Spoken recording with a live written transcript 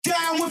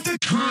with the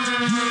king.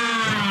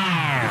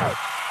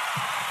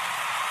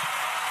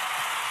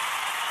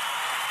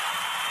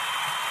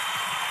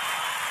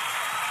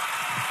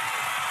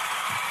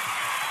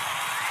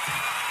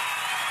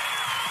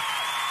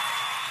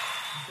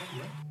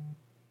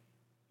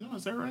 No,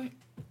 is that right?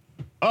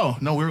 Oh,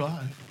 no, we're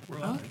live. We're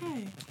live.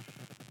 Okay.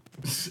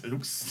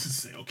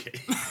 Okay.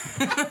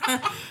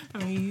 I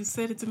mean, you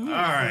said it to me. All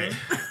right.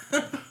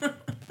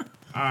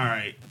 All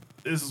right.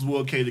 This is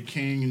Will K. the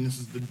King, and this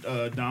is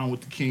the Down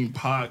with the King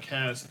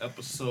podcast,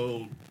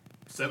 episode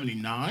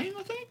 79,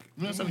 I think?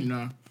 No,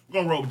 79. We're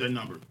going to roll with that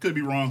number. Could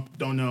be wrong.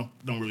 Don't know.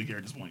 Don't really care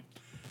at this point.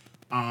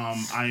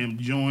 I am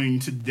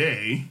joined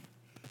today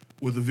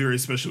with a very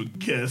special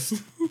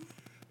guest.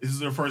 This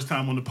is her first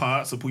time on the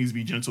pod, so please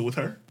be gentle with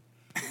her.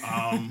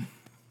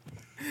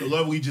 The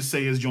lovely Just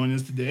Say is joining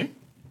us today.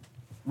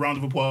 Round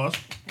of applause.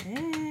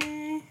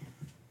 Hey.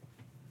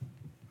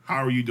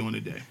 How are you doing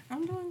today?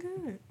 I'm doing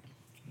good.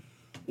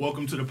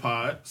 Welcome to the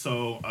pod.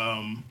 So,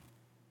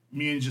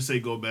 me and Just Say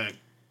go back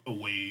a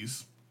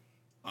ways.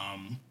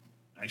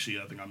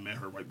 Actually, I think I met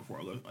her right before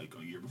I left, like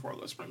a year before I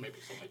left spring, maybe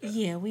something like that.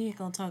 Yeah, we ain't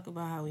gonna talk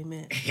about how we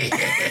met.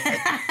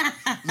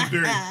 It's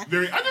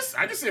very. I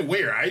just said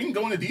where. I didn't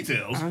go into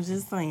details. I'm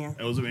just saying.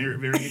 It was a very,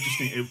 very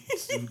interesting. It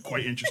was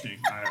quite interesting.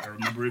 I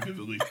remember it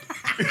vividly.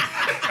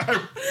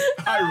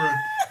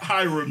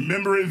 I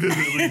remember it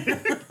vividly.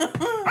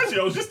 Actually,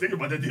 I was just thinking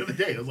about that the other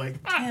day. I was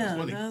like,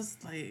 that's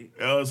funny.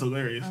 That was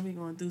hilarious. I'll be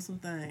going through some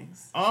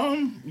things.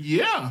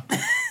 Yeah.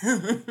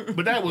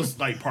 But that was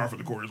like par for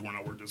the course when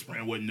I worked this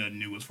spring. It wasn't nothing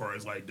new as far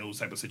as like those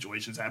type of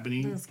situations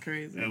happening. That's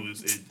crazy.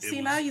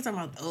 See, now you're talking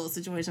about those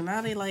situations.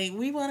 Now they like,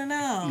 we want to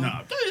know.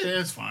 No,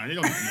 it's fine. They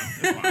don't need to know.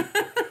 It's fine.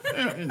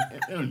 They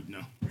don't need to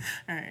know.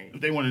 All right.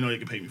 If they want to know, they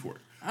can pay me for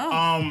it.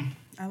 Oh.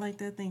 I like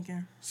that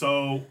thinking.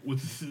 So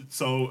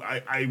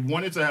I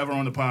wanted to have her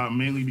on the pod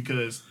mainly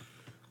because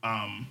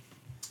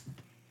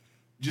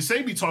Just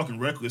Say be talking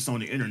reckless on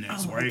the internet,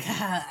 right?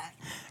 God.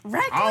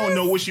 Reckless? I don't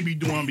know what she be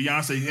doing on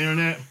Beyonce's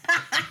internet,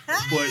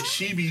 but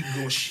she be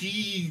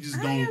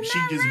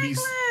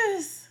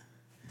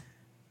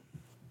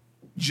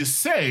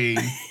Just Say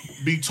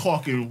be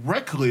talking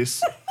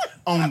reckless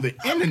on the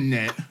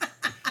internet,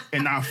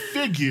 and I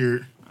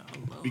figured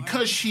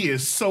because she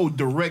is so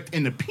direct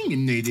and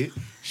opinionated,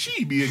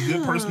 she'd be a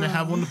good person to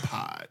have on the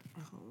pod.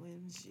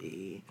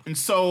 OMG. And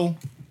so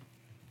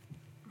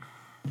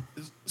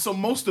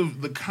most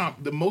of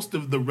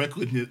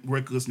the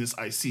recklessness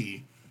I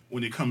see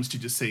when it comes to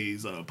Just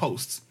Say's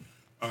posts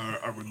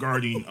are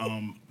regarding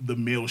the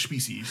male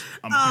species.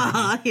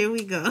 Here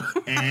we go.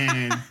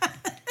 And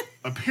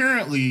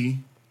apparently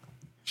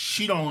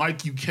she don't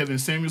like you Kevin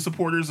Samuel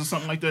supporters or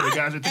something like that. The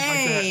guys that think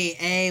like that.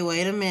 Hey,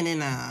 wait a minute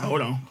now.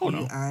 Hold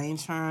on. I ain't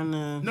trying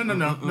to. No.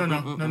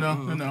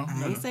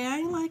 I ain't say I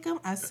ain't like him.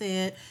 I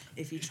said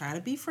if you try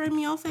to befriend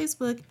me on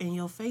Facebook and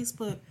your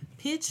Facebook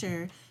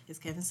picture is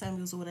Kevin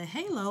Samuels with a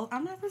halo,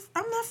 I'm not friending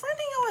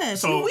your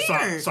ass. You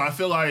weird. So I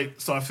feel like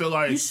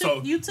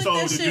you took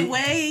that shit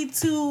way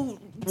too.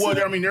 Well,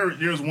 I mean,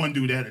 there's one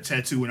dude that had a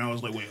tattoo, and I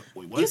was like, wait,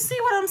 what? You see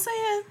what I'm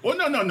saying? Well,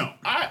 no.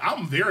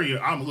 I'm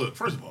look.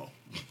 First of all,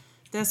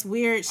 that's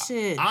weird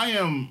shit. I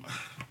am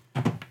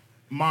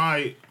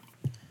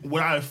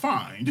what I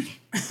find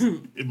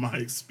in my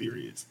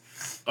experience.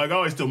 Like I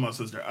always tell my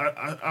sister,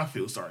 I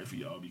feel sorry for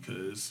y'all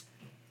because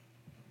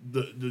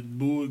the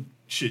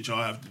bullshit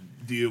y'all have to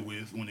deal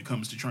with when it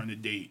comes to trying to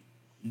date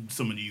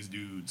some of these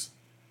dudes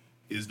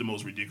is the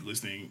most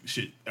ridiculous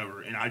shit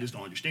ever, and I just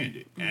don't understand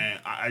it. And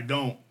I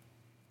don't.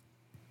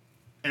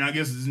 And I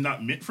guess it's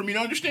not meant for me to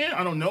understand.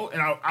 I don't know.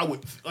 And I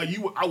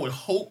would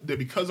hope that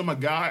because I'm a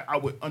guy, I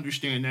would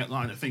understand that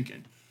line of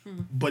thinking.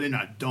 But then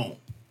I don't.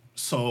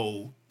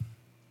 So,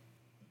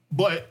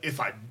 but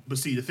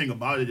see, the thing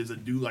about it is a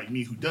dude like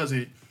me who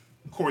doesn't,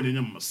 according to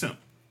them, I'm a simp.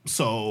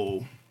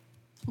 So.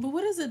 But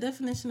what is the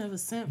definition of a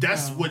simp?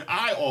 That's what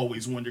I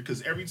always wonder,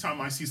 because every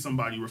time I see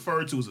somebody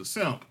referred to as a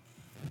simp,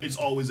 it's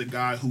always a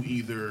guy who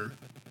either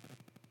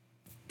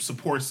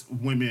supports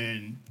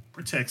women,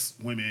 protects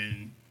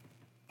women,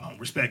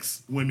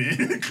 respects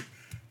women,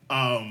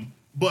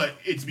 but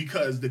it's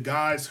because the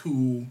guys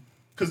who,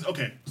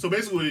 so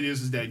basically what it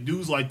is that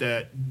dudes like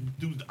that,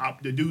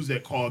 the dudes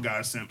that call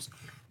guys simps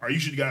are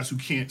usually guys who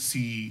can't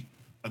see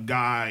a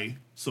guy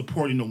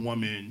supporting a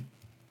woman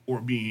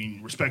or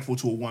being respectful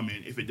to a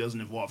woman if it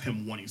doesn't involve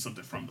him wanting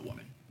something from the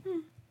woman.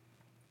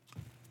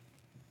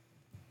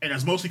 And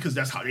that's mostly because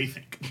that's how they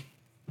think.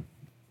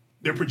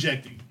 They're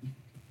projecting.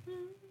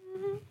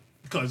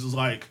 Because it's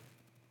like,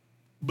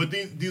 but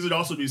these are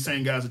also these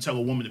same guys that tell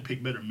a woman to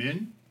pick better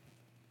men.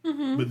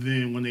 But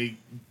then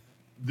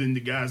then the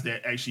guys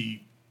that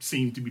actually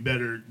seem to be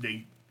better,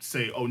 they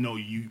say, "Oh no,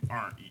 you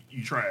aren't.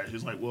 You trash."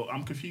 It's like, well,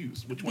 I'm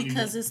confused. Which one?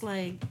 Because it's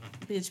like,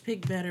 bitch,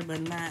 pick better,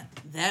 but not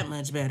that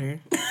much better.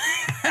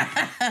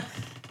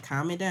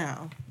 Calm it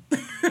down.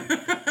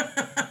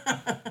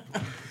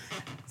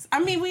 I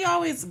mean, we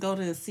always go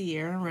to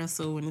Sierra and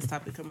Russell when this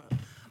topic come up,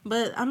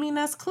 but I mean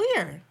that's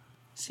clear.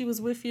 She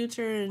was with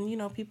Future,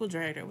 and people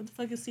dragged her. What the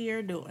fuck is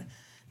Sierra doing?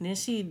 And then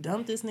she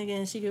dumped this nigga,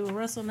 and she get with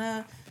Russell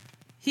now.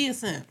 He a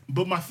simp.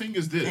 But my thing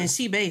is this. And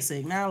she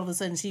basic. Now all of a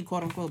sudden she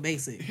quote unquote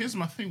basic. Here's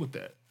my thing with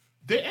that.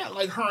 They act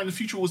like her and the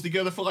Future was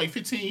together for like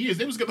 15 years.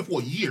 They was together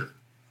for a year.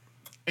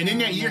 And in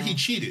that year, he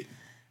cheated.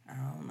 I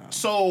don't know.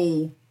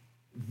 So,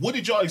 what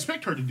did y'all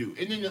expect her to do?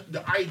 And then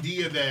the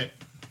idea that,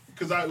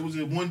 because it was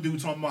one dude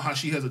talking about how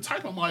she has a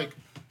type. I'm like,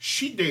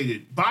 she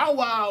dated Bow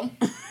Wow,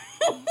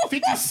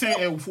 50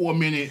 Cent for a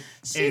minute.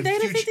 She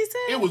dated 50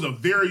 Cent? It was a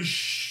very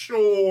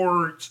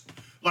short,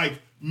 like,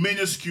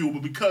 minuscule,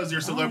 but because they're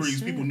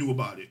celebrities, people knew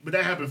about it. But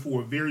that happened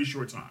for a very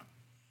short time.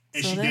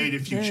 And so she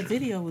dated Future. That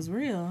video was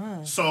real,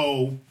 huh?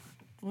 So...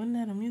 Wasn't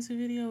that a music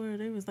video where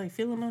they was like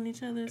feeling on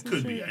each other?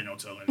 Could be. I ain't no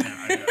telling.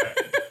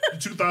 The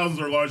 2000s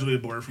are largely a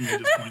blur for me at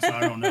this point, so I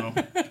don't know.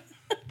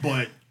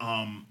 But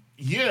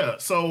yeah.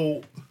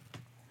 So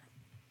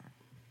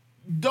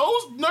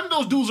none of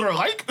those dudes are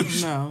alike.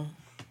 No.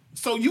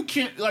 So you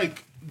can't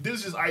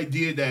there's this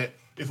idea that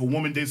if a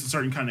woman dates a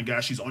certain kind of guy,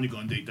 she's only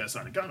going to date that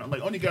side of guy. No,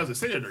 like only guys that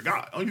say that are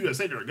guys. Only people that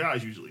say that are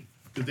guys usually,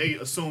 because they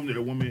assume that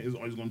a woman is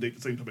always going to date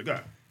the same type of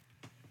guy.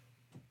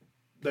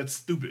 That's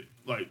stupid.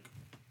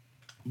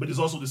 But it's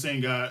also the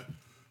same guy,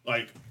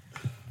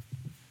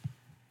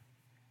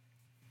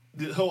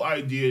 the whole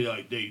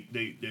idea,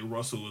 they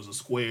Russell is a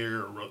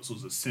square or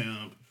Russell's a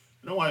simp.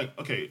 And I'm like,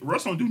 okay,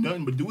 Russell don't do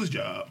nothing but do his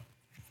job.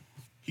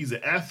 He's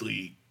an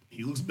athlete.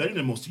 He looks better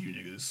than most of you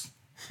niggas.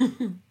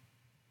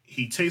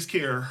 He takes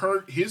care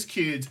of his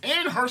kids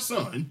and her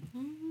son.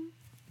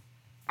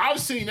 I've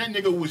seen that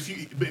nigga with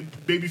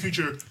Baby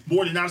Future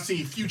more than I've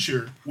seen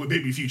Future with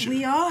Baby Future.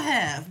 We all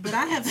have, but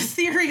I have a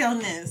theory on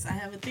this. Okay,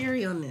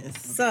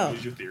 so, what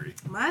is your theory?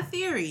 My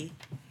theory,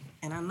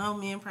 and I know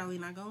men probably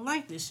not gonna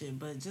like this shit,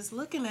 but just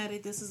looking at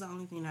it, this is the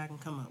only thing I can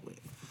come up with.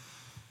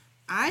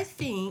 I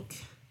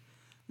think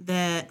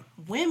that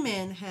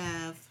women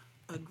have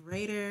a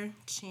greater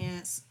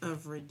chance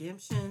of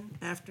redemption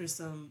after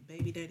some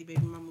baby daddy,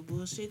 baby mama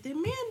bullshit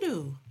than men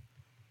do.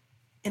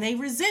 And they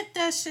resent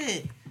that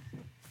shit.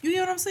 You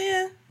get what I'm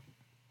saying?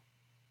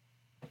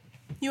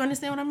 You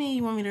understand what I mean?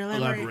 You want me to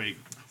elaborate?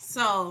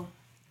 So,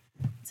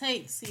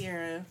 take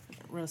Sierra,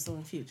 Russell,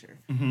 and Future.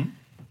 Mm-hmm.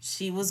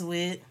 She was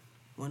with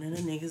one of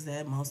the niggas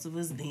that most of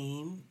us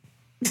deem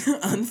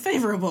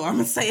unfavorable. I'm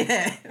going to say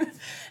that.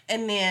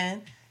 And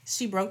then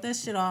she broke that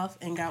shit off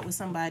and got with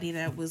somebody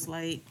that was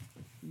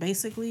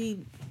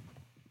basically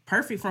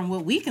perfect from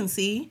what we can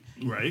see.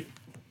 Right.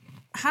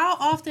 How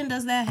often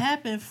does that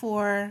happen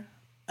for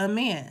a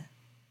man?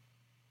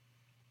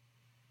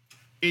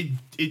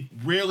 It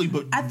rarely,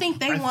 but I think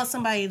they want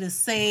somebody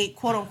to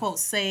quote unquote,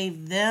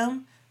 save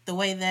them the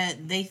way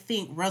that they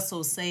think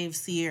Russell saved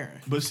Sierra.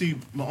 But see,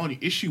 my only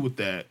issue with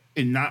that,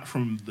 and not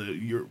from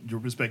your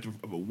perspective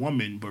of a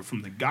woman, but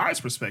from the guy's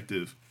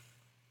perspective,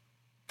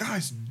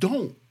 guys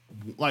don't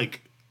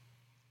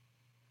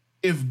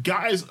if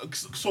guys.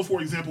 So,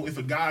 for example, if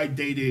a guy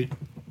dated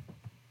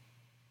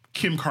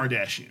Kim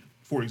Kardashian,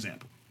 for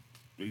example,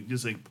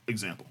 just an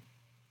example,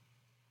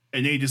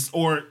 and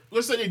or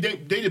let's say they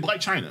dated Blac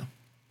Chyna.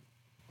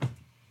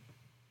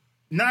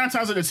 9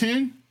 times out of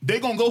 10, they're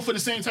gonna go for the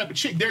same type of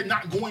chick. They're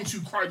not going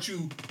to try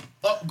to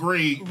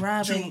upgrade.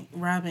 Rob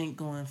ain't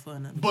going for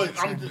another. But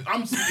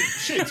I'm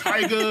shit,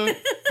 Tyga,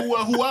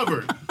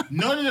 whoever.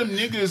 None of them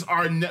niggas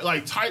are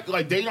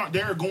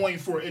they're going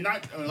for, and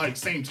not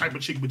same type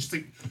of chick, but just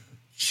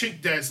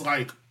chick that's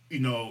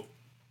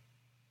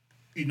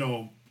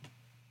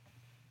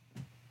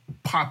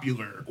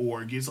popular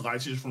or gets a lot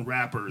of shit from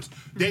rappers.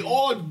 They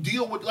all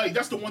deal with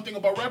that's the one thing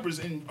about rappers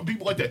and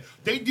people like that.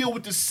 They deal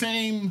with the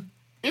same.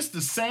 It's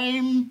the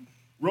same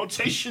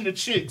rotation of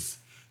chicks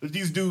that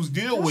these dudes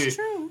deal with.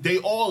 True. They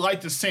all like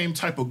the same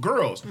type of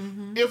girls.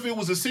 Mm-hmm. If it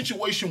was a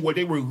situation where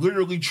they were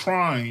literally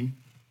trying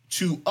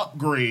to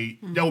upgrade,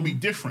 that would be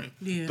different.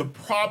 Yeah. The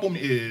problem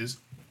is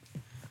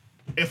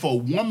if a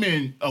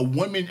woman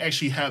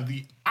actually have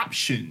the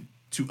option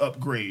to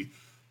upgrade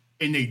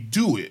and they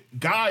do it,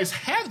 guys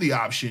have the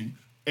option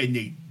and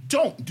they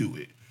don't do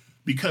it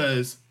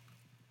because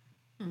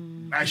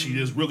actually,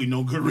 there's really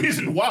no good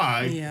reason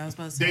why. Yeah, I was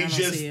about to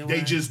say,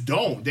 they just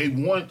don't. They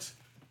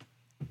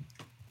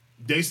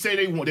say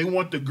they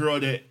want the girl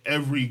that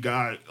every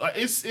guy.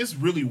 It's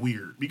really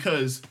weird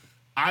because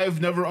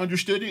I've never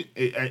understood it.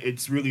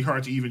 It's really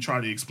hard to even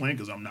try to explain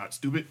because I'm not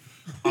stupid,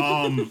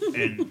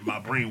 and my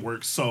brain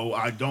works, so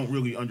I don't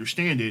really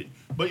understand it.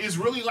 But it's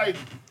really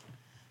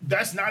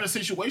that's not a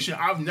situation.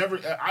 I have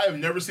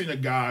never seen a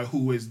guy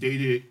who has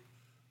dated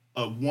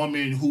a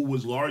woman who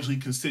was largely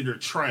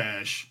considered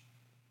trash.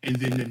 And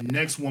then the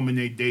next woman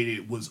they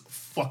dated was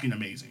fucking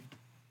amazing.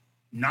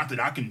 Not that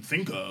I can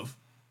think of.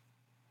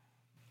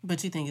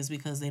 But you think it's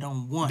because they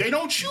don't want. They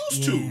don't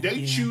choose to.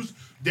 They choose.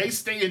 They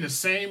stay in the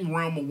same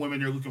realm of women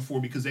they're looking for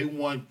because they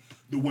want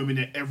the women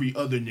that every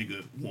other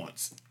nigga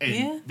wants.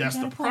 And that's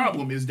the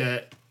problem is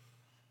that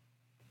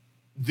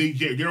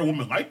there are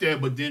women like that,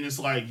 but then it's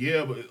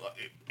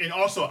and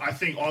also I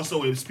think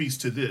also it speaks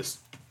to this.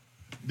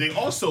 They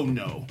also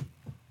know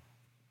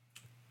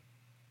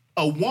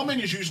a woman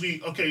is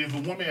usually if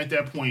a woman at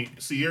that point,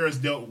 Sierra's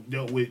dealt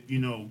with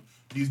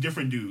these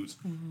different dudes.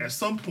 Mm-hmm. At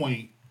some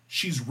point,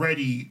 she's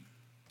ready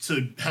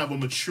to have a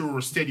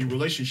mature, steady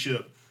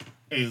relationship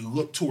and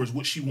look towards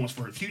what she wants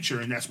for her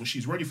future, and that's when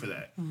she's ready for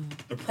that.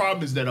 The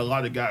problem is that a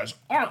lot of guys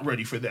aren't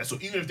ready for that. So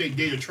even if they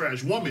date a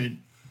trash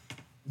woman,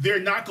 they're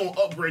not going to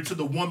upgrade to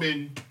the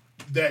woman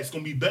that's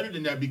going to be better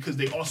than that, because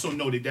they also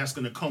know that that's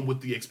going to come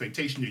with the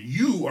expectation that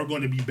you are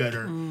going to be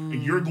better,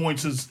 and you're going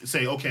to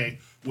say, okay,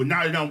 well,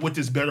 now that I'm with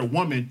this better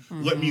woman,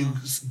 let me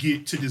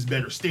get to this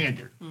better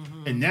standard.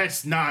 And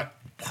that's not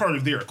part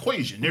of their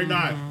equation. They're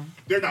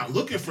not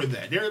looking for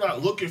that. They're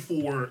not looking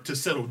for to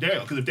settle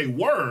down, because if they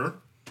were,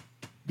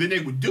 then they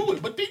would do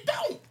it, but they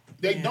don't.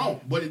 They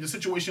don't. But in a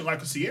situation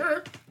like a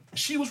Sierra,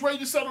 she was ready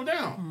to settle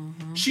down.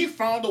 She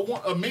found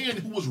a man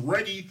who was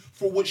ready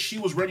for what she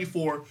was ready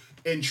for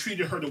and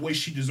treated her the way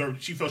she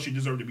deserved. She felt she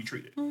deserved to be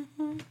treated.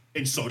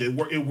 And so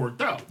it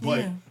worked out.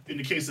 But in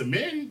the case of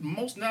men,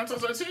 most 9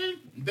 times out of 10,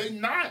 they're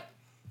not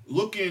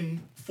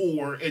looking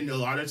for, and a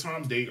lot of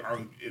times they are,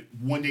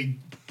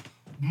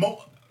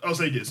 I'll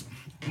say this,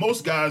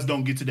 most guys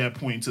don't get to that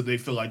point until they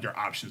feel like their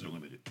options are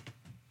limited.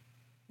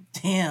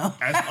 Damn.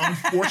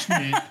 That's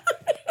unfortunate,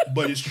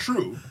 but it's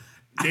true.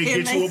 They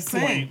get to a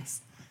point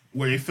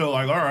where they feel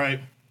like, all right,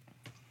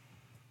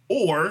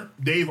 or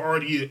they've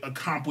already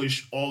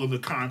accomplished all of the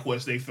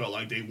conquests they felt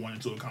like they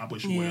wanted to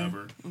accomplish, or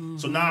whatever.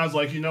 So now it's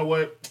like, you know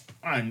what?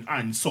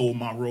 I sold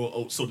my royal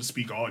oats, so to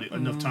speak,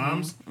 enough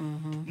times.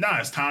 Now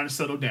it's time to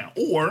settle down.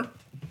 Or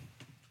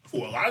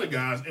for a lot of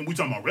guys, and we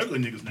talking about regular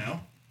niggas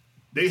now,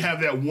 they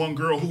have that one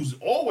girl who's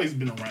always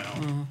been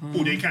around,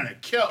 who they kind of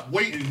kept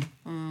waiting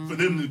for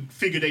them to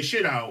figure their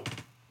shit out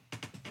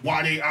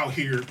while they out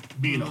here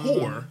being a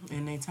whore.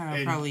 And they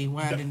time probably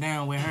winding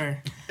down with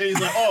her. And he's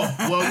like, oh,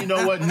 well, you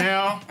know what?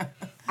 Now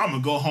I'm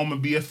gonna go home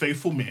and be a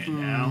faithful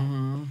man.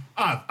 Now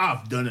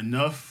I've done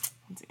enough.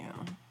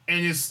 Damn.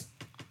 And it's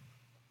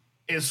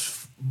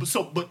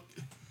so, but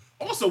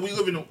also we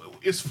live in.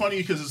 It's funny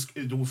because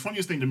the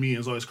funniest thing to me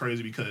is always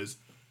crazy because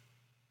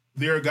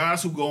there are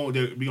guys who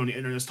be on the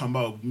internet talking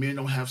about men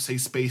don't have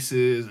safe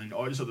spaces and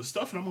all this other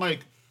stuff, and I'm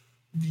like,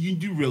 you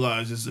do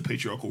realize this is a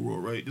patriarchal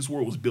world, right? This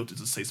world was built as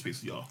a safe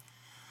space for y'all.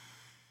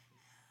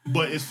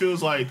 But it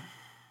feels like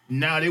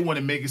now they want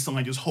to make it sound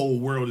like this whole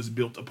world is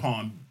built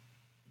upon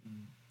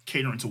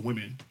catering to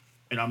women.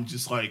 And I'm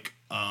just like,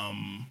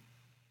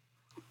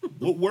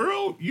 what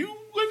world you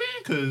live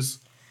in? Because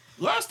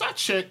last I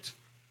checked,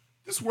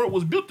 this world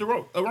was built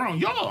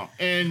around y'all.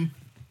 And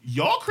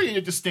y'all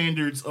created the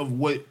standards of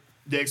what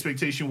the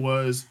expectation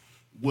was,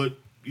 what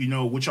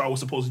y'all was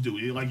supposed to do.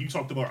 Like you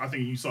talked about, I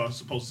think you saw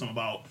supposed to something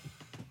about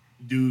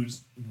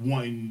dudes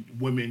wanting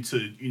women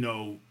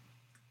to,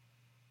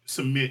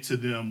 submit to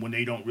them when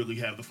they don't really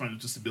have the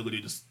financial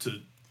stability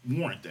to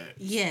warrant that.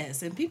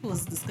 Yes, and people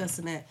was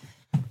discussing that.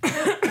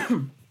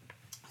 The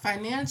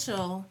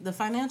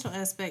financial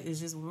aspect is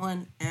just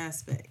one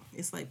aspect.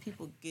 It's like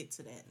people get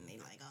to that and they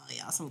like, oh,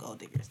 y'all some gold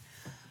diggers.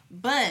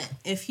 But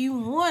if you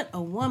want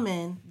a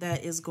woman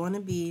that is going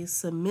to be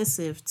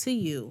submissive to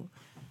you,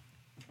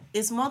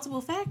 it's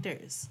multiple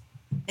factors.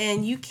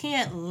 And you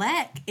can't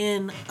lack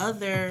in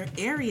other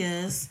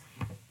areas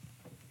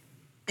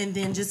and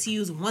then just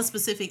use one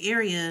specific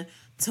area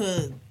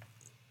to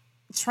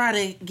try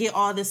to get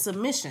all this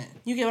submission.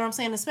 You get what I'm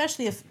saying?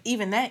 Especially if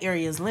even that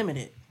area is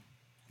limited.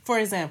 For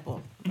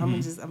example, I'm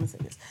gonna say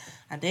this.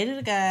 I dated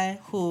a guy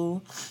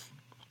who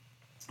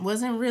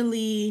wasn't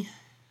really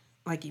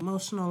like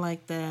emotional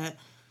like that.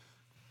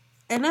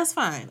 And that's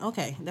fine.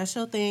 Okay, that's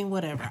your thing,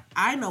 whatever.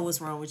 I know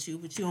what's wrong with you,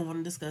 but you don't want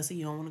to discuss it.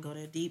 You don't want to go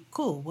that deep.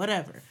 Cool,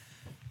 whatever.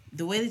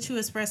 The way that you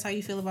express how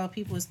you feel about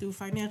people is through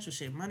financial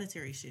shit,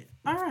 monetary shit.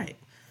 All right,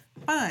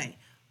 fine.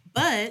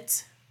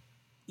 But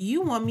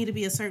you want me to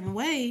be a certain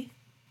way,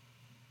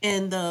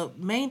 and the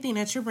main thing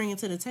that you're bringing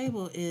to the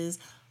table is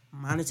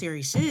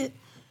monetary shit.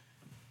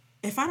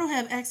 If I don't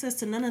have access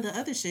to none of the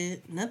other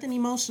shit, nothing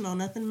emotional,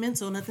 nothing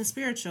mental, nothing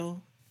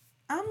spiritual,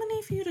 I'm going to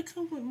need for you to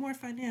come with more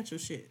financial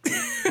shit.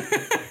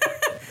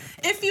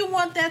 If you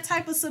want that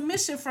type of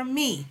submission from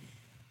me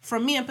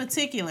in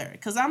particular,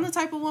 because I'm the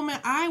type of woman,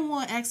 I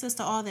want access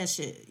to all that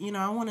shit.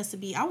 I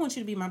want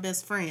you to be my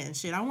best friend.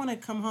 Shit, I want to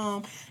come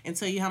home and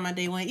tell you how my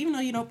day went, even though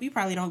you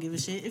probably don't give a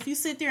shit. If you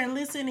sit there and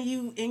listen and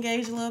you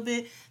engage a little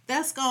bit,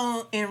 that's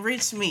going to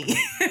enrich me.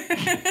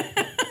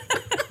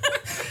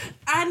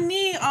 I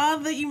need all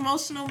the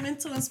emotional,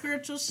 mental, and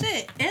spiritual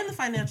shit and the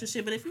financial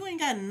shit. But if you ain't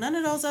got none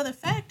of those other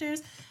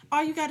factors,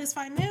 all you got is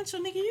financial,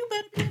 nigga, you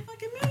better be a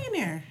fucking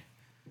millionaire.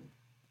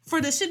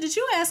 For the shit that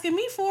you asking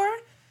me for.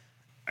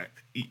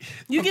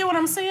 You get what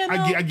I'm saying, though?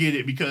 I get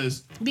it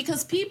because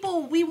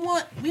people, we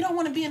don't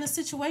want to be in a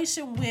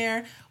situation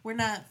where we're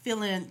not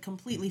feeling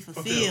completely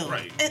fulfilled.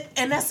 Right.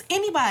 And that's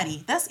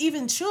anybody. That's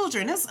even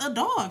children. That's a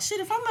dog. Shit,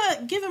 if I'm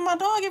not giving my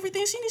dog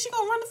everything she needs, she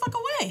gonna run the fuck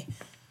away.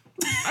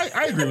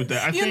 I agree with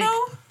that.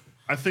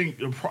 I think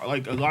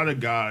like a lot of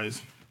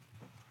guys,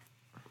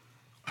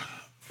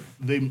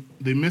 they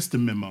miss the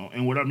memo,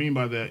 and what I mean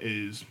by that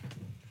is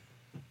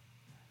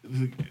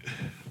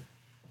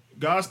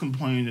guys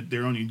complain that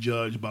they're only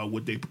judged by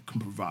what they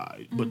can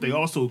provide, but they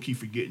also keep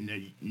forgetting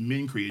that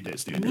men created that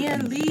standard.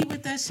 Men lead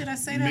with that shit. I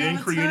say that all the time.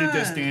 Men created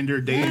that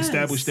standard. They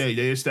established that.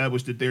 They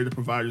established that they're the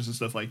providers and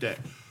stuff like that.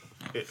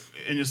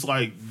 And it's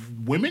like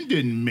women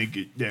didn't make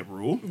it that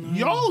rule.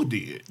 Y'all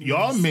did.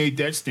 Y'all made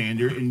that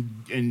standard,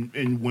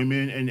 and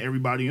women and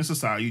everybody in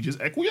society just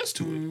acquiesced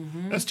to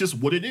it. That's just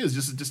what it is.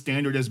 This is the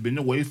standard that's been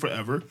the way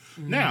forever.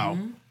 Now.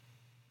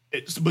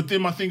 But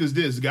then my thing is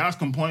this: guys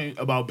complain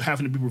about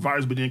having to be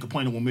providers, but then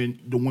complain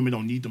that the women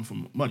don't need them for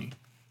money.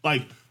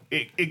 Like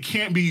it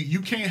can't be.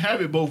 You can't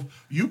have it both.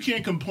 You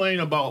can't complain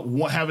about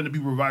having to be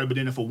provided, but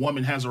then if a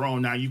woman has her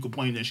own, now you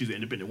complain that she's an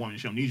independent woman.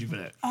 She don't need you for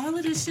that. All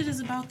of this shit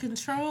is about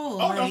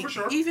control. Oh, no, for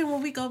sure. Even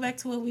when we go back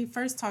to what we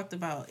first talked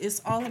about,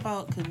 it's all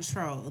about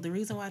control. The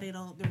real reason why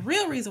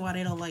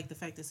they don't like the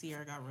fact that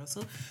Ciara got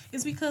Russell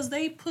is because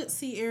they put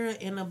Ciara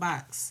in a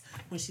box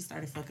when she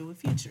started fucking with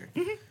Future.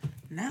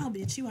 Now,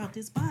 bitch, you out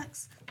this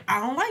box. I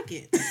don't like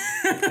it.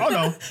 Oh,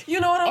 no. You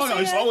know what I'm saying? Oh,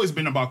 no, it's always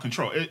been about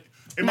control.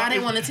 Now they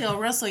want to tell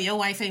Russell, your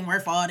wife ain't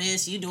worth all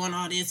this. You doing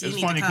all this. You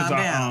need to calm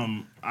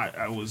down.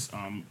 It's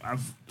funny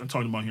because I've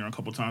talked about here a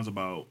couple times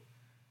about,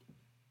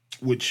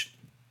 which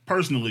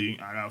personally,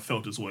 I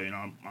felt this way, and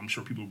I'm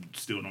sure people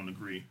still don't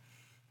agree.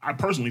 I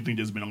personally think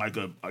there's been like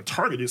a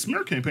targeted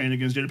smear campaign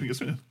against Jada Pinkett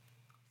Smith.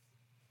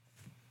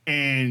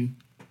 And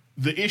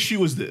the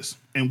issue is this,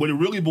 and what it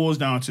really boils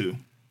down to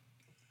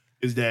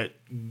is that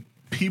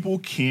people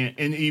can't,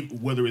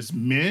 and whether it's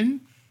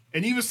men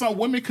and even some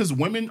women, because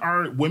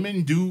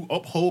women do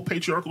uphold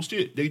patriarchal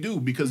shit. They do,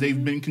 because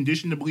they've been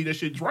conditioned to believe that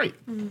shit's right.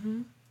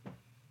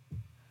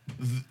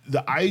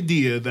 The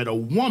idea that a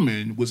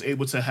woman was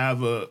able to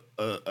have a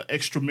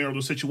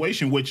extramarital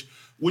situation, which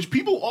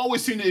people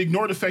always seem to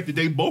ignore the fact that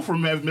they both were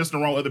messing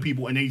around with other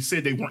people, and they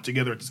said they weren't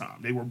together at the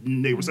time.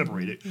 They were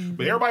separated,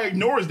 but everybody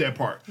ignores that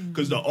part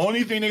because the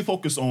only thing they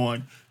focus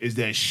on is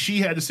that she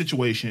had a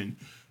situation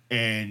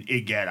and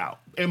it got out.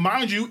 And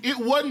mind you, it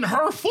wasn't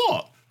her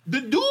fault.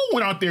 The dude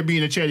went out there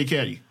being a chatty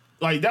catty.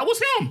 Like, that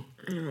was him.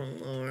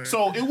 Oh, Lord.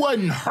 So it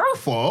wasn't her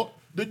fault.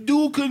 The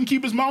dude couldn't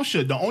keep his mouth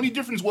shut. The only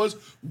difference was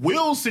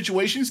Will's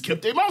situations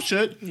kept their mouth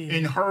shut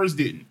and hers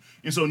didn't.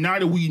 And so now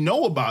that we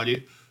know about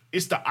it,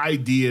 it's the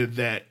idea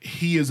that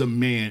he as a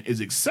man is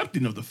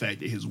accepting of the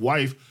fact that his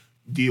wife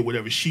did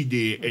whatever she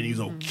did and he's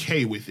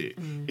okay with it.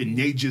 And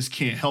they just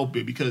can't help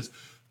it because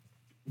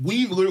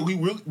we literally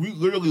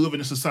live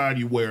in a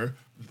society where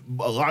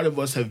a lot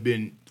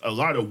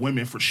of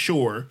women for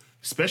sure,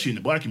 especially in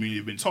the black community,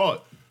 have been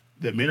taught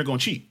that men are going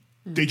to cheat.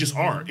 They just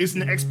are. It's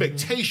an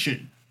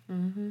expectation.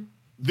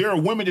 There are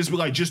women that's be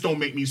like, just don't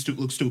make me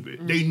look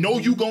stupid. They know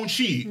you going to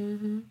cheat.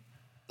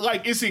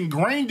 Like, it's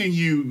ingrained in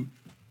you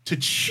to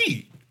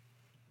cheat.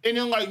 And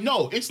then like,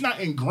 no, it's not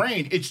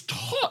ingrained. It's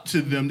taught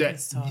to them that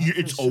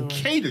it's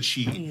okay to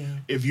cheat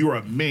if you're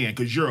a man,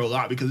 because you're a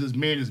lot, because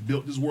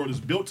this world is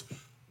built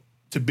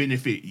to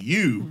benefit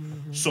you.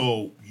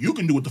 So you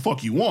can do what the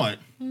fuck you want.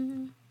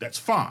 That's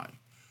fine.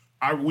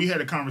 We had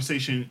a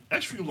conversation,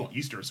 actually it was on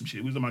Easter or some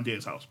shit. We was at my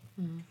dad's house.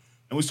 And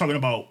we was talking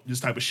about this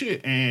type of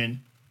shit. And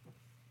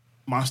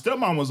my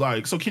stepmom was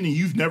like, so Kenny,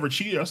 you've never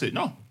cheated? I said,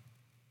 no.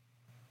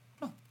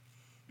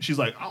 She's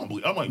like, I don't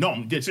believe. I'm like, no,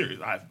 I'm dead serious.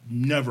 I've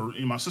never.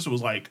 And my sister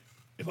was like,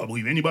 if I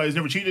believe anybody's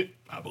never cheated,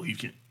 I believe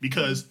Kenny.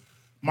 Because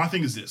my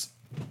thing is this.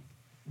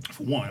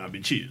 For one, I've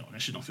been cheated on.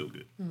 That shit don't feel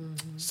good.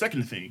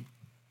 Second thing,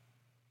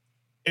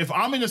 if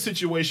I'm in a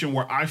situation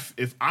where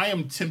if I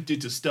am tempted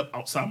to step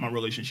outside my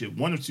relationship,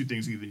 one of two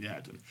things either need to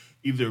happen.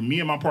 Either me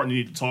and my partner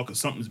need to talk because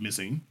something's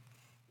missing,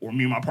 or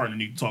me and my partner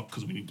need to talk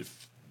because we need to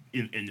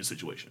in this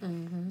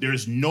situation.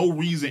 There's no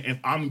reason if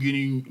I'm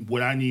getting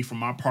what I need from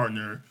my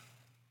partner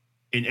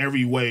in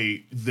every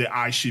way that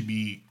I should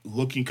be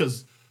looking,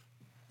 because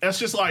that's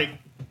just like,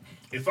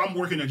 if I'm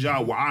working a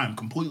job where I'm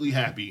completely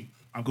happy,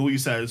 I'm completely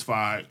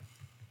satisfied,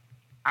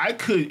 I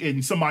could,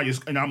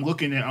 and I'm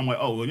looking at, I'm like,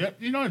 oh, well, yeah,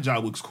 the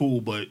job looks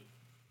cool, but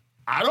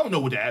I don't know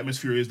what the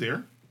atmosphere is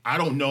there. I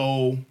don't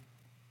know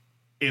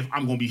if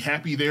I'm going to be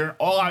happy there.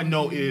 All I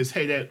know is,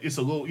 hey, that it's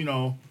a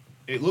little,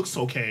 it looks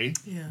okay,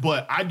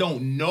 but I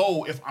don't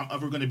know if I'm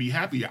ever going to be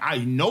happy. I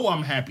know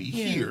I'm happy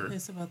here.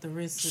 It's about the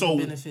risks and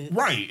the benefits.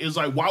 Right. It's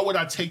like, why would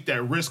I take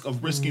that risk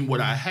of risking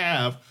what I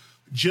have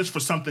just for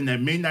something that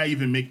may not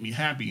even make me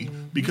happy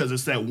because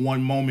it's that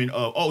one moment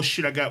of, oh,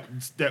 shit, I got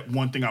that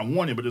one thing I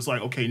wanted, but it's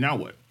like, okay, now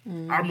what?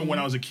 I remember when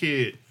I was a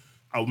kid,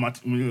 my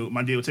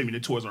dad would take me to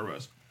Toys R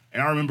Us,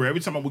 and I remember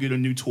every time I would get a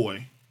new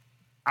toy,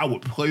 I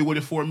would play with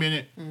it for a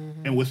minute,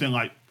 and within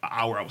like an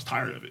hour, I was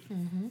tired of it.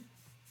 And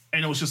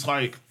it was just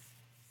like,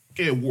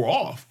 it wore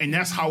off. And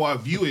that's how I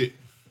view it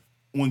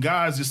when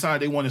guys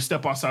decide they want to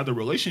step outside the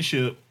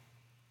relationship,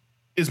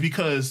 is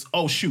because,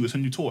 oh, shoot, it's a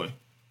new toy.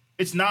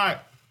 It's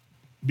not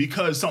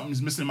because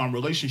something's missing in my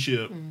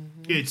relationship.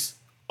 It's,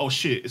 oh,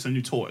 shit, it's a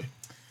new toy.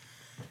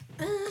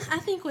 I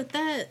think with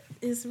that,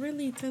 it's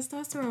really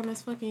testosterone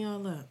that's fucking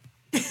y'all up.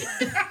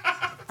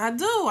 I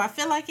do. I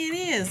feel like it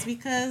is,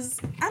 because,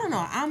 I don't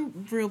know,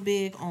 I'm real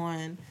big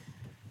on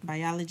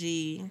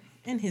biology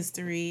and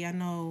history. I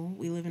know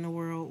we live in a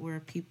world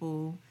where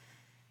people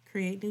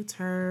create new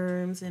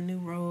terms and new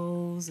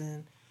roles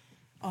and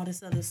all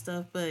this other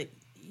stuff, but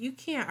you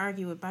can't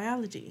argue with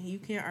biology. You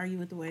can't argue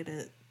with the way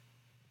that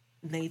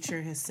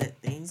nature has set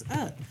things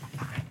up.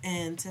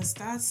 And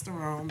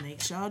testosterone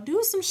makes y'all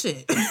do some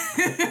shit.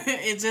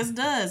 It just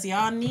does.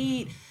 Y'all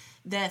need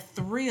that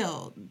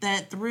thrill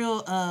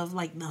of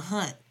like the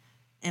hunt.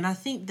 And I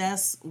think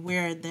that's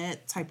where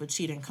that type of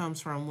cheating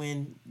comes from,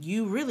 when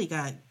you really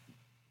got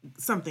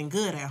something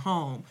good at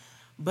home,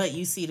 but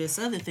you see this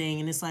other thing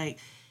and it's like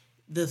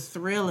the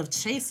thrill of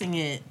chasing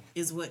it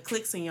is what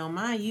clicks in your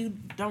mind. You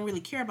don't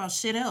really care about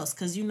shit else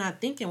because you're not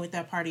thinking with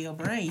that part of your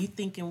brain. You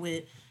thinking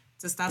with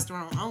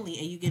testosterone only,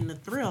 and you getting the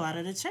thrill out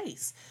of the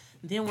chase.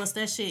 Then once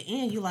that shit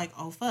in, you like,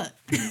 oh fuck.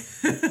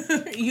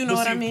 You know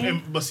what I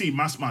mean? But see,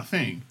 my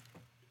thing,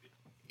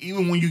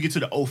 even when you get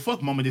to the oh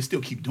fuck moment, they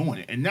still keep doing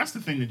it. And that's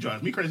the thing that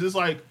drives me crazy. It's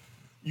like,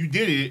 you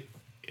did it.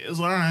 It's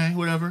like, all right,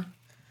 whatever.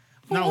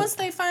 Well, once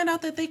they find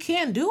out that they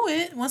can't do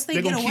it, once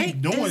they get away,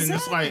 keep doing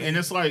it. And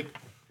it's like,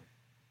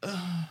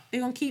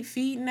 they're gonna keep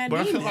feeding that.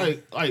 But demon. I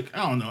feel like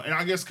I don't know, and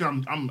I guess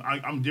cause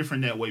I'm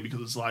different that way,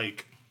 because it's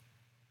like,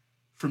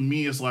 for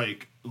me, it's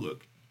like,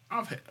 look,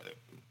 I've had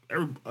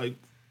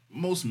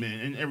most men,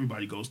 and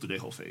everybody goes through their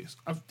whole phase.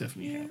 I've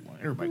definitely had one.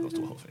 Everybody goes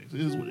through a whole phase.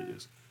 It is what it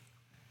is.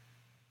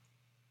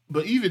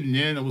 But even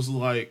then, it was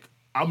like,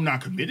 I'm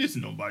not committed to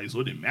nobody,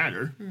 so it didn't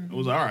matter. It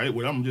was all right.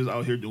 Well, I'm just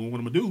out here doing what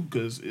I'm gonna do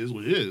because it is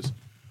what it is.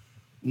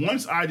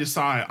 Once I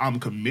decide I'm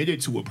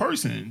committed to a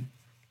person,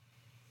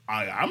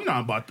 I'm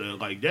not about to,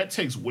 like, that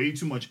takes way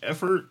too much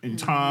effort and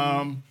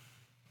time,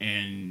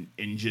 and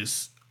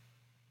just,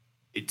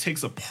 it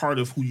takes a part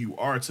of who you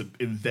are to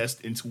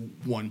invest into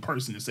one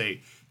person to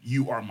say,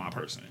 you are my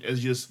person.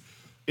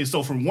 And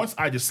so from once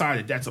I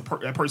decided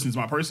that person's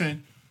my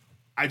person,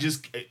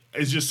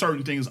 it's just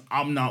certain things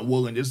I'm not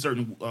willing, there's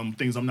certain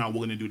things I'm not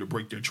willing to do to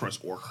break their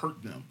trust or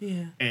hurt them.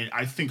 Yeah. And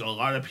I think a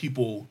lot of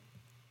people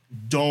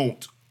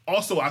don't.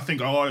 Also, I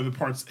think a lot of the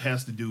parts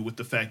has to do with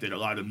the fact that a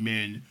lot of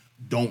men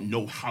don't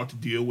know how to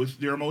deal with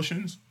their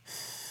emotions.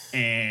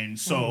 And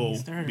so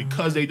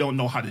because they don't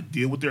know how to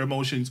deal with their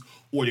emotions,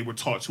 or they were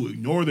taught to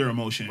ignore their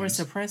emotions or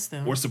suppress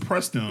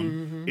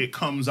them, it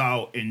comes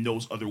out in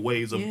those other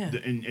ways of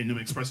in them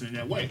expressing in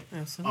that way.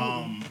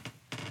 Absolutely.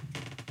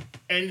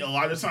 And a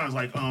lot of times,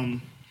 like,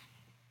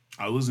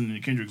 I listened to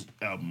Kendrick's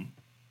album,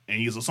 and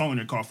he has a song in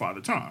there called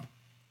Father Time.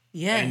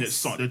 Yes. And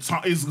the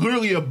song is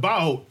literally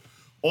about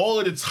all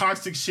of the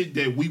toxic shit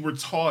that we were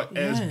taught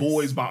as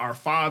boys by our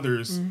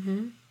fathers.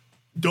 Mm-hmm.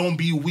 Don't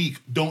be weak.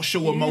 Don't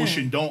show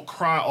emotion. Don't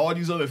cry. All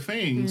these other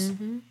things.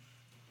 Mm-hmm.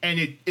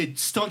 And it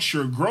stunts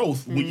your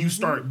growth when you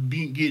start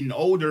getting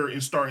older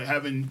and start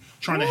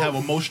trying to have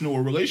emotional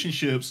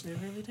relationships. It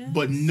really does.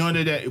 But none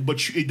of that. But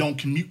it don't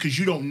commute because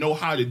you don't know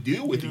how to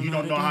deal with it. You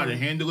don't know how to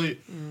handle it.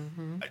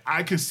 Mm-hmm.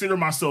 I consider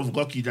myself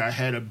lucky that I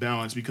had a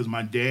balance, because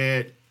my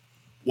dad,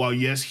 while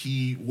yes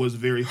he was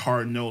very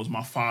hard nosed,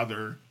 my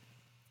father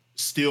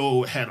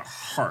still had a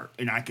heart,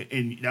 and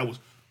that was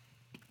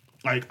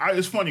like,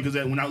 it's funny because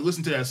when I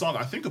listen to that song,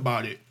 I think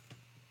about it.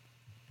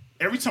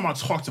 Every time I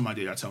talk to my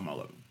dad, I tell him I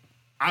love him.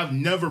 I've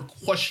never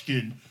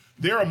questioned.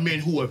 There are men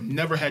who have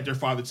never had their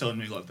father tell them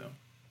they love them.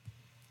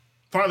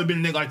 Father been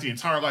in their life the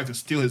entire life and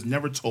still has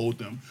never told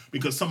them,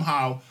 because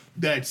somehow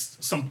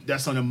that's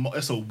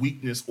a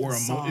weakness or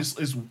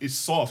it's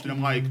soft. And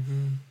I'm like,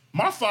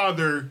 my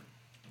father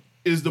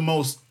is the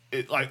most.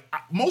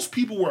 Most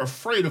people were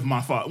afraid of my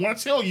father. When I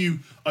tell you,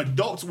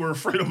 adults were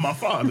afraid of my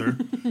father.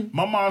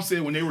 My mom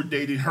said when they were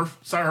dating, her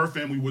side of her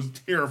family was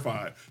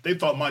terrified. They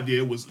thought my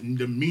dad was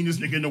the meanest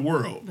nigga in the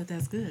world. But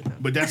that's good, though.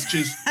 But that's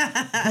just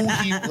who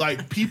he,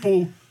 like,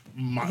 people,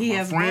 my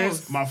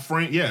friends, both.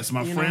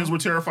 Friends were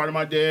terrified of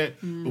my dad.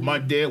 Mm-hmm. But my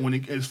dad,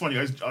 it's funny,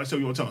 I tell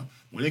you all the time,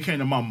 when it came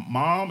to my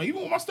mom,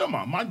 even with my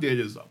stepmom, my dad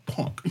is a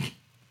punk.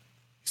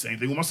 Same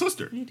thing with my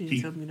sister. You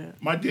did tell me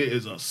that. My dad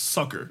is a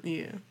sucker.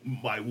 Yeah.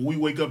 Like, when we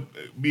wake up,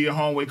 be at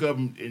home, wake up,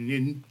 and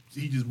then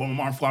he just bought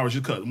my mom flowers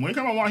just cut. When it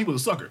came to my mom, he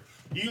was a sucker.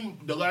 Even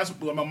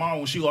my mom,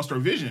 when she lost her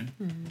vision,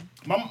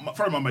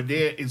 my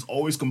dad is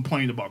always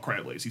complaining about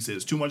crab legs. He says,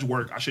 it's too much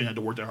work. I shouldn't have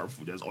to work that hard for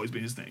food. That's always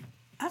been his thing.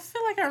 I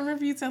feel like I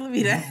remember you telling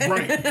me that.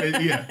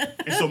 Right. Yeah.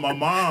 And so my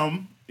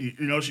mom, we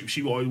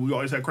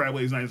always had crab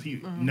legs nights.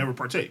 He never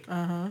partake.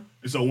 Uh-huh.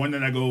 And so one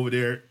night I go over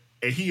there,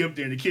 and he up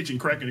there in the kitchen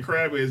cracking the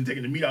crab legs and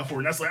taking the meat out for her.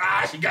 And that's like,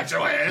 she got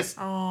your ass.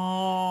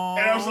 Aww.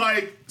 And I was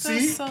like,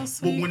 see? That's so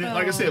sweet, but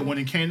like I said, when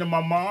it came to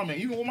my mom, and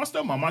even with my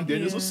stepmom, my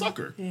dad is a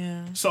sucker.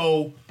 Yeah.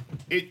 So,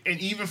 and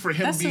even for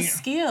him that's a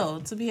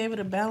skill to be able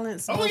to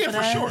balance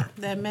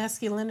that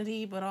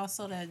masculinity, but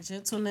also that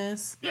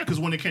gentleness. Yeah, because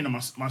when it came to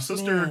my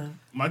sister,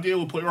 my dad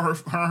would play with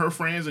her and her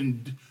friends,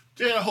 and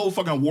they had a whole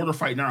fucking water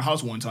fight in our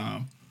house one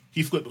time.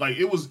 He flipped, like,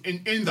 it was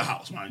in the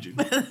house, mind you.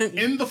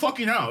 In the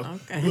fucking house.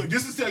 Okay. Look,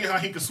 just to tell you how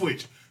he could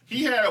switch.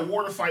 He had a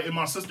water fight in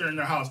my sister in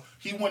their house.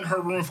 He went in her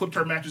room, flipped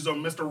her mattress up,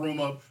 messed her room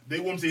up. They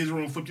went to his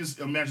room, flipped his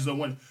mattress up.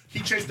 He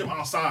chased them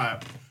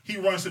outside. He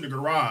runs to the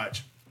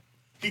garage.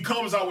 He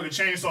comes out with a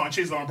chainsaw and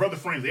chases my brother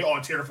friends. They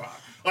all terrified.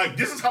 Like,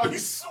 this is how he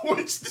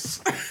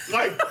switched.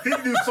 Like, he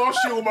do soft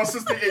shit with my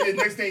sister, and the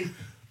next thing,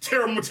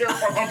 tear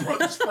apart my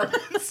brother's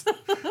friends.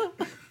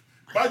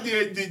 My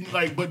dad didn't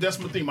like, but that's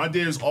my thing. My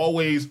dad is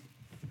always,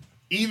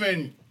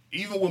 even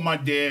with my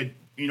dad,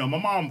 you know, my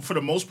mom, for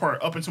the most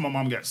part, up until my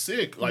mom got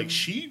sick, like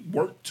she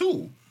worked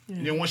too.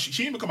 And then once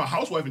she didn't become a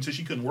housewife until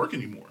she couldn't work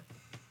anymore.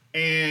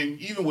 And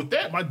even with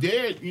that, my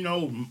dad, you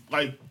know,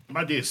 like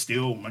my dad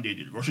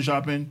did grocery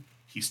shopping.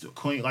 He still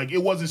cleaned. Like, it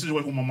wasn't a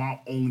situation where my mom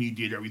only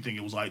did everything.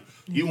 It was like,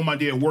 even when my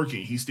dad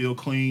working, he still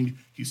cleaned.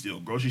 He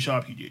still grocery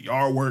shop. He did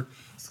yard work.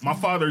 My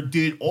father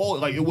did all,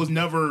 like, it was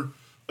never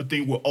a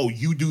thing where, oh,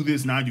 you do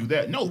this and I do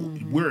that. No,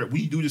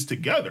 we do this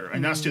together.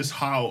 And that's just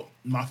how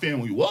my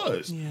family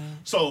was. Yeah.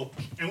 So,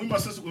 and when my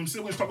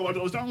siblings talk about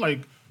those down, like,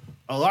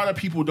 a lot of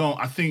people don't,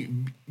 I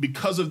think,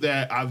 because of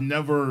that, I've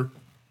never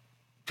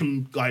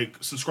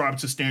subscribe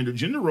to standard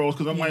gender roles,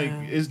 because I'm like,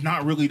 it's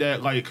not really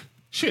that, like,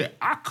 shit,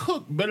 I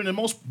cook better than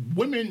most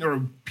women or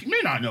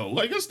men I know.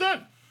 Like, it's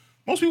not,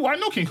 most people I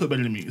know can't cook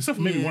better than me, except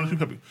for maybe one or two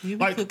people. You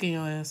be cooking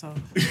your ass off.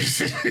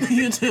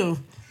 You too.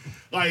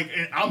 Like,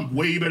 and I'm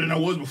way better than I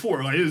was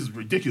before. Like, it's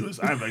ridiculous.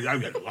 I've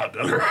got a lot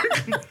better.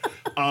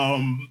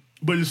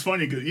 But it's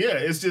funny,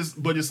 because,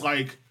 but it's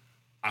like,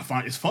 I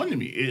find it's fun to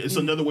me. It's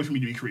another way for me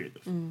to be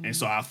creative. And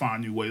so I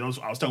find new ways.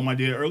 I was telling my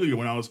dad earlier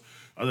when I was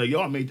like,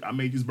 yo, I made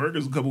these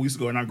burgers a couple weeks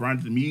ago, and I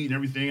grinded the meat and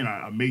everything, and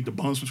I made the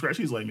buns from scratch.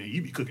 He's like, man,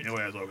 you be cooking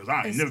your ass off, because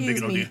I ain't never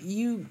thinking no damn.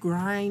 You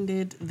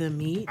grinded the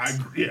meat? I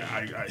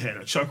had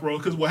a chuck roll,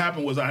 because what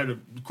happened was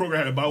Kroger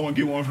had a buy one,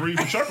 get one free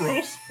for chuck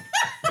rolls.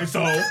 And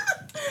so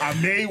I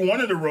made one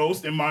of the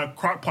roasts in my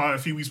crock pot a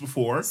few weeks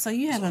before. So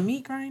you have a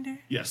meat grinder?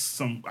 Yes,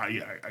 I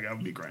got a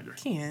meat grinder.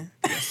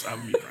 Yes, I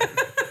have a meat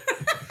grinder.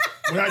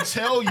 When I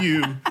tell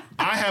you,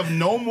 I have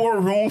no more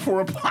room for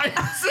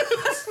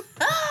appliances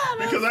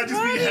because I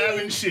just be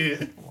having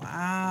shit.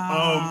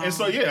 Wow. And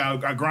so,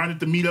 I grinded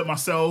the meat up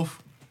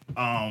myself.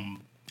 I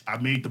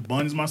made the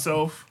buns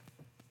myself.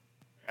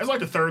 It's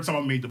like the third time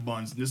I made the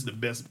buns. This is the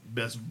best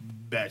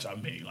batch I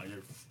made. Like,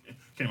 it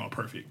came out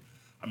perfect.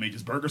 I made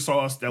this burger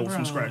sauce that was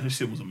from scratch. This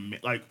shit was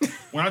amazing. Like,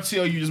 when I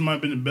tell you this might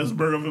have been the best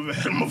burger I've ever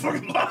had in my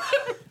fucking life.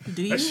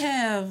 Do you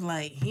have,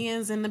 like,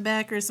 hens in the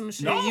back or some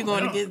shit? No, you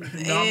going to get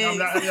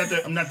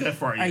eggs? I'm not that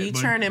far yet. Are you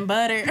churning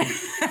butter?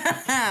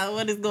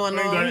 What is going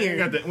on here?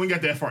 We ain't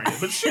got that far yet.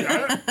 But shit,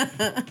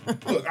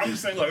 look, I'm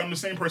just saying, like, I'm the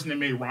same person that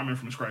made ramen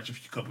from scratch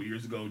a couple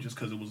years ago, just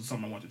because it was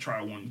something I wanted to try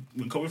when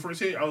COVID first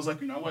hit. I was like,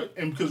 you know what?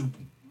 And because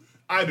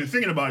I've been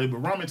thinking about it,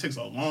 but ramen takes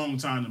a long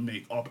time to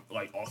make,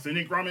 like,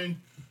 authentic ramen.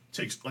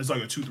 It's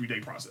like a 2-3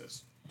 day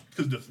process,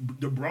 because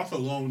the broth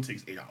alone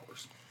takes 8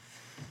 hours.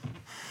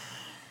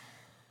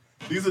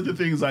 These are the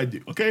things I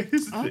do. Okay,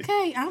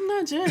 okay, I'm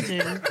not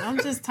judging. I'm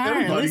just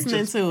tired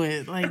listening to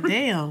it. Like,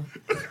 damn,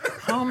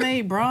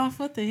 homemade broth.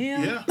 What the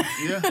hell?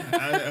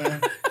 Yeah.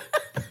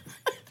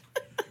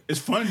 It's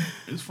fun.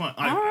 It's fun.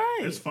 All right.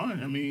 It's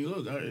fun. I mean,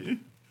 look.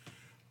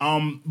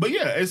 But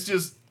yeah, it's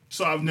just.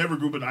 So I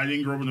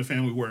didn't grow up in a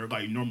family where,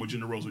 like, normal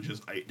gender roles were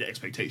just the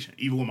expectation.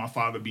 Even with my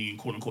father being,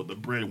 quote unquote, the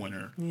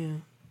breadwinner,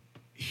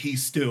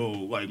 he's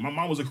still, like, my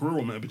mom was a career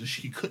woman, but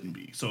she couldn't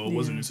be. So it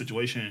wasn't a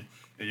situation.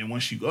 And then when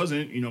she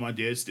wasn't, you know, my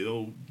dad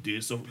still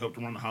did stuff, helped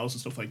around the house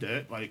and stuff like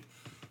that. Like,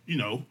 you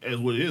know, as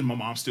what it is, my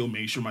mom still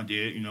made sure my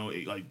dad, you know,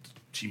 ate, like,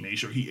 she made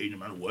sure he ate no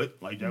matter what.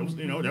 Like, that was,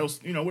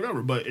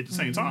 whatever. But at the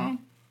same time,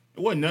 it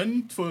wasn't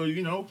nothing for,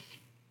 you know,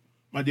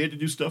 my dad to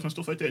do stuff and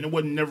stuff like that. And it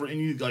wasn't never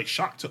any, like,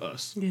 shock to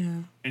us.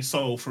 Yeah. And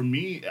so for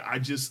me, I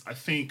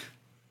think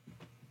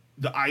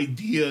the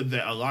idea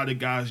that a lot of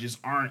guys just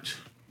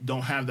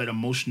don't have that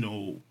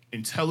emotional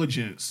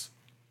intelligence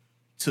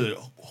to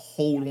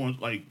hold on,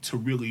 like, to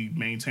really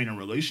maintain a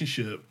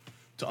relationship,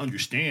 to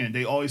understand.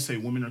 They always say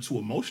women are too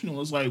emotional.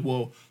 It's like,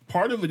 well,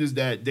 part of it is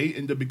that they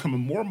end up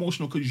becoming more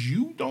emotional because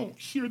you don't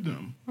hear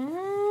them.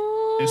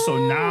 And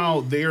so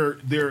now they're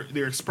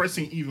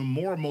expressing even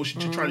more emotion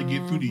to try to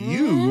get through to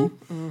you,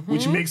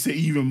 which makes it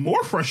even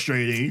more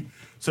frustrating.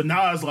 So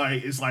now it's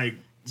like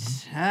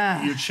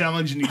you're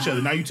challenging each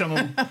other. Now you tell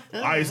them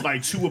it's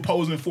like two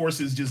opposing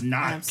forces just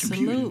not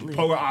computing,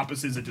 polar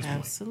opposites at this point.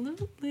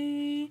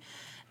 Absolutely.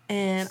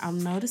 And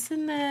I'm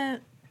noticing that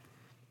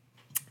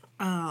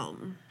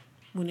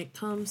when it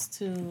comes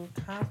to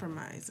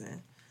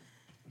compromising,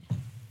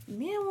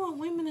 men want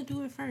women to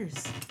do it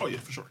first. Oh yeah,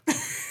 for sure.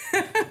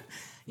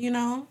 You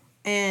know,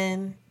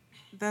 and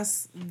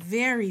that's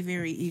very,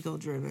 very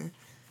ego-driven.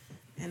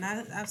 And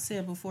I've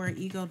said before,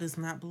 ego does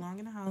not belong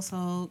in a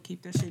household.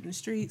 Keep that shit in the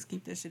streets.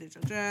 Keep that shit at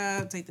your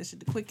job. Take that shit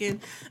to Quicken.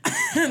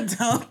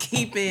 Don't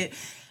keep it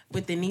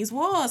within these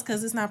walls,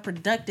 because it's not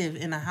productive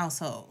in a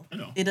household.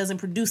 It doesn't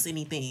produce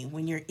anything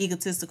when you're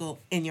egotistical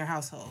in your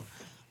household.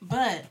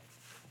 But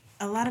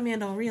a lot of men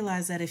don't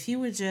realize that if you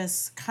would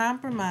just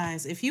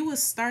compromise, if you would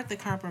start the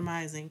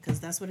compromising, because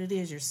that's what it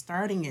is, you're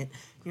starting it.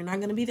 You're not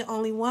going to be the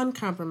only one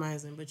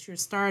compromising, but you're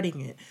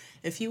starting it.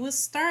 If you would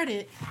start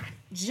it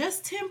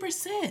just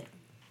 10%,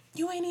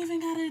 you ain't even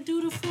got to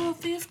do the full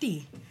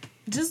 50.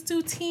 Just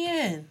do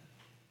 10.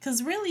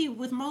 Because really,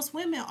 with most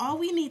women, all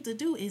we need to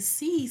do is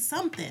see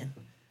something.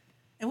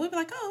 And we'll be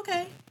like, oh,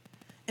 okay.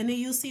 And then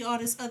you'll see all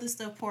this other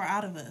stuff pour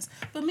out of us.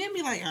 But men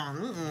be like,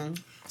 oh,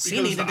 she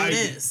Because need to do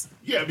this.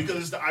 Yeah, because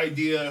it's the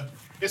idea.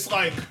 It's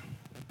like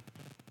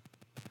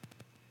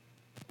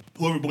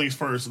whoever blinks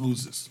first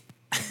loses.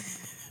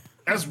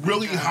 That's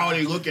really how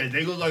they look at it.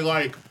 They look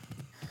like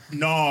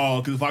no,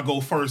 because if I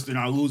go first, then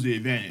I lose the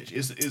advantage.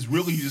 It's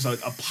really just like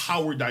a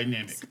power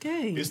dynamic. It's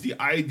okay. It's the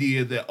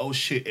idea that, oh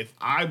shit, if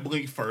I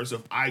blink first,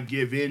 if I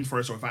give in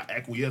first, or if I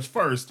acquiesce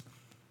first,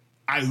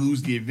 I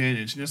lose the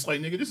advantage. And it's like,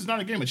 nigga, this is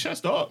not a game of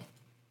chess, dog.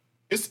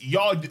 It's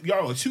y'all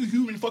are two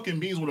human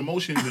fucking beings with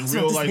emotions and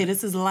real life.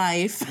 This is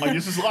life. Like,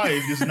 this is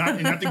life. It's not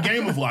the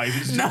game of life.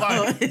 It's just No,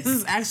 life. this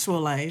is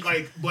actual life.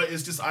 Like, but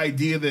it's this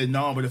idea that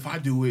no, but if I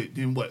do it,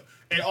 then what?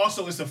 And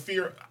also, it's a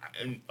fear,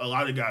 and a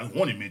lot of guys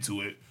won't admit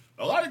to it.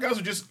 A lot of guys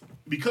are just,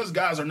 because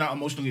guys are not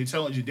emotionally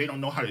intelligent, they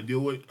don't know how to deal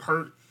with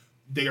hurt.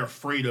 They are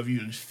afraid of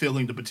you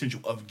feeling the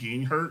potential of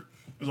getting hurt.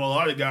 Because a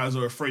lot of guys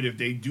are afraid if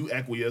they do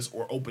acquiesce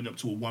or open up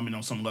to a woman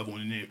on some level,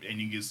 and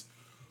he gets,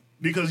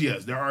 because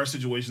yes, there are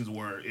situations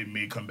where it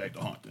may come back to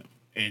haunt them.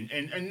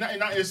 And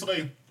not, it's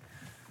like,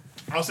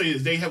 I'll say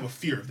this, they have a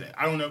fear of that.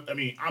 I don't know. I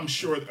mean, I'm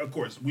sure, of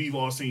course, we've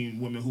all seen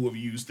women who have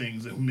used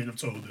things that men have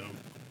told them.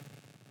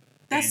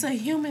 That's a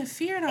human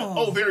fear, though.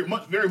 Oh, very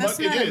much That's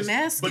it not a is.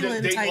 masculine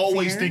But they type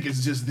always fear. think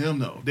it's just them,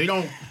 though. They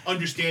don't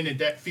understand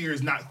that fear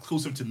is not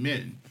exclusive to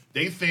men.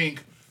 They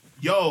think,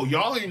 yo,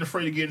 y'all ain't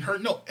afraid of getting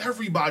hurt. No,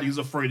 everybody's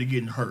afraid of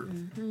getting hurt.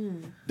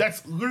 Mm-hmm.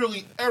 That's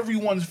literally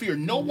everyone's fear.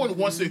 No one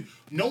wants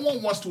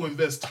to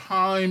invest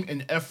time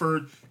and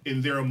effort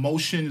in their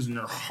emotions and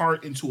their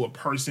heart into a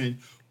person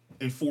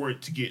and for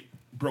it to get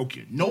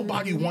broken.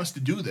 Nobody wants to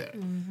do that.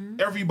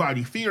 Mm-hmm.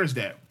 Everybody fears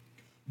that.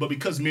 But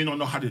because men don't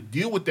know how to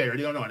deal with that, or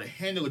they don't know how to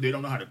handle it, they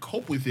don't know how to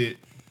cope with it,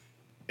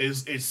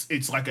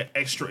 it's like an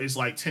extra, it's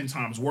like 10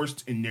 times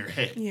worse in their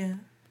head. Yeah.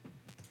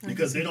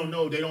 Because they don't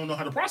know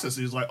how to process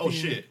it. It's like, oh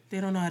shit. They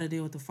don't know how to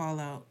deal with the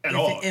fallout At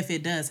all. if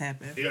it does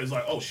happen. It's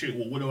like, oh shit,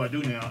 well, what do I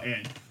do now?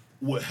 And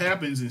what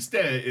happens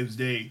instead is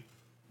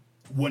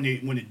when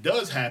it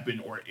does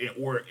happen,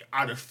 or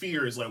out of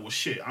fear, is like, well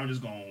shit, I'm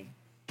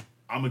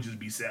gonna just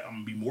be sad. I'm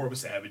gonna be more of a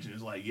savage. And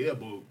it's like, yeah,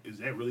 but is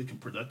that really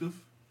productive?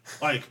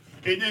 Like,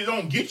 it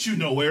don't get you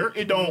nowhere.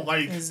 It don't,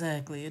 like,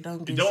 exactly. It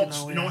don't get you you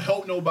nowhere. It don't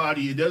help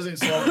nobody. It doesn't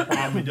solve the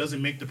problem. It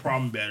doesn't make the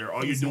problem better.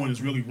 All you're doing is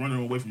really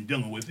running away from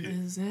dealing with it.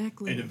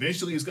 Exactly. And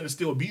eventually it's going to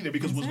still be there,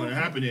 because what's going to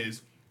happen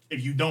is,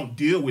 if you don't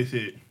deal with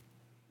it,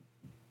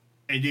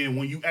 and then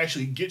when you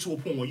actually get to a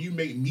point where you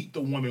may meet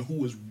the woman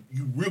who is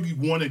you really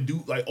want to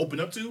do, like,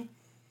 open up to,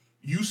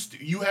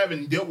 you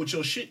haven't dealt with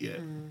your shit yet.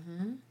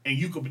 Mm-hmm. And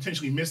you could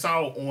potentially miss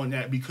out on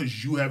that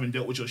because you haven't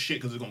dealt with your shit,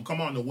 because it's going to come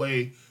on the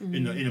way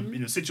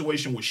in a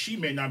situation where she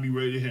may not be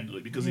ready to handle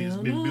it, because it's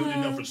been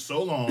building up for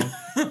so long,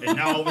 and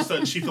now all of a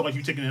sudden she feel like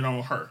you're taking it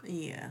on her.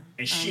 Yeah.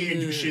 And she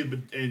didn't do shit,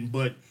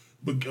 but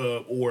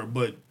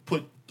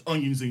put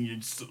onions in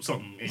your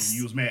something, and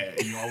you was mad,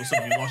 and all of a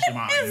sudden you lost your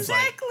mind.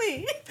 Exactly.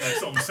 It's like, that's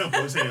something simple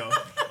as hell.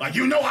 Like,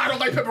 I don't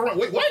like pepperoni.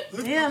 Wait, what?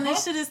 Yeah, and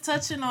this shit is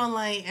touching on,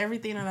 like,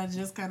 everything that I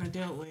just kind of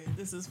dealt with.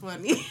 This is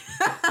funny.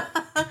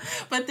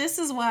 But this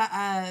is why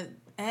I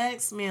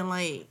ask men,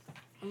 like,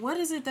 what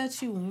is it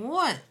that you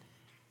want?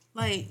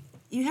 Like,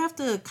 you have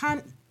to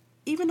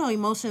even though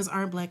emotions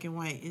aren't black and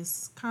white,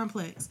 it's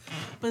complex.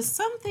 But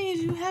some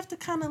things you have to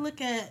kind of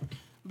look at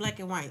black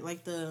and white,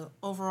 like the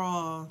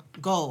overall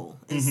goal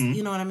is,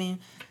 you know what I mean?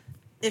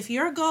 If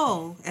your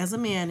goal as a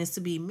man is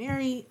to be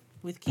married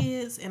with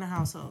kids in a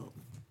household,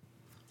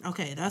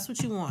 okay, that's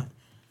what you want.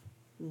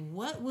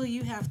 What will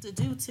you have to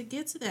do to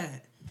get to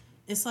that?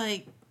 It's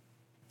like,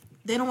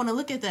 they don't want to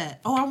look at that.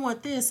 Oh, I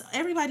want this.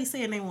 Everybody's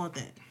saying they want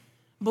that.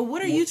 But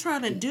what are you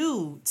trying to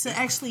do to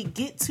actually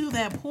get to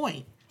that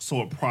point?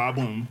 So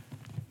an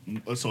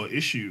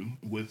issue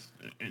with,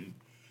 and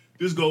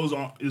this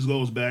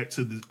goes back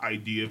to the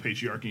idea of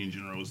patriarchy in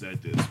general, is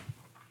that this.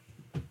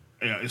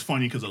 Yeah, it's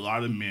funny because a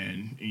lot of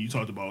men, and you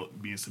talked about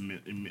being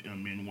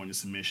men wanting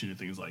submission and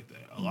things like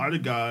that. A lot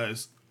of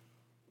guys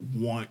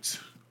want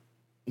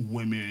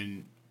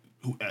women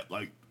who act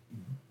like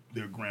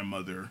their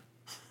grandmother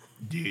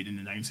did in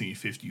the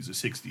 1950s or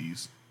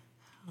 60s,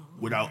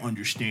 without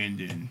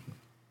understanding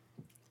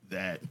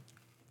that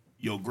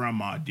your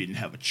grandma didn't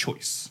have a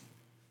choice,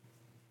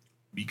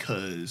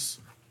 because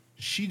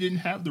she didn't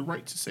have the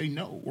right to say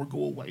no or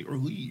go away or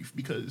leave,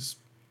 because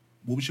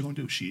what was she going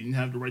to do? She didn't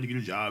have the right to get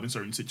a job in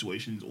certain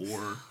situations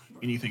or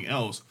anything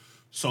else.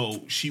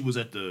 So she was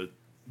at the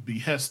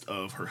behest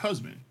of her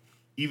husband.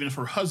 Even if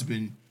her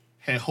husband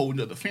had whole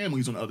other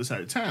families on the other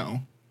side of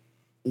town,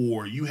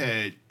 or you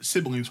had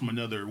siblings from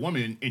another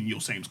woman in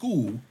your same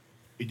school,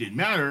 it didn't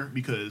matter,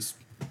 because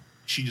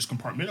she just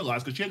compartmentalized,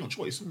 because she had no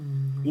choice.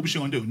 Mm-hmm. What was she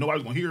going to do?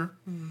 Nobody's going to hear her.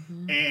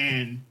 Mm-hmm.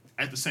 And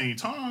at the same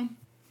time,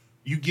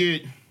 you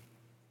get,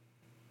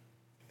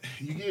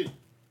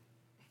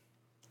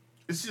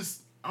 it's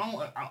just,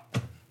 I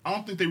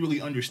don't think they really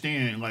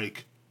understand,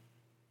 like,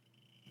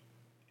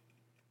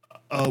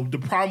 the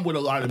problem with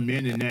a lot of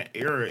men in that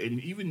era, and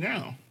even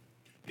now,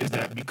 is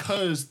that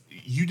because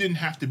you didn't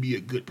have to be a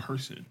good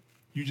person.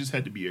 You just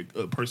had to be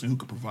a person who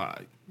could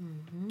provide.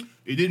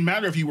 It didn't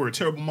matter if you were a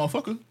terrible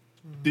motherfucker.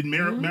 Didn't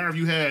matter if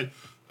you had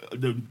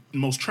the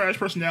most trash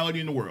personality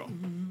in the world.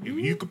 If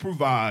you could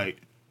provide,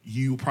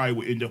 you probably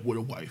would end up with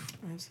a wife.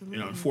 Absolutely.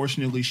 And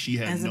unfortunately, she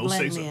had As a no black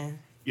say. So. man,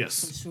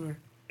 Yes, for sure.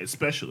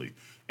 especially,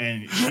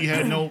 and she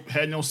had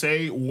no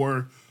say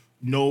or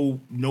no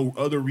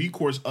other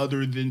recourse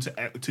other than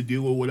to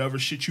deal with whatever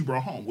shit you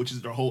brought home, which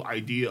is the whole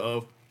idea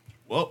of,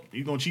 well,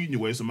 you're gonna cheat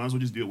anyway, so might as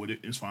well just deal with it.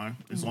 It's fine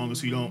as long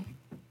as you don't.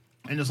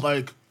 And it's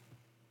like,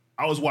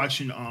 I was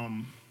watching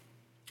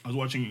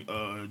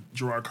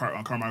Gerard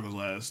Carmichael's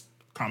last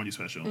comedy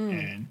special,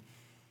 and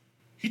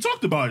he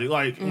talked about it.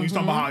 Like when he's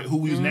talking about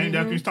who he was named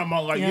after, he's talking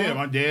about like, yeah,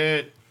 my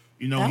dad.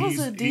 You know, that was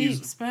a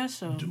deep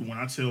special. Dude, when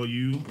I tell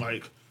you,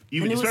 like,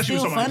 even and it was especially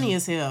still funny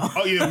as hell.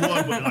 Oh yeah, it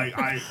was. But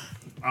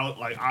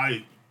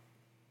like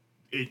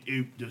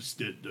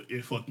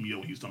it fucked me up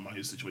when he was talking about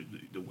his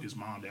situation, his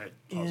mom, dad.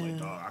 I was like,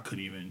 dog, I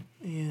couldn't even.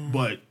 Yeah.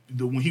 But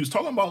when he was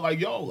talking about like,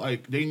 yo,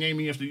 like they named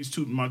me after these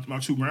my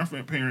two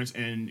grandparents,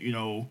 and you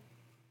know,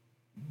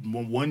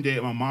 one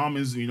dad, my mom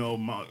is, you know,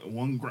 my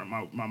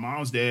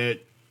mom's dad,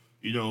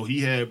 you know,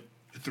 he had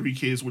 3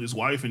 kids with his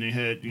wife, and they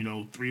had, you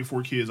know, 3 or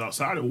 4 kids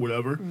outside or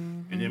whatever.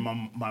 And then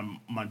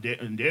my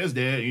dad and dad's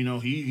dad, you know,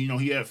 he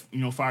had, you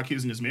know, 5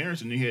 kids in his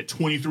marriage, and they had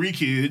 23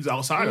 kids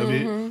outside of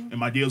it, and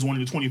my dad was one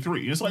of the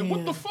 23. And it's like,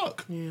 what the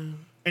fuck? Yeah.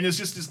 And it's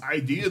just this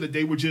idea that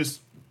they would just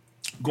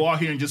go out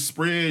here and just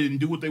spread and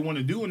do what they want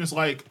to do, and it's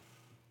like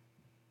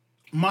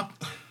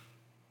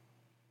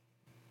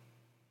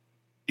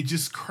it's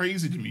just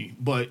crazy to me.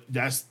 But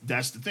that's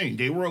the thing.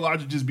 They were allowed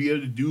to just be able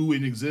to do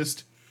and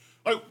exist.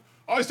 Like,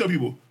 I always tell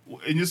people,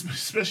 and this,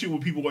 especially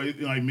when people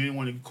like men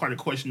want to kind of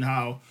question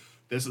how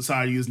that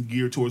society is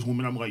geared towards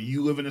women. I'm like,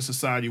 you live in a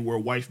society where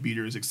wife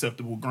beater is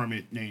acceptable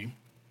garment name.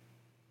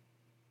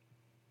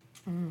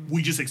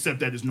 We just accept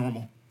that as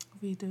normal.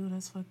 We do.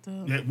 That's fucked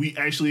up. That we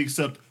actually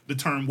accept the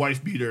term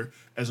wife beater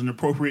as an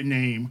appropriate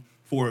name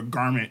for a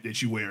garment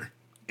that you wear.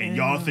 And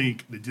y'all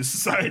think that this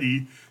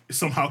society is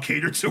somehow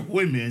catered to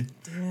women.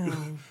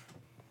 Damn.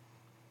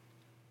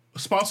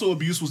 Spousal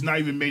abuse was not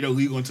even made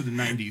illegal until the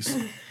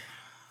 90s.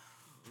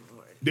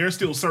 There are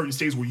still certain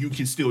states where you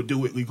can still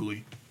do it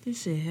legally.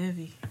 This shit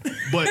heavy.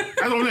 But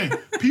that's what I'm saying.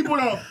 People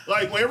don't,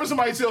 like, whenever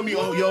somebody tell me,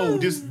 oh, yo,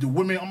 the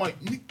women, I'm like,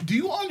 do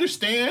you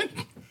understand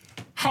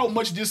how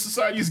much this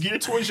society is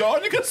geared towards y'all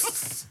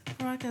niggas?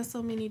 Bro, I got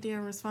so many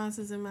damn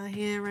responses in my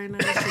head right now.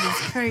 This shit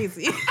is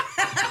crazy.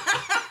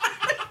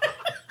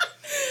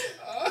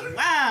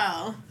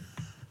 Wow.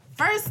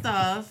 First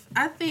off,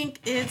 I think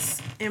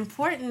it's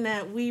important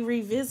that we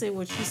revisit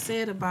what you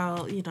said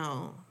about, you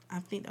know, I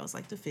think that was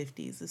like the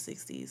 50s, the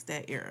 60s,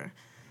 that era,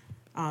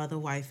 the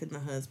wife and the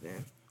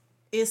husband.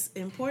 It's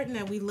important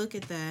that we look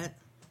at that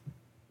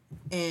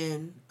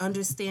and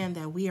understand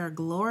that we are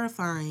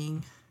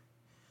glorifying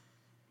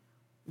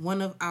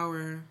one of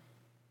our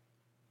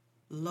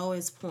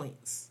lowest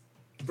points.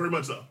 Very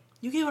much so.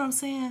 You get what I'm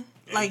saying?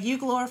 Yeah. Like, you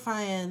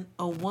glorifying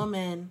a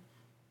woman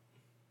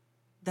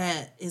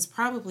that is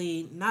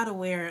probably not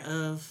aware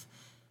of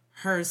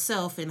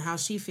herself and how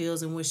she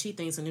feels and what she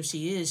thinks, and if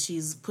she is,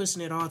 she's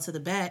pushing it all to the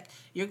back.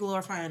 You're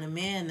glorifying a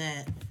man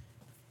that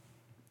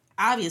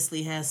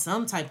obviously has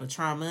some type of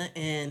trauma,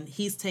 and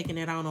he's taking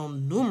it out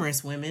on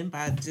numerous women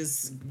by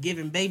just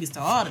giving babies to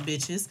all the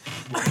bitches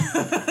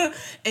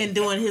and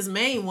doing his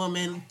main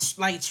woman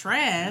like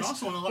trash.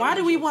 Why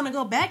do we want to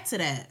go back to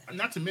that?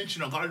 Not to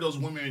mention, a lot of those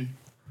women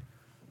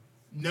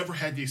never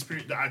had the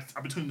experience, the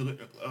opportunity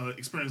to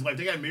experience life.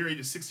 They got married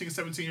at 16,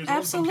 17 years old.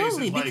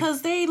 Absolutely,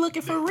 because they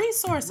looking for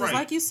resources, right.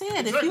 Like you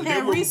said. Exactly. If you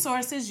had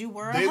resources, you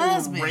were a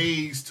husband. They were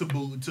raised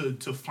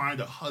to find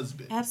a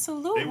husband.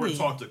 Absolutely. They were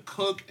taught to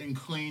cook and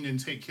clean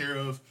and take care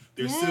of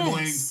their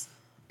siblings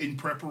in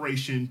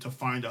preparation to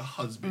find a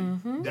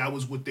husband. That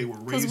was what they were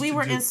raised to do. Because we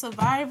were in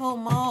survival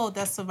mode.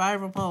 That's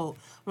survival mode.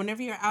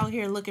 Whenever you're out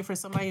here looking for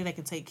somebody that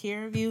can take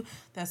care of you,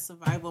 that's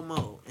survival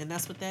mode. And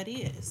that's what that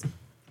is.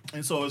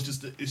 And so it's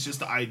just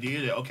the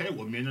idea that, okay,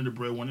 well, men are the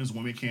breadwinners,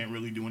 women can't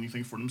really do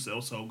anything for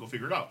themselves, so go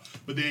figure it out.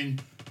 But then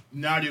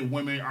now that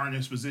women are in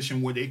this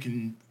position where they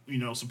can, you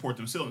know, support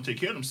themselves and take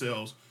care of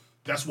themselves,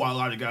 that's why a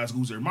lot of guys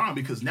lose their mind,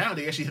 because now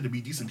they actually have to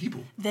be decent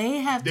people. They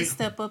have to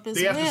step up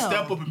as well. They have to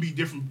step up and be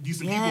decent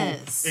people,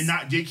 and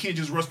they can't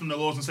just rest on their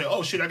laurels and say,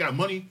 oh shit, I got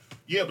money.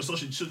 Yeah, but so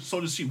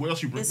does she. What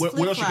else you got,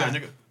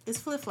 nigga? It's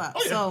flip flop.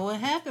 Oh, yeah. So what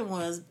happened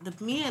was the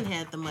men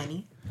had the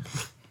money.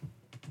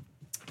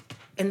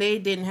 And they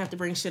didn't have to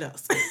bring shit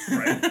else.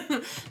 Right.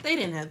 They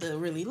didn't have to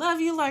really love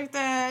you like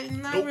that.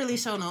 Not really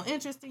show no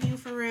interest in you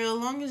for real.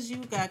 As long as you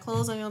got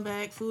clothes on your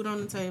back, food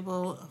on the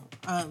table,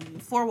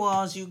 4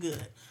 walls, you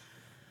good.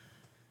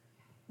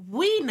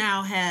 We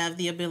now have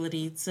the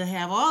ability to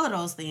have all of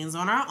those things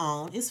on our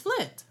own. It's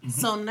flipped. Mm-hmm.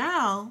 So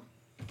now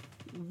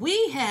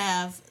we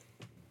have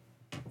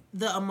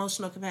the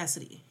emotional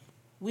capacity.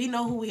 We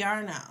know who we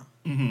are now.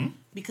 Mm-hmm.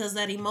 Because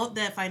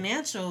that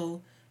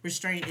financial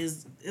restraint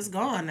is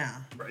gone now.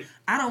 Right.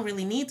 I don't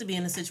really need to be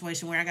in a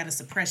situation where I got to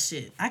suppress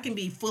shit. I can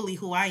be fully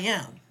who I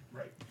am.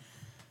 Right.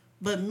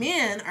 But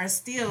men are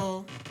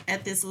still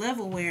at this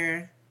level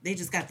where they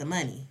just got the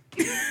money.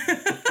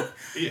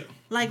 Yeah.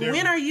 Like,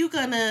 when are you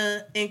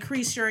gonna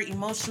increase your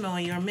emotional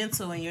and your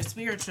mental and your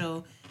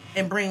spiritual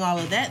and bring all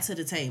of that to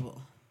the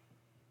table?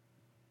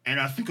 And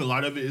I think a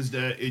lot of it is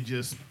that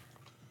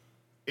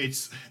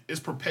it's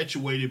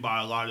perpetuated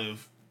by a lot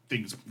of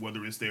things,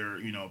 whether it's their,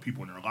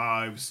 people in their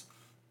lives,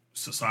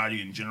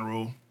 society in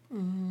general.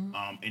 Mm-hmm.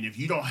 And if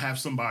you don't have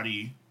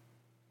somebody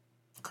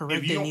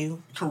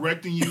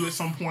correcting you at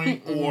some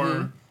point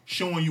or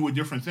showing you a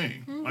different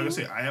thing. Like I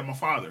said, I had my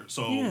father.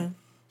 So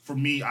for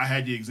me, I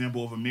had the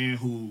example of a man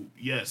who,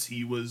 yes,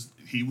 he was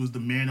the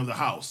man of the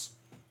house.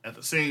 At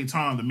the same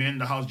time, the man of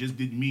the house just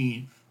didn't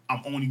mean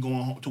I'm only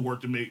going home to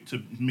work to make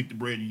the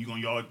bread and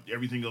y'all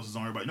everything else is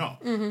on everybody. No.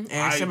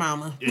 Ask your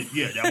mama.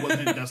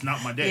 That's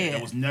not my dad. Yeah.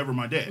 That was never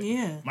my dad.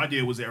 Yeah. My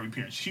dad was at every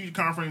parent-teacher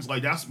conference.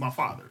 Like, that's my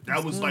father.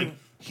 That was good. Like,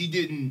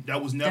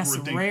 that was never a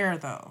thing. That's rare,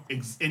 though.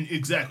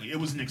 Exactly. It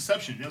was an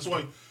exception. That's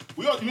why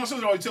we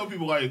always tell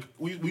people, like,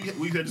 we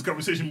had this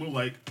conversation with,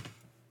 like,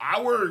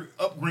 our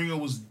upbringing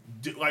was,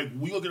 like,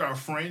 we look at our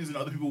friends and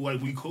other people,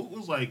 like, we cool. It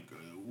was like,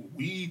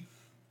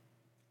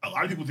 a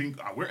lot of people think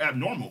we're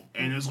abnormal.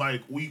 And it's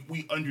like,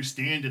 we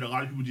understand that a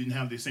lot of people didn't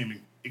have the same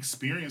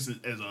experience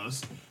as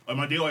us. Like,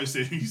 my dad always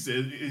said, he said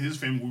in his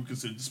family we were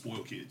considered the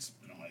spoiled kids.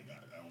 And I'm like,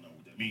 I don't know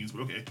what that means,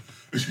 but okay.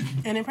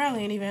 And it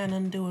probably ain't even had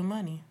nothing to do with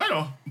money. I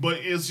know, but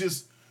it's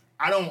just,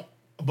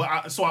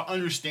 so I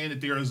understand that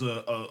there is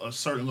a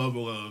certain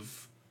level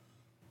of,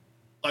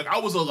 like, I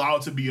was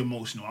allowed to be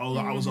emotional.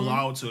 I was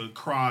allowed to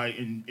cry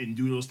and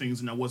do those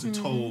things, and I wasn't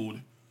told,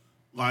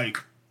 like,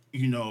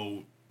 you're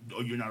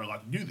not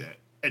allowed to do that.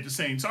 At the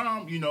same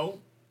time,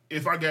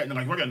 if I got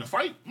in a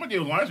fight, my dad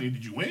was like,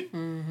 did you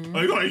win?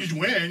 Like, did you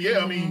win? Yeah,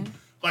 I mean,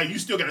 like, you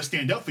still got to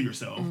stand up for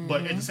yourself.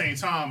 But at the same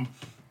time,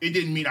 it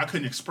didn't mean I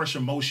couldn't express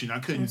emotion. I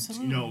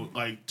couldn't,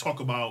 like, talk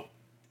about.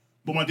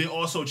 But my dad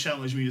also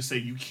challenged me to say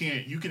you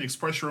can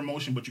express your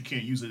emotion, but you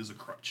can't use it as a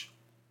crutch.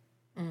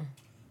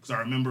 Because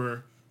I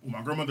remember when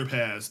my grandmother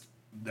passed,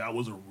 that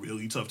was a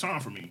really tough time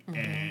for me,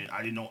 and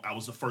I didn't know I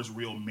was the first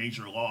real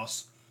major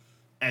loss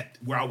at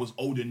where I was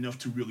old enough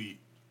to really,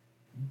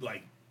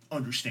 like,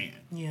 understand.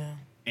 Yeah.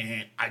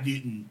 And I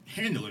didn't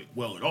handle it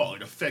well at all.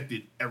 It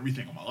affected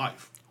everything in my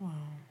life. Wow.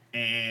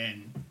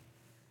 And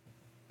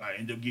I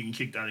ended up getting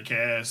kicked out of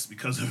CAS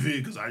because of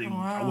it, because I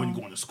wasn't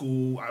going to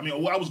school. I mean,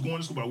 I was going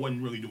to school, but I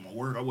wasn't really doing my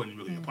work. I wasn't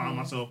really applying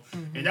myself.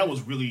 And that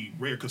was really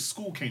rare because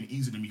school came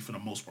easy to me for the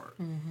most part.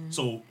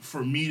 So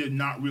for me to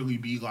not really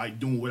be, like,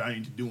 doing what I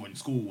need to do in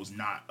school was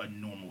not a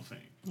normal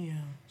thing. Yeah.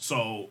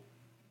 So,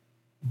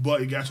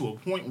 but it got to a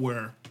point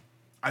where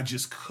I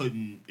just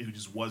couldn't, it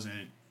just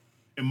wasn't,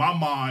 in my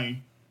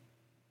mind,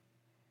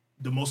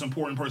 the most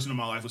important person in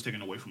my life was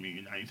taken away from me,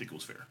 and I didn't think it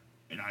was fair.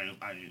 And I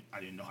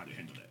didn't know how to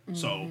handle that.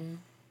 So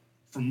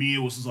for me, it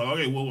was just like,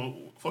 okay, well,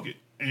 fuck it.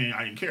 And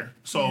I didn't care.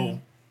 So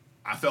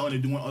I fell into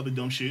doing other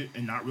dumb shit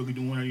and not really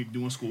doing what I needed to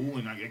do in school,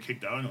 and I got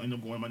kicked out and I ended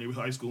up going to my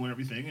neighborhood high school and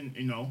everything, and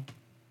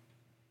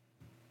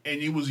and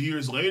it was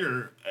years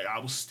later, I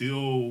was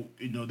still,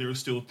 there were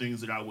still things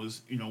that I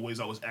was, ways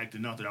I was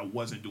acting out that I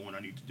wasn't doing what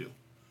I need to do.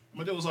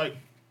 My dad was like,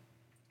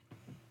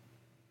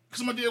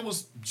 because my dad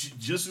was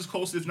just as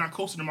close, if not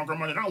closer to my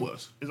grandma than I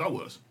was.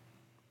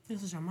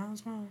 This is your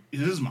mom's mom?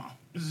 It's his mom.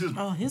 This is his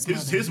mom. Oh, his mom.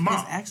 His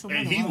actual mother.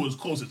 And he was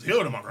close as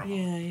hell to my grandma.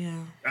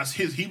 Yeah. That's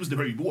he was the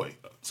baby boy.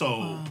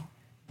 So,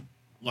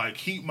 like,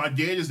 my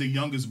dad is the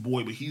youngest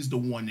boy, but he's the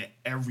one that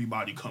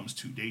everybody comes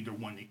to. They the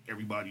one that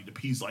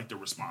he's like the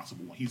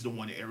responsible one. He's the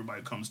one that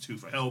everybody comes to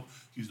for help.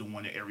 He's the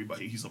one that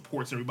he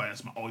supports everybody.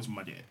 That's always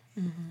my dad.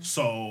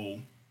 So,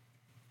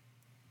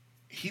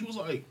 he was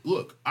like,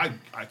 look, I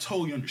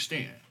totally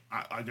understand.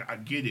 I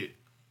get it,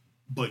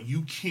 but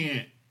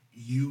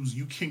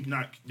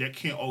that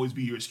can't always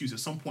be your excuse. At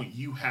some point,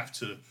 you have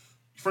to,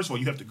 first of all,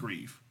 you have to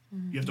grieve.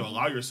 You have to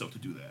allow yourself to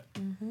do that.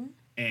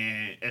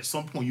 And at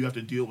some point, you have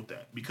to deal with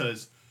that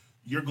because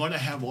you're going to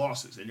have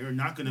losses and they're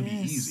not going to be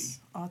easy.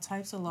 All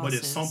types of losses. But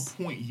at some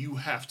point, you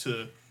have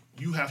to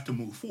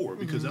move forward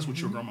because that's what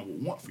your grandma will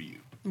want for you.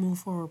 Move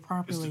forward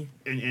properly.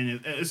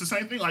 And it's the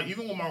same thing. Like,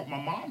 even when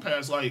my mom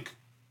passed, like,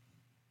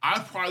 I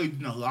probably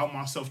didn't allow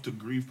myself to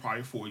grieve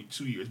probably for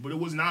 2 years, but it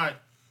was not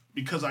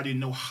because I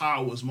didn't know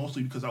how. It was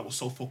mostly because I was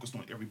so focused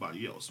on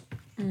everybody else.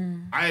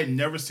 I had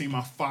never seen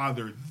my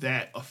father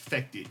that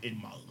affected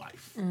in my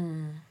life.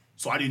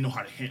 So I didn't know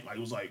how to handle. Like, it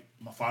was like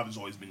my father's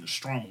always been the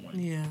strong one.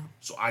 Yeah.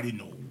 So I didn't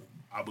know.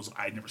 I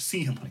had never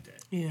seen him like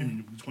that. Yeah.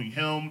 And between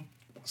him,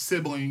 my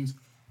siblings,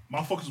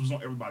 my focus was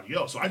on everybody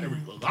else. So I never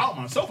allowed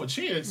myself a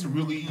chance to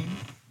really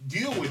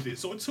deal with it.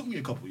 So it took me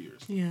a couple of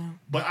years. Yeah.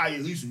 But I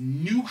at least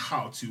knew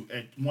how to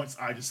once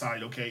I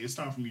decided, okay, it's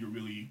time for me to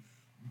really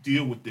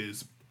deal with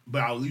this.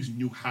 But I at least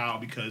knew how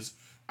because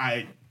I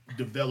had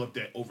developed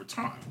that over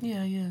time.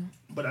 Yeah.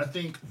 But I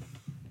think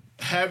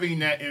having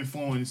that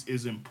influence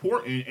is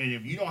important. And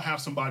if you don't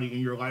have somebody in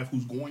your life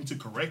who's going to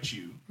correct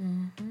you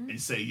and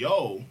say,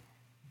 yo,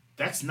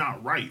 that's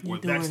not right, or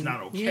that's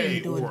not okay,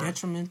 you're doing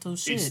detrimental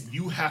shit.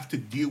 You have to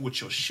deal with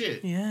your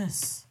shit.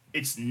 Yes.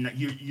 it's not,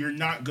 you're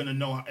not gonna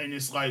know. And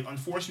it's like,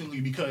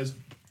 unfortunately, because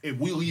if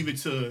we leave it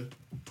to,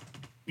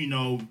 you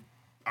know,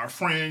 our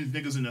friends,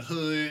 niggas in the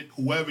hood,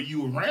 whoever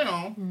you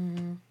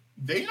around,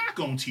 they not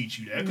gonna teach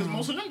you that because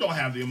most of them don't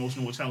have the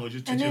emotional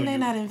intelligence to and tell then they're you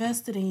not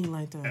invested in you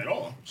like that at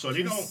all. So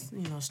they don't.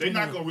 You know, They're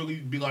not gonna really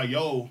be like,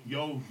 yo,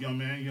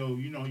 man,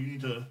 you know, you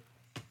need to,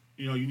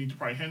 you need to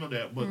probably handle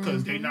that, but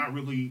because they're not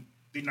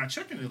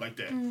checking it like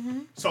that.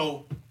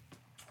 So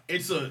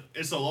it's a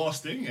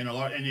lost thing, and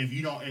if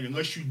you don't, and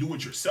unless you do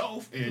it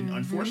yourself, and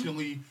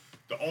unfortunately,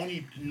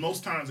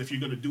 most times if you're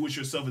gonna do it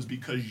yourself is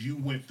because you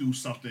went through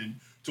something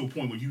to a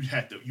point where you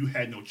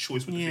had no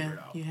choice but to figure it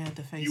out. You had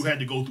to face You had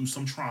to go through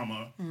some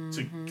trauma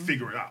to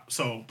figure it out.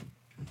 So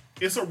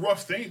it's a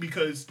rough thing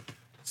because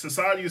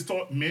society has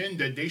taught men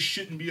that they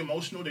shouldn't be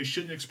emotional, they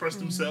shouldn't express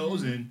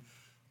themselves, and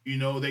you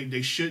know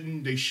they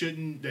shouldn't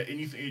that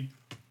anything.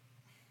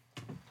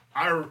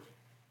 I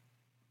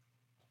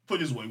put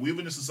it this way: we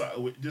live in a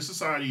society. This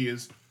society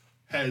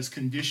has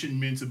conditioned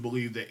men to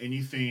believe that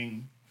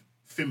anything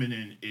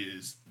feminine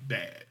is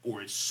bad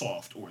or it's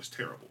soft or it's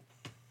terrible.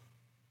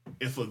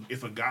 If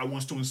a guy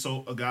wants to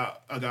insult a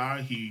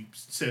guy, he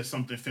says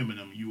something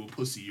feminine. You a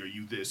pussy, or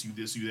you this,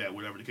 you that,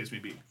 whatever the case may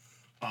be.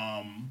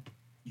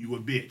 You a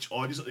bitch.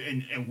 All this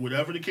and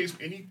whatever the case,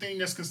 anything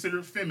that's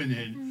considered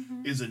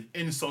feminine is an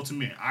insult to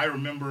men. I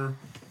remember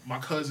my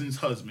cousin's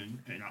husband,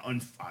 and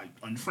I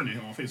unfriended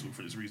him on Facebook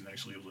for this reason.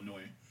 Actually, it was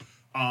annoying.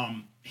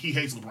 He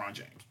hates LeBron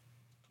James,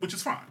 which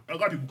is fine. A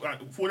lot of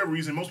people, for whatever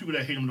reason, most people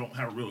that hate him don't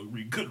have a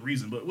really good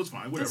reason, but it was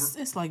fine. Whatever.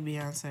 It's like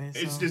Beyonce.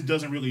 It just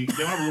doesn't really. They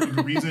don't have a really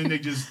good reason. They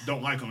just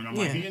don't like him, and I'm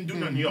like, he didn't do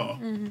nothing to y'all.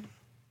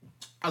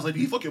 I was like, did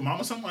he fuck your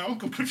mama or something? I'm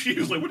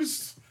confused. Like, what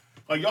is?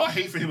 Like, y'all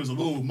hate for him is a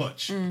little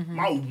much.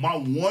 My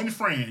one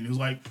friend was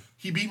like,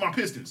 he beat my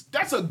Pistons.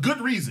 That's a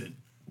good reason.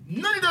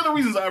 None of the other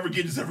reasons I ever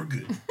get is ever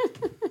good.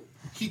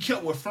 He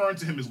kept referring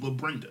to him as Lil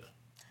Brenda.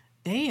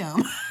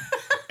 Damn.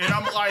 And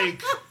I'm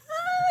like,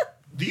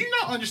 do you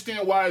not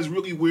understand why it's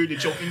really weird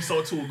that your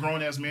insult to a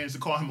grown ass man is to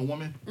call him a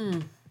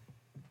woman?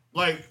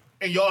 Like,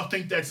 and y'all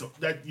think that's okay.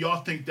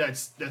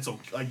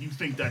 Like, you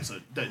think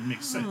that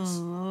makes sense.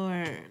 Oh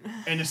Lord.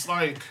 And it's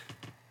like,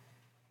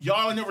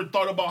 y'all never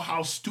thought about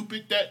how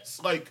stupid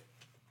that's like,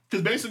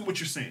 because basically what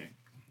you're saying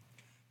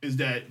is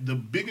that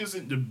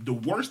the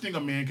worst thing a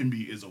man can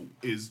be is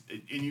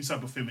any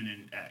type of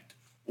feminine act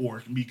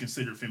or can be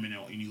considered feminine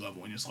on any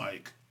level, and it's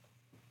like,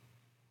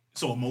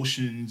 so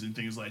emotions and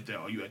things like that.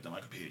 Are you acting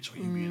like a bitch? Are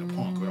you being a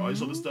punk? Or all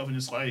this other stuff, and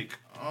it's like,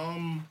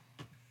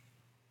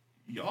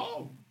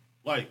 y'all,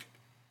 like,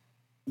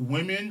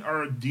 women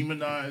are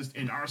demonized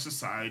in our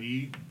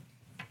society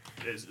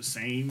as the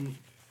same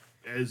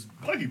as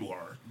black people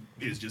are.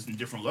 It's just in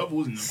different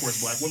levels, and of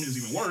course, black women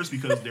is even worse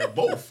because they're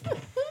both.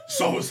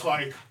 So it's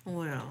like,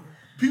 well,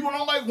 people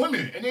don't like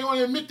women, and they don't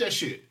admit that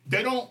shit.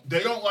 They don't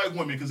like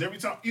women because every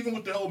time, even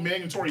with the whole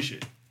Megan Tory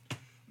shit,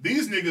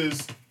 these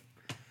niggas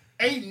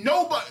ain't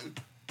nobody.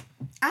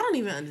 I don't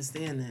even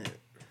understand that.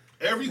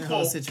 Every the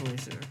quote whole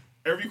situation.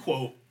 Every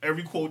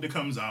quote that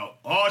comes out,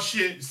 oh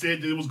shit,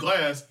 said that it was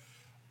glass.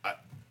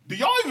 Do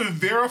y'all even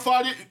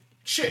verify it?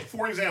 Shit,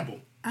 for example.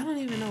 I don't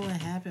even know what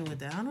happened with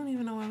that. I don't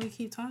even know why we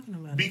keep talking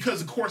about it. Because,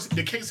 of course,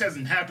 the case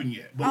hasn't happened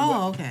yet.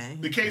 But okay.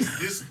 The case,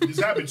 this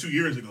happened 2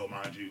 years ago,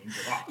 mind you.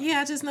 Yeah,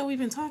 I just know we've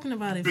been talking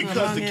about it because for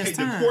a long ass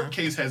time. The court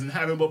case hasn't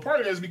happened. But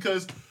part of that is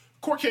because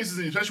court cases,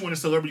 especially when a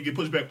celebrity get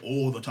pushed back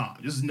all the time.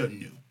 This is nothing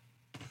new.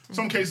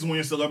 Some cases when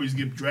your celebrities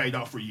get dragged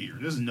out for years.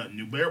 This is nothing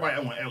new. But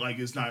everybody want to act like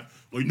it's not.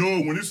 Like, no,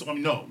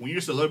 no. When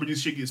your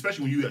celebrities shit,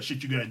 especially when you got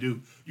shit you gotta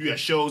do, you got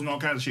shows and all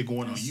kinds of shit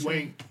going on.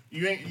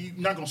 You're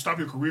not gonna stop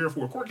your career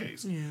for a court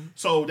case. Yeah.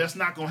 So that's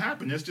not gonna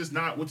happen. That's just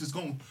not what's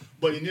going.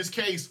 But in this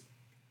case,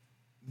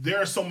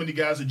 there are so many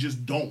guys that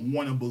just don't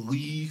want to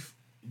believe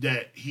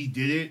that he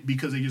did it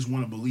because they just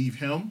want to believe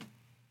him.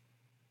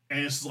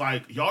 And it's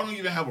like, y'all don't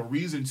even have a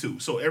reason to.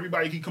 So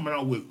everybody keep coming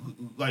out with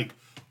like,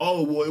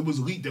 oh, well, it was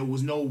leaked. There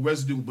was no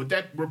residue. But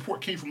that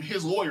report came from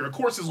his lawyer. Of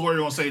course his lawyer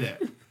don't say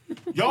that.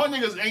 Y'all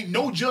niggas ain't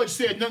no judge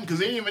said nothing because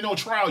they ain't even no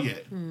trial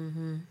yet.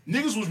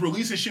 Niggas was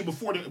releasing shit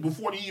before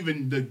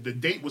the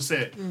date was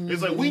set.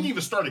 It's like, we ain't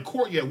even started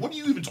court yet. What are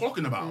you even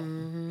talking about?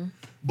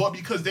 But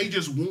because they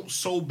just want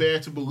so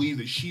bad to believe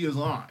that she is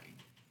lying.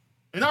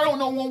 And I don't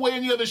know one way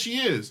or the other she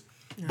is.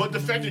 But the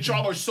fact that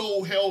y'all are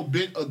so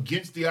hell-bent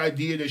against the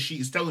idea that she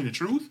is telling the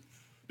truth,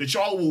 that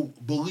y'all will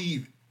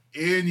believe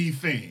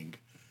anything.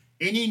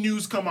 Any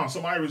news come out,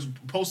 somebody was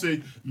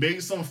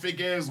made some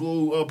fake-ass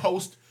little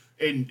post,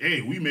 and,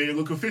 hey, we made it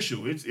look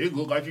official. It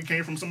looked like it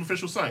came from some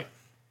official site.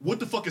 What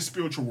the fuck is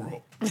Spiritual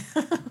World?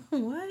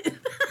 What?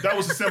 That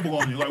was a symbol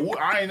on it. Like,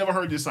 I ain't never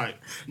heard this site.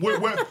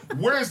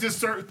 Where is this,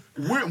 sir?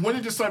 When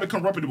did this site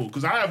become reputable?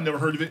 Because I have never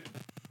heard of it.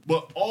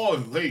 But,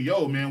 hey,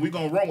 yo, man, we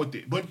gonna run with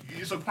it. But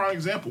it's a prime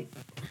example.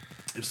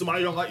 If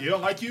somebody don't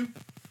like you,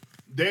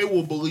 they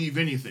will believe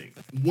anything.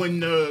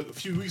 When a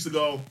few weeks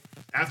ago,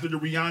 after the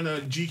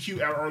Rihanna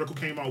GQ article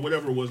came out,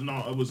 whatever it was,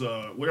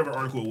 whatever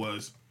article it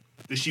was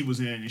that she was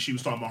in, and she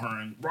was talking about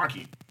her and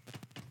Rocky.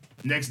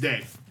 Next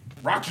day,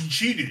 Rocky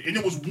cheated, and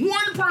there was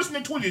one person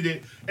that tweeted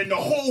it, and the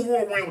whole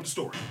world ran with the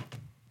story,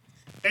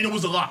 and it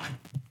was a lie.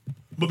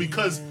 But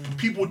because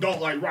people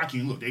don't like Rocky,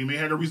 and look, they may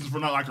have their reasons for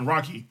not liking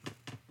Rocky,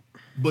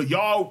 but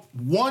y'all,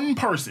 one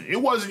person, it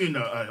wasn't even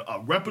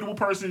a reputable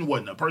person, it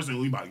wasn't a person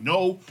we might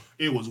know,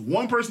 it was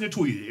one person that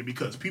tweeted it,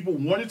 because people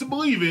wanted to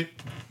believe it,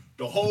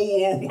 the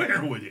whole world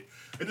ran with it.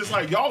 And it's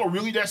like, y'all are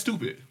really that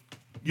stupid.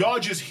 Y'all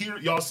just hear,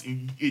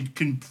 it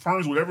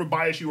confirms whatever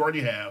bias you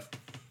already have,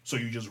 so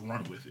you just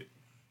run with it.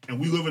 And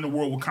we live in a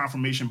world where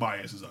confirmation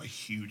bias is a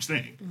huge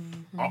thing.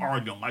 Mm-hmm. I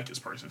already don't like this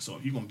person, so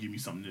if you're gonna give me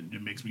something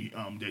that makes me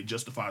that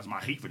justifies my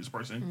hate for this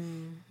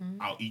person,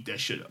 I'll eat that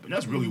shit up. And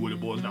that's really what it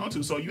boils down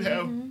to. So you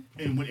have, and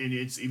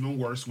it's even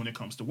worse when it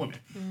comes to women.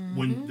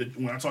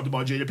 When I talked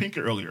about Jada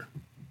Pinkett earlier,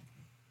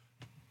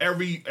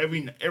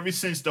 every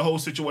since the whole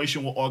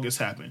situation with August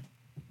happened,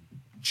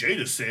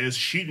 Jada says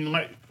she didn't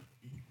like.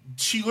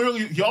 She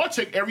literally, y'all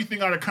take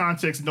everything out of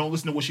context and don't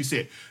listen to what she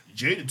said.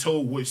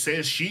 Jada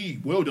says she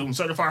will doesn't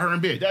certify her in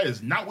bed. That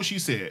is not what she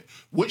said.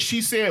 What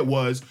she said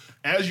was,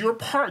 as your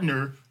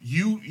partner,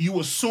 you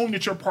assume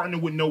that your partner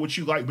would know what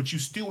you like, but you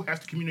still have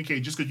to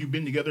communicate. Just because you've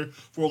been together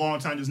for a long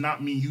time does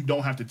not mean you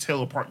don't have to tell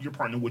your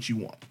partner what you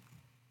want.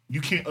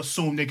 You can't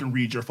assume they can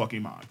read your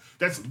fucking mind.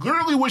 That's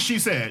literally what she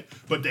said.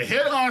 But the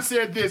headline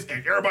said this,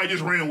 and everybody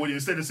just ran with it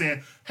instead of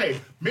saying, hey,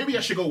 maybe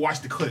I should go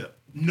watch the clip.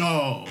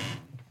 No,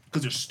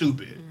 because they're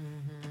stupid.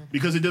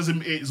 Because it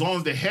doesn't, as long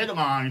as the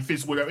headline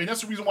fits whatever, and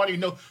that's the reason why they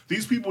know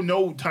these people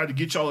know how to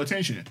get y'all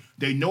attention.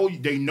 They know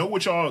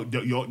what y'all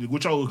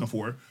looking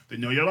for. They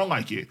know y'all don't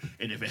like it,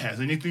 and if it has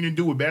anything to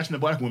do with bashing the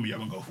black women, y'all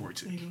gonna go for it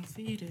too. They gonna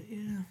feed it,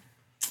 yeah.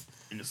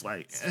 And it's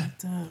like,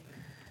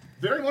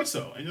 very much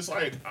so. And it's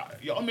like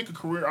y'all make a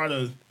career out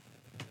of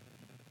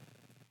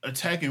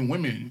attacking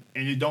women,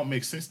 and it don't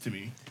make sense to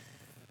me.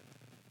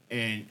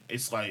 And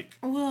it's like,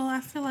 well, I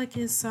feel like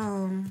it's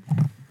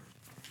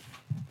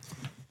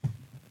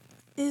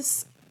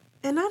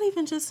and not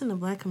even just in the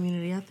black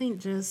community. I think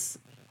just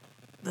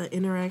the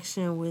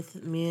interaction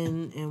with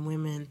men and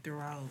women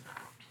throughout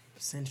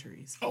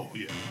centuries. Oh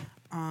yeah.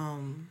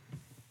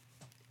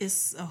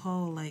 It's a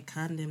whole like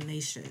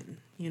condemnation.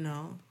 You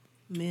know,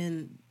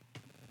 men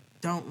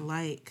don't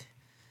like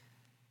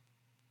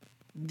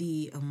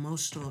the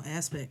emotional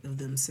aspect of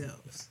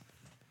themselves.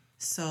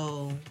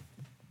 So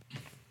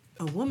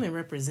a woman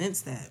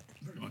represents that.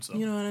 Very much so.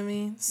 You know what I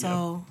mean?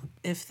 So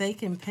if they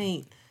can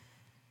paint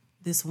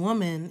this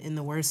woman in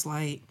the worst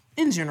light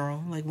in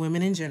general, like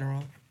women in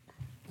general,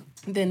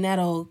 then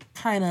that'll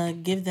kind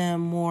of give them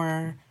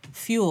more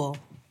fuel.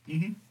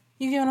 Mm-hmm.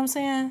 You get what I'm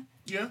saying?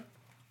 Yeah.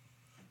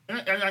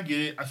 And I get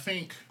it. I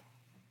think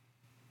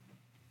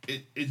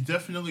it's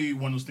definitely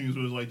one of those things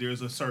where it's like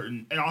there's a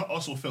certain, and I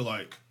also feel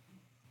like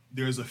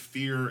there's a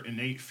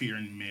innate fear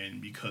in men,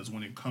 because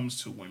when it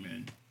comes to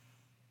women,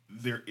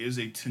 there is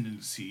a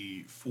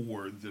tendency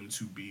for them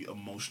to be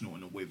emotional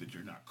in a way that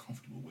you're not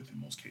comfortable with in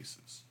most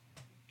cases.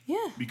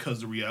 Yeah.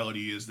 Because the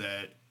reality is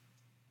that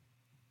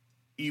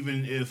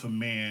even if a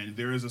man,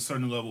 there is a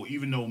certain level,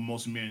 even though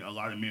a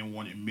lot of men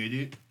won't admit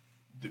it,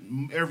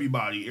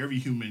 every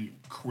human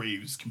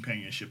craves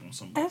companionship on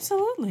some level.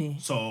 Absolutely.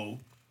 So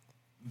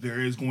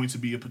there is going to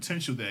be a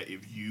potential that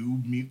if you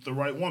meet the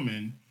right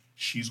woman,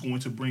 she's going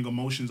to bring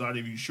emotions out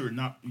of you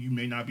you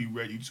may not be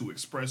ready to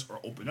express or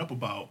open up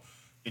about.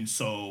 And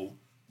so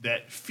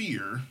that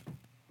fear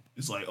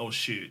is like, oh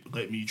shit,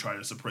 let me try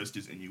to suppress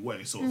this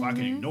anyway. So if I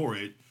can ignore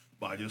it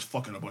by just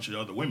fucking a bunch of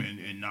other women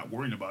and not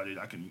worrying about it,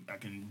 I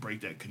can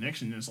break that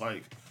connection. It's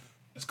like,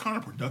 it's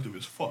counterproductive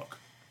as fuck.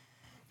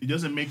 It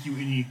doesn't make you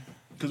any,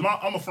 because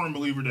I'm a firm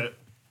believer that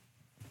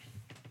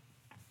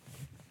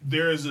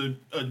there is a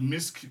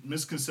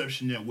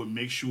misconception that what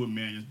makes you a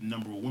man is the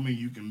number of women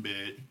you can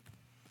bed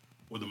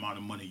or the amount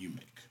of money you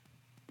make.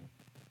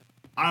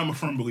 I'm a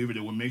firm believer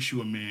that what makes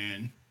you a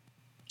man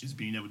is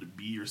being able to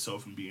be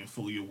yourself and being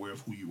fully aware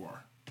of who you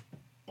are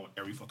on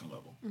every fucking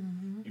level.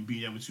 Mm-hmm. And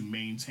being able to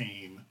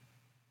maintain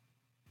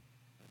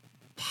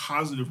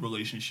positive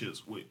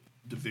relationships with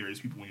the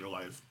various people in your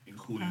life,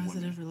 including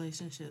positive women.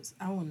 Relationships.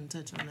 I want to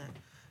touch on that.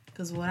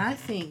 Because what I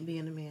think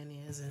being a man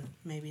is, and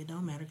maybe it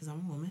don't matter because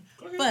I'm a woman,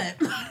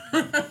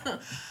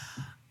 but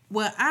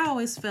what I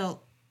always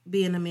felt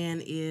being a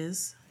man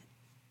is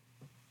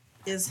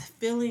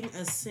feeling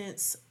a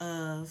sense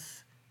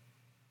of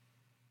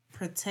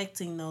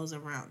protecting those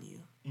around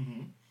you.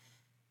 Mm-hmm.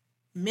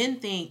 Men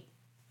think,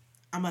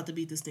 I'm about to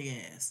beat this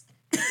nigga ass.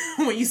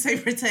 When you say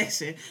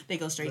protection, they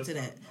go straight to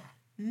that.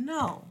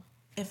 No.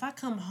 If I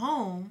come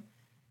home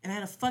and I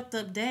had a fucked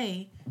up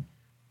day,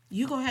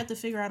 you gonna have to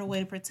figure out a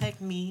way to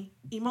protect me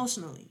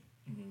emotionally.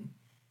 Mm-hmm.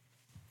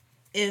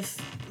 If,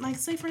 like,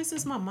 say for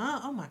instance, my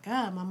mom, oh my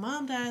God, my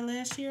mom died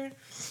last year.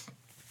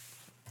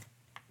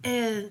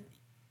 And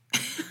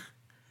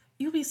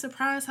you'd be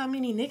surprised how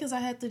many niggas I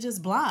had to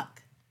just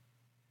block.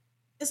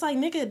 It's like,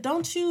 nigga,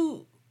 don't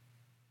you,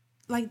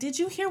 like, did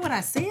you hear what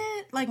I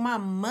said? Like, my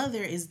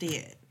mother is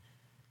dead.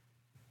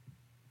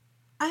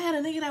 I had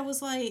a nigga that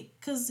was like,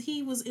 because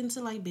he was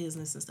into like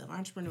business and stuff,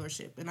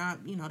 entrepreneurship. And I,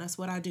 that's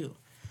what I do.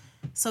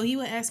 So he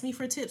would ask me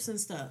for tips and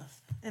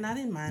stuff. and I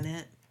didn't mind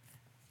that.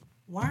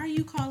 Why are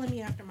you calling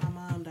me after my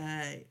mom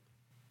died,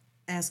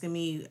 asking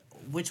me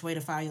which way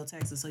to file your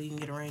taxes so you can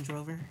get a Range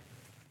Rover?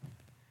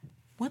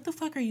 What the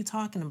fuck are you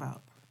talking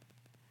about?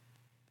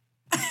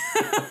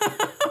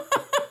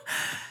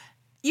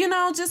 You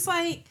know, just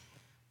like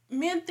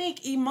men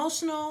think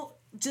emotional,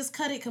 just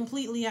cut it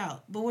completely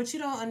out. But what you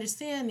don't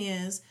understand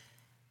is,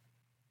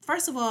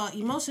 first of all,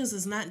 emotions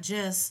is not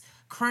just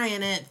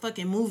crying at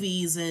fucking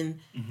movies and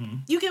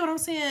you get what I'm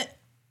saying?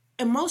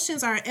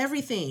 Emotions are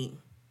everything.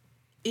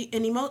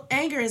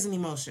 Anger is an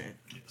emotion.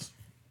 Yes.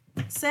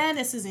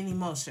 Sadness is an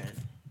emotion.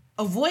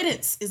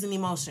 Avoidance is an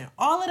emotion.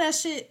 All of that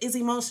shit is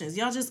emotions.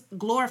 Y'all just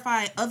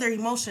glorify other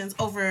emotions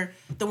over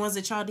the ones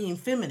that y'all deem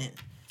feminine.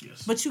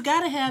 Yes. But you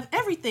gotta have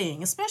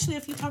everything, especially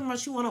if you're talking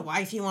about you want a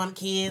wife, you want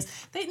kids.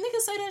 They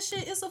niggas say that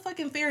shit, it's a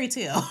fucking fairy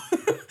tale.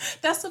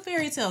 That's a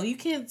fairy tale. You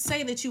can't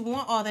say that you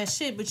want all that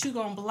shit, but you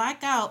gonna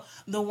black out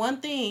the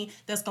one thing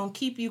that's gonna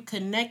keep you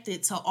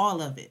connected to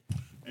all of it.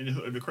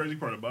 And the crazy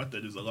part about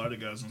that is a lot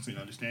of guys don't seem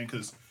to understand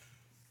because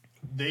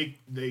they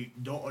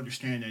don't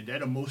understand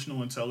that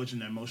emotional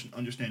intelligence,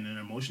 understanding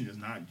that emotion is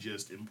not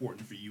just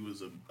important for you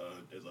as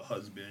a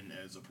husband,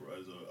 as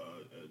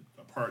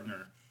a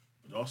partner,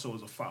 but also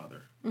as a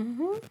father.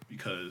 Mm-hmm.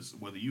 Because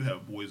whether you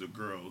have boys or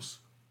girls,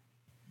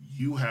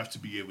 you have to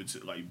be able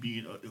to like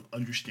be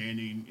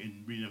understanding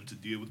and being able to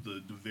deal with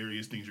the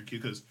various things your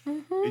kid, because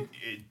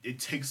it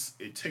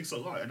takes a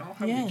lot. And I don't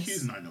have any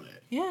kids, and I know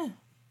that. Yeah.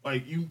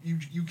 Like you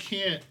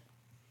can't.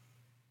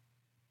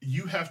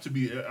 You have to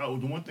be. The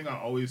one thing I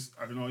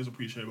can always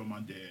appreciate about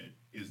my dad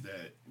is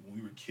that when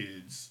we were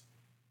kids,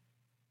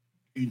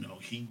 you know,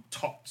 he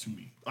talked to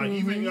me. Like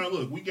even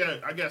look,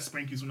 I got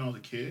spankings when I was a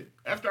kid.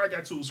 After I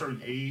got to a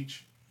certain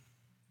age,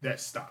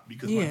 that stopped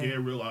because my dad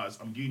realized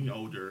I'm getting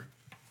older.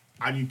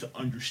 I need to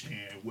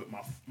understand what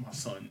my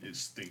son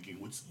is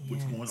thinking. What's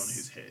going on in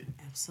his head.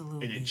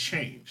 Absolutely. And it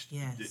changed.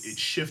 Yes. It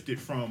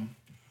shifted from.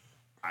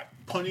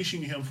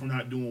 Punishing him for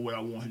not doing what I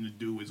want him to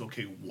do is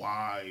okay.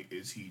 Why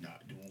is he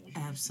not doing what he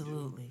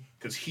Absolutely.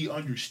 Because he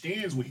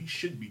understands what he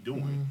should be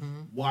doing.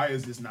 Why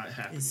is this not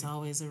happening? It's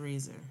always a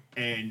reason.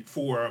 And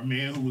for a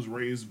man who was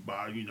raised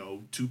by,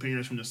 two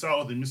parents from the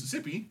South in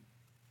Mississippi,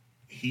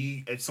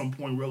 he at some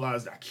point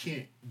realized I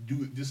can't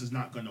do it. This is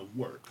not going to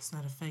work. It's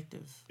not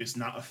effective. It's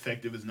not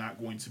effective. It's not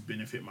going to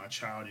benefit my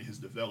child in his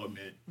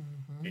development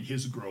and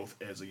his growth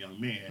as a young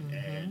man.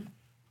 And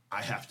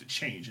I have to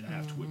change and I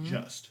have to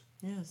adjust.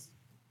 Yes.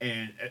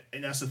 And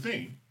that's the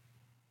thing.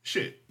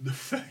 Shit. The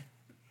fact.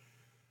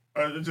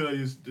 I'll tell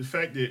you the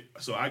fact that.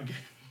 So I. Okay.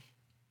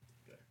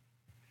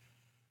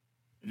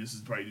 And this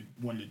is probably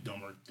one of the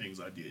dumber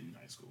things I did in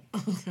high school.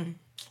 Okay.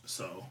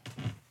 So,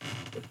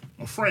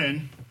 my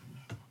friend,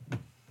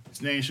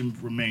 his name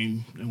should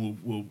remain, and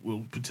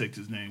we'll protect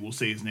his name. We'll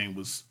say his name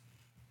was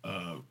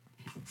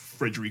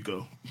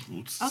Frederico.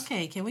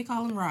 Okay, can we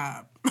call him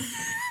Rob?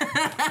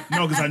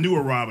 No, because I knew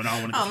a Rob and I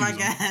don't want to confuse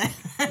him.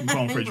 Oh my God. We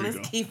call him Frederico.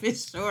 Let's keep it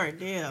short,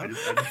 damn.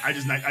 I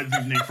think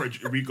the name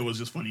Frederico is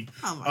just funny.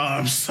 Oh my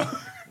God.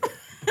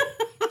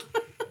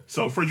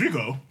 So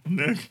Frederico,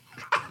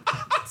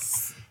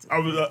 I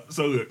was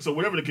so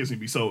whatever the case may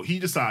be. So he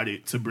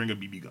decided to bring a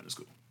BB gun to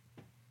school,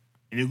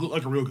 and it looked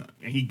like a real gun,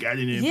 and he got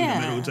it in through the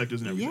metal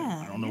detectors and everything.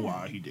 I don't know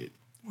why he did.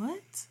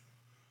 What?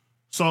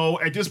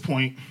 So at this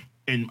point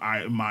in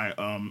my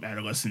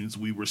adolescence,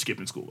 we were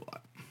skipping school a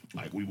lot.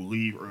 Like we would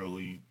leave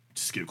early,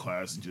 skip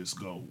class, and just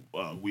go.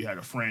 We had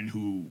a friend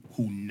who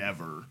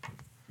never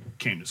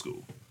came to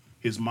school.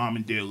 His mom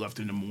and dad left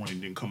in the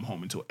morning, didn't come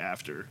home until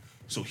after.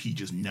 So he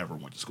just never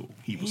went to school.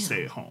 He would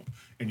stay at home,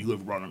 and he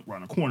lived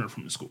around a corner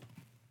from the school.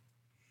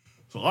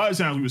 So a lot of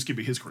times we would skip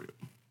at his crib.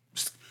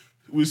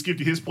 We would skip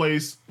to his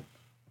place,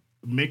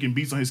 making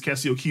beats on his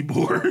Casio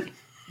keyboard.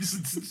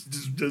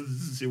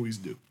 just shit we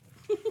used to do.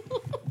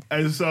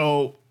 And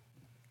so,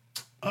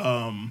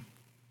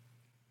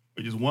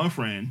 just one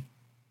friend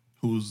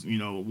who's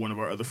one of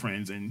our other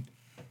friends, and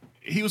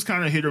he was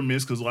kind of hit or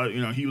miss because he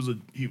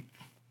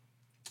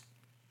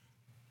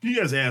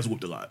got his ass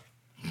whooped a lot.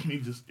 He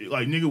just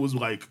nigga was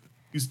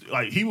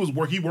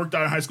he worked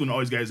out in high school and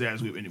always got his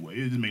ass whipped anyway.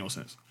 It didn't make no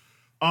sense.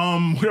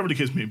 Whatever the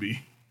case may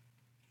be,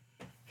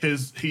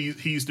 he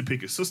used to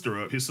pick his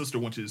sister up. His sister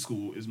went to his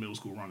middle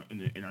school around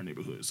in our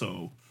neighborhood.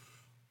 So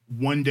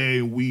one day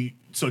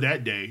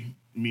that day,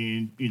 me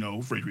and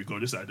Frederico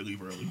decided to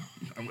leave early.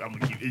 I'm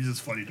gonna keep. It's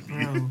just funny to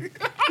me.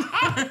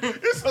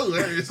 It's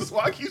hilarious. That's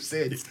why I keep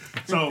saying it.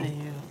 So,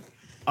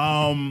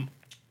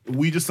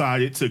 we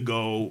decided to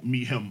go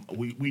meet him.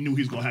 We knew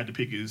he was gonna have to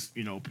pick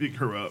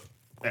her up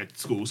at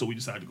school, so we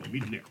decided to go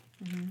meet him there.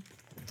 Mm-hmm.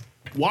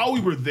 While we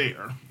were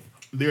there,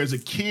 there's a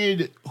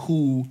kid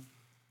who.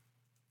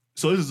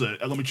 So this is an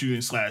elementary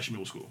 /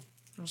 middle school.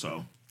 Okay.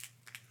 So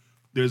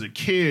there's a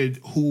kid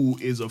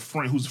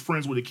who's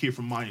friends with a kid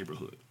from my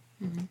neighborhood.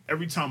 Mm-hmm.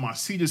 Every time I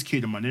see this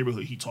kid in my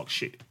neighborhood, he talks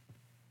shit.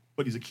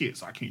 But he's a kid,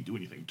 so I can't do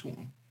anything to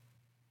him.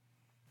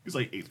 He's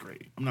like 8th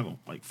grade. I'm not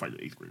gonna fight an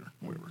 8th grader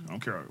or whatever. I don't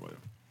care or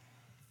whatever.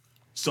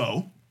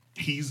 So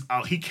he's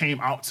out. He came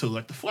out to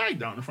let the flag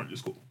down in front of the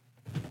school.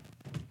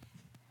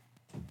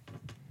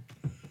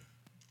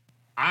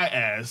 I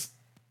asked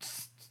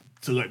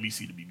to let me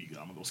see the BB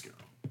gun. I'm gonna go scare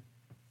him.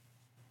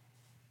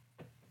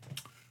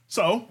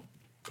 So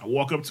I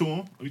walk up to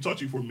him. Let me talk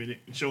to you for a minute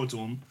and show it to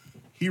him.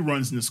 He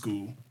runs into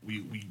school. We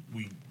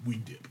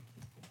dip.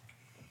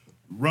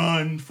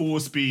 Run full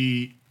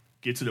speed.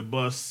 Get to the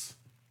bus.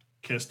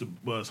 Catch the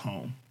bus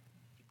home.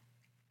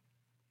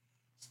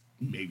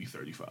 Maybe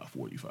 35,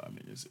 45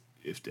 minutes,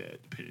 if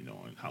that, depending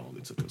on how long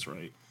it took us,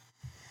 right?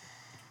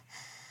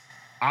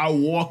 I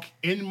walk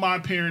in my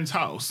parents'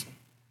 house.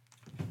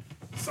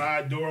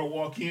 Side door,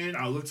 walk in.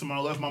 I look to my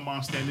left. My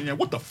mom's standing there.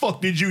 What the fuck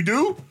did you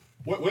do?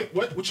 What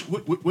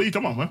are you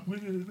talking about,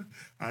 man?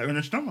 I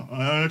understand. Don't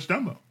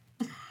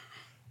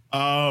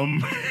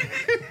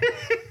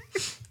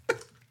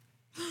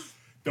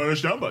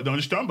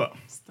understand.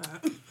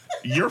 Stop.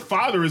 Your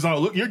father is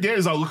out. Your dad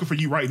is out looking for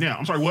you right now.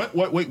 I'm sorry. What?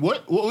 Wait.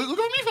 What? Look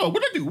at me for?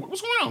 What did I do?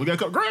 What's going on? We got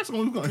to cut grass.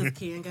 Because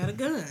Ken got a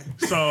gun.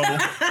 So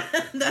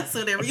that's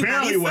what everybody.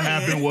 Apparently, what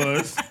happened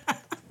was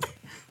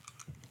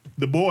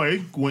the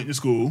boy went to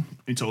school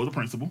and told the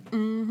principal.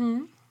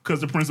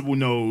 Because the principal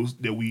knows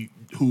that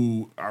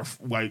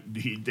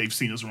they've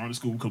seen us around the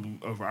school because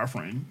of our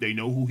friend. They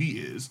know who he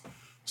is.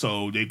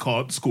 So they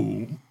called the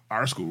school,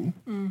 our school.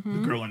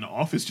 The girl in the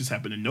office just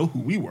happened to know who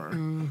we were.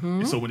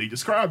 And so when they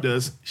described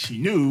us, she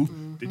knew.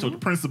 They told the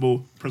principal.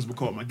 The principal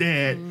called my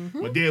dad.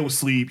 My dad was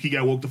asleep. He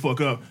got woke the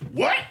fuck up.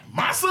 What?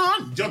 My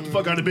son? Jumped the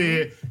fuck out of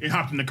bed and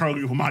hopped in the car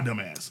for my dumb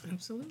ass.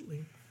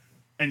 Absolutely.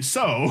 And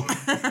so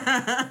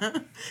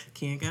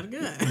Ken got a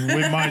gun.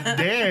 when my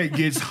dad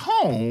gets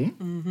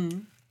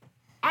home,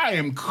 I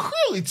am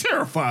clearly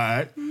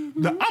terrified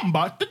that I'm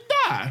about to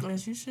die.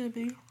 As you should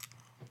be.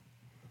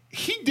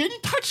 He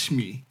didn't touch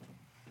me,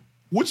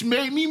 which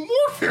made me more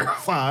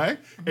terrified.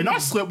 And I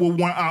slept with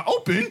one eye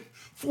open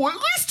for at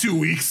least 2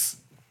 weeks.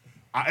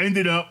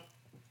 I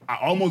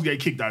almost got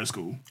kicked out of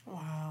school.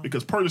 Wow.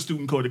 Because per the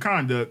student code of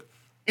conduct,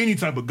 any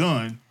type of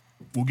gun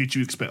will get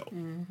you expelled.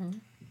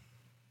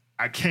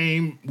 I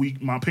came,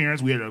 my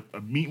parents, we had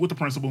a meet with the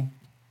principal.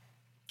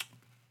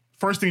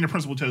 First thing the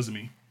principal tells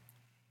me,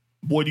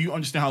 boy, do you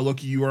understand how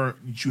lucky you are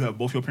that you have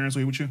both your parents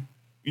here with you?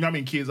 You know how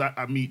many kids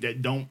I meet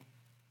that don't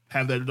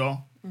have that at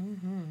all?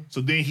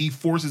 So then he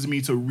forces me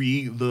to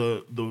read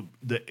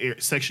the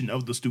section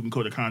of the student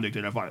code of conduct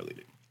that I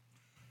violated.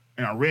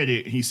 And I read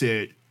it, and he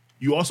said,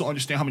 you also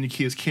understand how many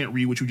kids can't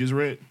read what you just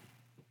read?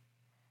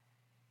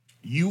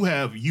 You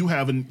have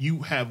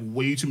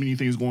way too many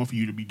things going for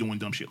you to be doing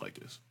dumb shit like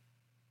this.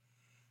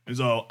 And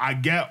so I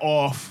got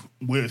off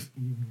with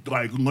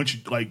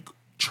lunch,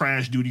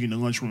 trash duty in the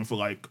lunchroom for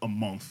like a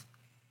month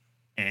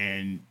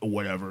and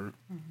whatever.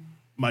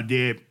 My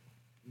dad,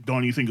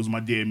 don't even think it was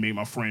my dad, made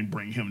my friend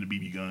bring him the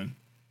BB gun.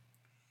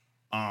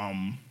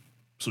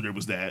 So there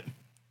was that.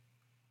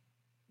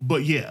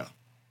 But yeah,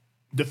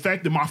 the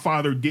fact that my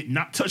father did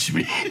not touch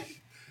me,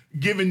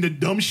 given the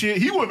dumb shit,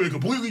 he would have been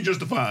completely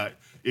justified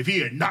if he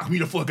had knocked me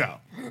the fuck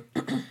out.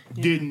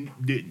 He didn't.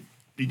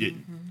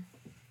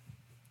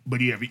 But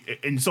yeah,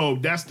 and so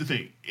that's the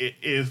thing.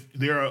 If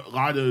there are a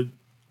lot of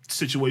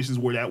situations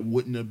where that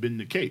wouldn't have been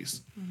the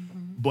case,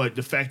 but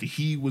the fact that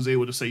he was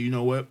able to say, you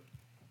know what,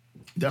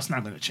 that's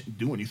not going to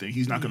do anything.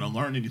 He's not going to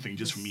learn anything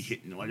just from me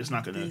hitting. Like, it's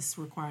not going to. This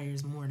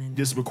requires more than.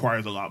 This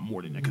requires a lot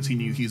more than that because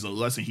he's a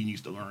lesson he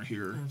needs to learn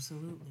here.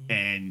 Absolutely.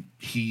 And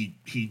he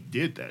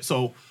did that.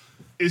 So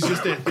it's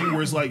just that thing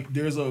where it's like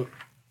there's a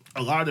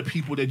lot of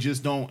people that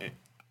just don't.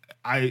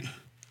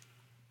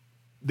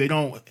 They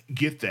don't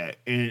get that,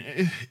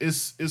 and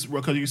it's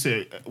because you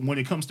said when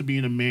it comes to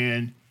being a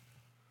man,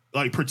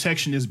 like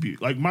protection is beauty.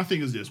 Like my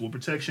thing is this: well,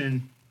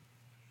 protection.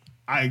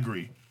 I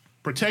agree.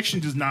 Protection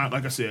does not,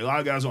 like I said, a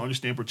lot of guys don't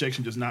understand.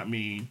 Protection does not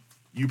mean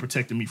you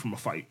protected me from a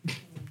fight.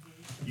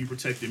 You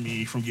protected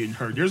me from getting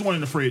hurt. There's one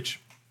in the fridge.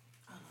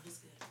 Oh, no, that's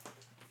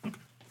good.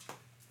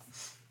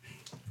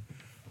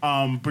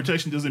 Okay.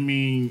 Protection doesn't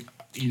mean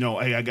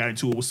hey, I got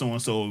into it with so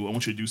and so. I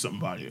want you to do something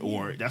about it.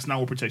 Or that's not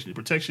what protection is.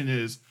 Protection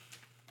is.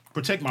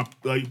 Protect my,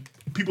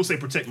 people say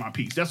protect my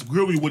peace. That's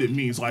really what it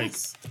means. Like,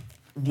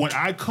 when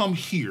I come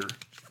here,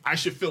 I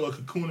should feel a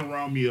cocoon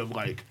around me of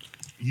like,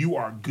 you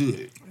are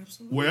good.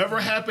 Absolutely. Whatever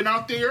happened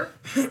out there,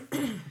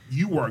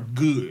 you are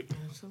good.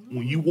 Absolutely.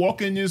 When you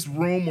walk in this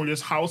room or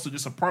this house or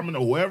this apartment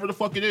or wherever the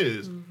fuck it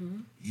is,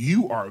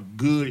 you are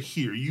good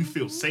here. You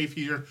feel safe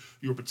here.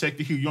 You're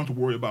protected here. You don't have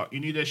to worry about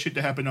any of that shit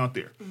that happened out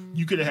there.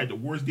 You could have had the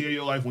worst day of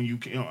your life when you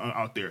came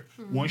out there.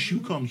 Once you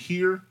come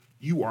here,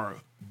 you are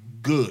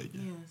good.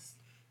 Yes.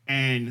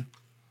 And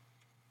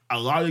a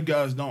lot of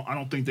guys I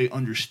don't think they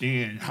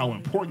understand how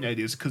important that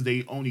is because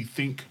they only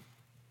think,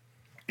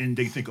 and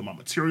they think about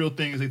material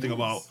things. They think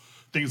about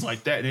things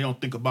like that. And they don't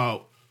think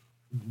about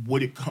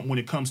when it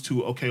comes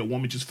to, okay, a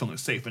woman just feeling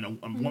safe. And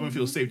a woman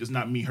feels safe does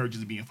not mean her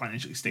just being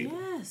financially stable.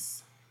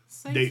 Yes.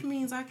 Safe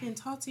means I can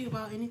talk to you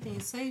about anything.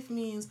 Safe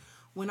means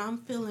when I'm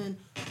feeling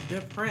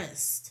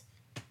depressed,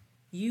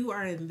 you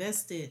are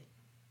invested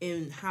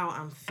in how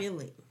I'm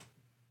feeling.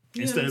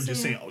 Instead of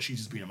just saying, oh, she's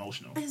just being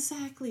emotional.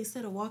 Exactly.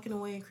 Instead of walking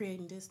away and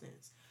creating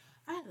distance.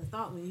 I had a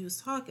thought when you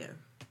was talking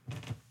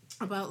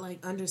about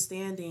like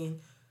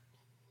understanding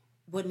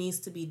what needs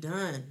to be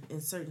done in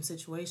certain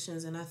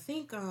situations. And I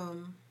think I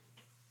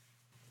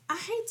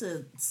hate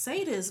to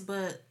say this,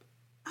 but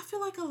I feel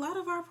like a lot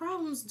of our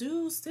problems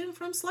do stem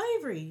from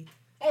slavery.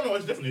 Oh no,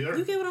 it's definitely there.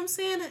 You get what I'm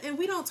saying? And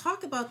we don't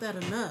talk about that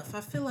enough.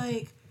 I feel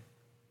like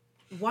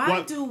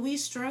why do we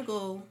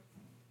struggle?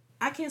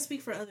 I can't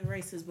speak for other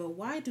races, but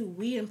why do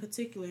we in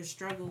particular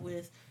struggle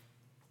with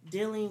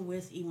dealing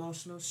with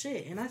emotional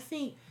shit? And I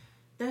think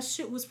that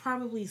shit was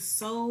probably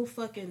so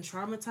fucking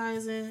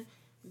traumatizing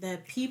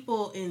that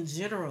people in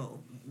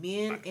general,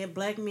 men and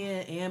black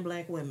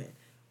women,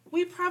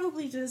 we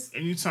probably just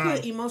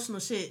put emotional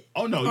shit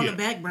on the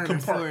back burner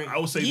for I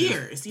would say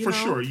years. This, for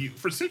sure,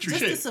 for centuries,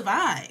 just to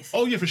survive.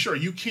 Oh yeah, for sure.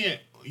 You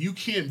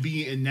can't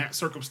be in that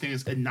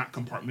circumstance and not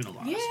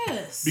compartmentalize.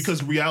 Yes,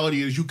 because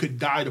reality is you could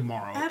die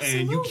tomorrow. Absolutely.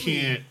 And you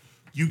can't.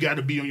 You got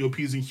to be on your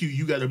P's and Q's.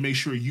 You got to make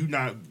sure you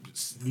not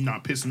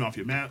pissing off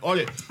your man. All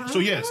that. So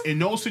yes, in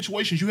those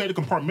situations you had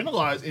to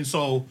compartmentalize, and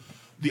so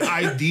the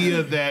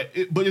idea that,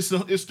 it's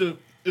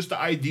the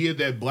idea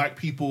that black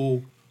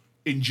people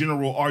in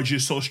general are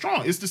just so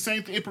strong. It's the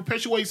same thing. It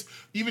perpetuates,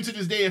 even to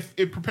this day,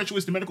 it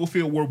perpetuates the medical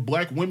field where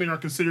black women are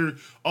considered,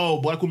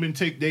 black women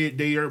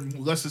they are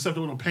less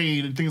susceptible to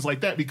pain and things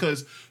like that,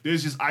 because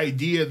there's this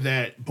idea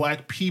that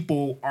black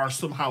people are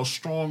somehow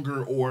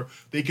stronger or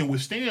they can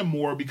withstand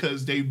more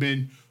because they've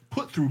been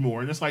put through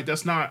more. And it's like,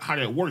 that's not how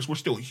that works. We're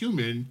still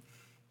human.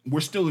 We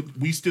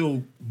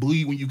still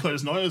bleed when you cut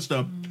us and all that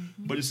stuff. Mm-hmm.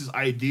 But it's this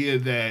idea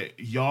that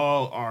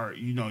y'all are,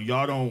 you're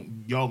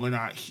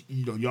not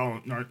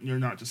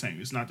the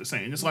same. It's not the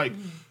same. And it's like,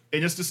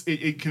 and it's just,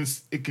 it can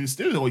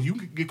still, you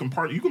can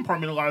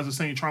compartmentalize the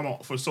same trauma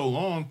for so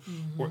long,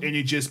 and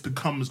it just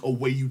becomes a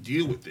way you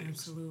deal with things.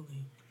 Absolutely.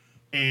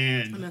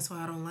 And that's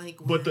why I don't like.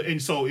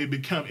 So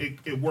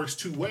it works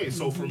two ways.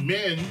 So for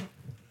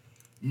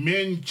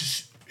men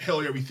just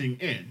held everything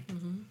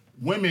in.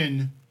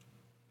 Women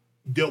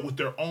dealt with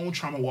their own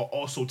trauma while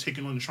also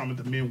taking on the trauma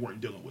that men weren't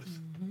dealing with.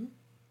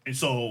 And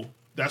so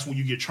that's when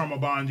you get trauma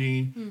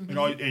bonding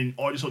and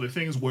all these other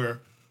things, where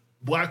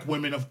black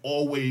women have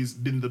always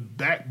been the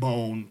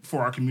backbone for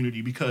our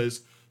community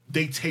because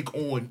they take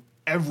on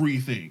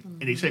everything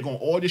and they take on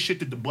all the shit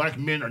that the black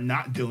men are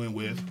not dealing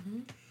with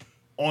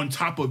on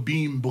top of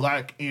being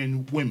black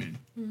and women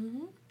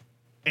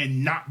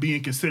and not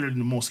being considered in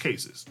the most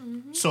cases.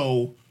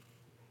 So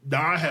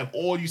now I have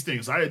all these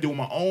things. I had to deal with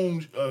my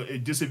own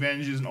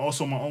disadvantages and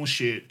also my own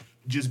shit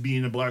just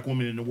being a black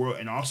woman in the world,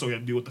 and I also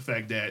have to deal with the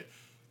fact that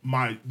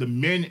the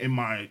men in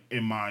my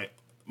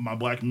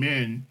black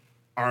men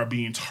are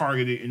being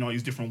targeted in all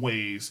these different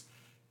ways,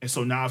 and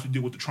so now I have to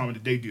deal with the trauma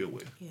that they deal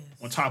with. Yes.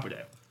 On top of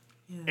that,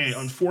 and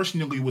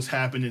unfortunately, what's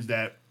happened is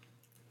that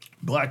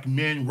black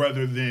men,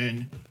 rather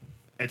than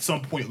at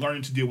some point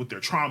learning to deal with their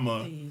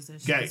trauma,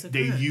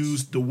 they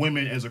use the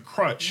women as a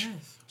crutch.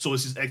 Yes. So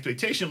it's this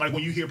expectation, like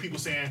when you hear people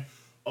saying,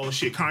 "Oh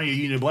shit, Kanye,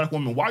 you need a black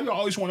woman." Why do you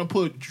always want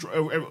to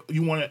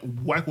you want a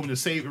black woman to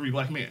save every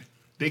black man?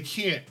 They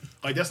can't.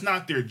 Like, that's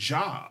not their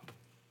job.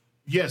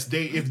 Yes,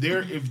 if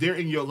they're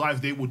in your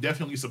life, they will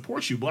definitely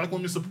support you. Black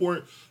women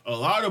support a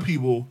lot of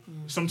people,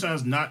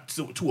 sometimes not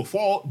to a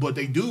fault, but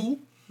they do.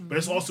 But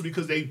it's also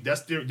because they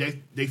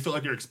feel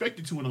like they're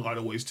expected to in a lot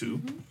of ways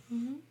too.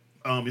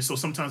 And so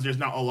sometimes there's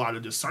not a lot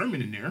of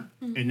discernment in there,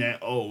 in that,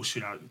 oh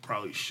shit, I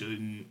probably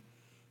shouldn't.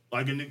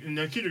 Like in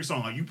that Kendrick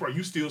song, like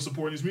you still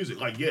support his music.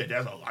 Like, yeah,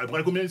 that's a lot of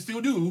black women still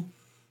do,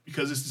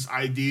 because it's this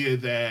idea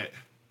that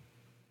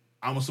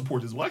I'm gonna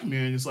support this black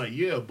man. It's like,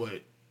 yeah,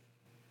 but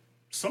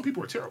some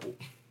people are terrible.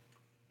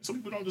 Some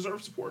people don't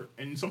deserve support,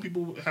 and some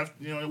people have,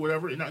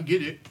 whatever, and I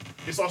get it.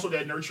 It's also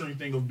that nurturing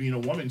thing of being a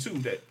woman too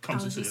that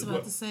comes into it. I was just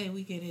about to say,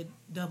 we get it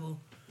double.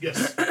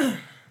 Yes,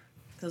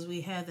 because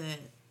we have that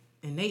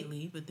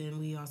innately, but then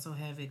we also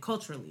have it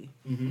culturally.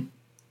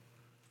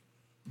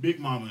 Big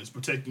Mama is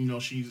protecting,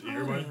 she's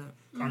everybody.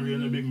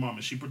 Congregating the Big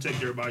Mama, she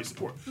protects everybody's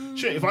support.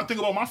 Shit, if I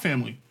think about my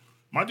family,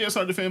 my dad's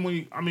side of the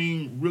family, I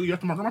mean, really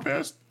after my grandma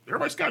passed,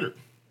 everybody scattered.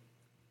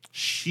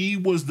 She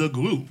was the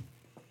glue.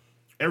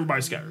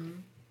 Everybody scattered.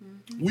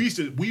 My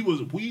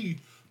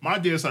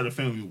dad's side of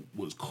the family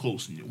was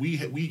close.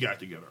 We got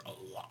together a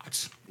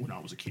lot when I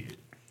was a kid.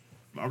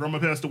 My grandma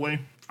passed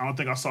away. I don't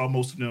think I saw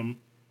most of them.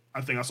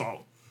 I think it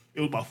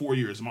was about 4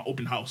 years. My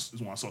open house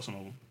is when I saw some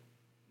of them.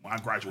 When I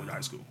graduated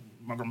high school.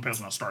 My grandma passed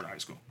when I started high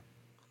school.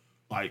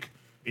 Like,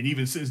 and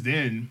even since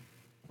then,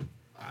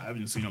 I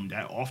haven't seen them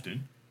that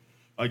often.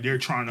 Like, they're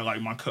trying to,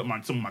 like,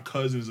 some of my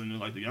cousins and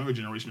like the younger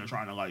generation are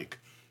trying to like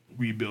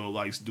rebuild,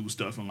 like do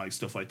stuff and like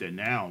stuff like that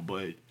now.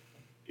 But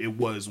it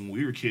was when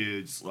we were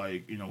kids,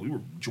 like, we were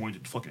joined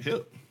at the fucking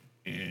hip,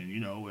 and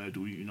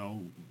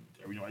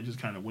everybody just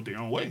kind of went their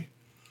own way.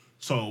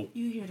 So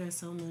you hear that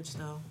so much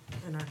though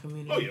in our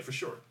community. Oh yeah, for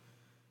sure.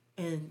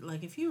 And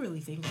like, if you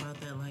really think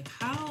about that, like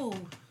how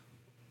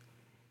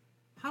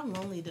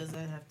lonely does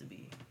that have to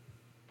be?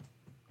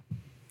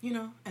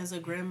 As a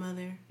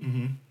grandmother.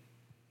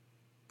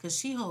 Because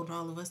she holding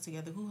all of us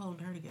together. Who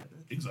holding her together?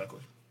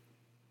 Exactly.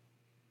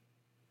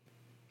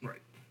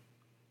 Right.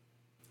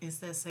 It's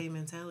that same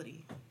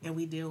mentality. And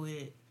we deal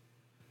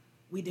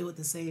with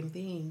the same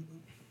thing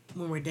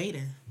when we're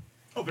dating.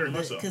 Oh, very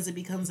much so. Because it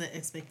becomes an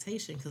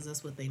expectation because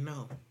that's what they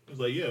know.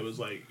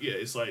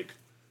 It's like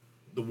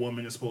the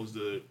woman is supposed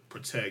to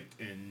protect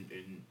and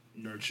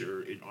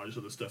nurture and all this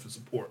other stuff and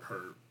support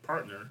her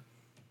partner,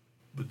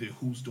 but then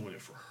who's doing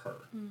it for her?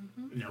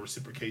 Mm-hmm. And that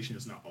reciprocation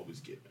is not always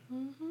given.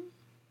 Mm-hmm.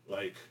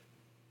 Like,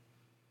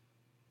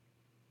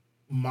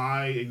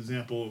 my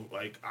example,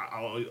 like,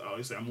 I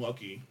always say I'm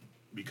lucky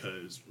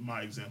because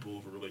my example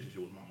of a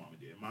relationship with my mom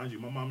and dad. Mind you,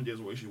 my mom and dad's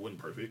relationship wasn't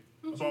perfect.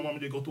 Mm-hmm. So my mom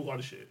and dad go through a lot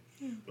of shit.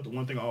 Yeah. But the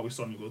one thing I always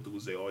saw them go through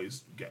was they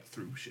always got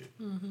through shit.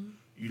 Mm-hmm.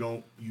 You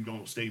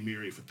don't stay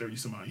married for 30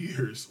 some odd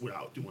years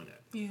without doing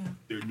that. Yeah.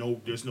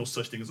 There's no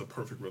such thing as a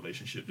perfect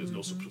relationship. There's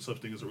no such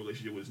thing as a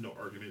relationship with no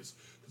arguments.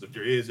 Because if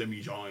there is, that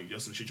means y'all ain't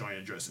just some shit y'all ain't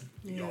addressing.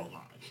 Yeah. Y'all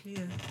lying.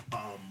 Yeah.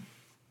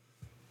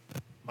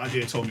 My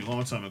dad told me a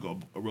long time ago,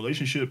 a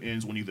relationship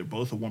ends when either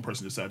both or one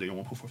person decide they don't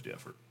want to put forth the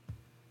effort.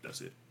 That's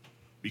it.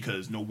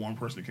 Because no one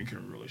person can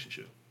carry a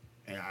relationship.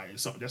 And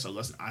that's a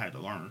lesson I had to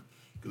learn.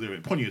 Because there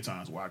have been plenty of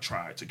times where I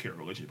tried to carry a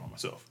relationship by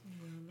myself.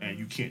 Mm-hmm. And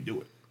you can't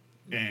do it.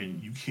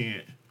 And you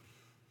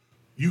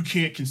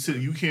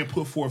can't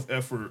put forth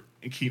effort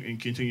and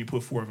continue to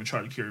put forth and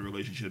try to carry a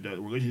relationship. That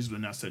relationships are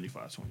not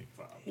 75-25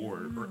 or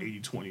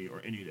 80-20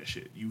 or any of that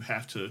shit. You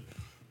have to,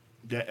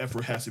 that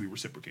effort has to be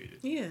reciprocated.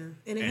 Yeah,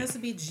 and it has to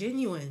be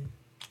genuine.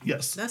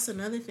 Yes. That's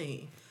another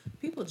thing.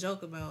 People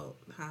joke about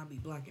how I be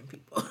blocking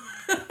people.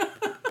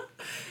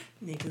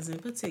 Niggas in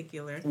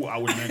particular. Well, I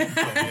would imagine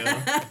so,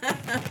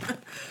 yeah.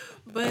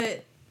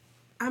 But,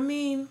 I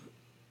mean,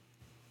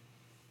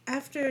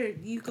 after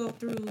you go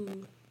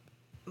through,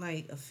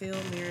 like, a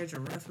failed marriage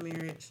or rough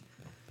marriage,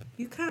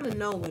 you kind of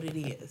know what it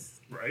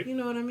is. Right. You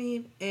know what I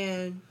mean?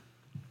 And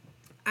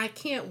I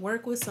can't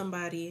work with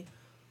somebody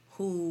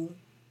who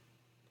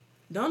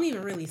don't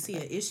even really see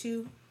an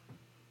issue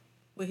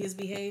with his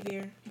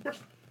behavior.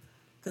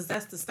 Because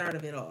that's the start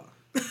of it all.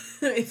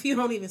 If you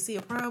don't even see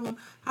a problem,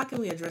 how can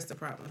we address the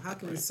problem? How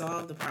can we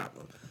solve the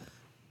problem?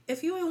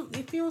 If you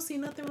don't see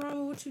nothing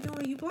wrong with what you're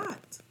doing, you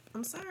blocked.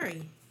 I'm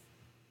sorry.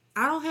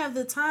 I don't have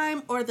the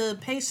time or the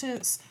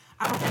patience.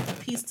 I don't have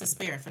the peace to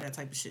spare for that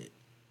type of shit.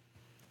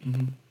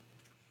 Mm-hmm.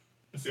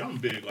 See, I'm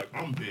big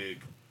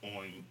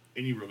on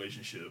any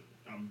relationship.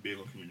 I'm big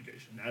on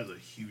communication. That is a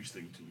huge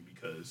thing to me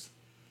because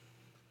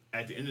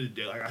at the end of the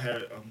day, like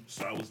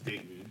I was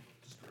dating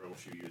this girl a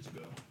few years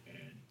ago,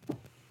 and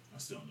I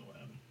still don't know what happened.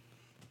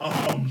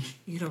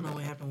 You don't know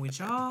what happened with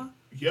y'all?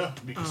 Yeah.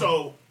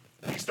 So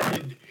we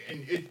started,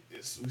 and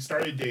we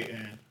started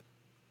dating.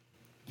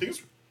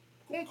 Things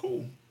were going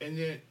cool, and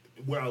then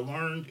what I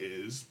learned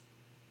is,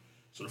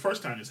 so the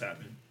first time this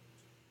happened,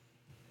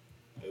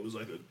 it was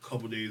like a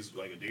couple days,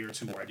 like a day or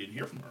two, where I didn't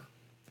hear from her.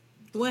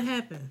 What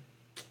happened?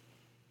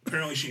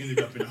 Apparently, she ended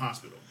up in the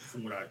hospital.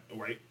 From what I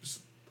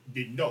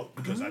didn't know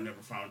because I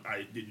never found.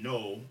 I didn't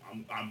know.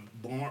 I'm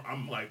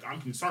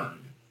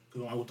concerned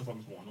because I'm like, what the fuck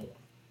is going on?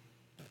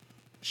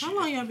 How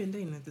long y'all been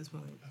dating at this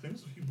point? I think it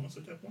was a few months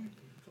at that point.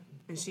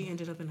 And she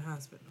ended up in the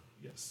hospital.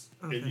 Yes.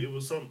 Okay. It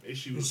was some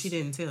issues. And she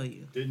didn't tell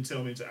you. Didn't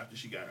tell me until after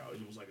she got out.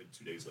 It was like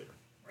 2 days later,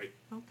 right?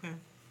 Okay.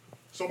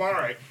 So I'm all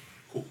right.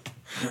 Cool.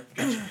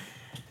 Gotcha.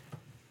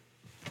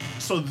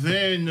 So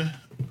then,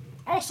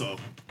 also,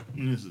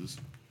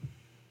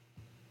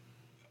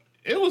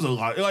 it was a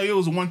lot. Like it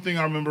was one thing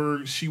I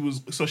remember. She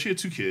had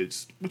 2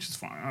 kids, which is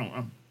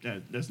fine.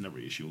 That's never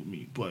an issue with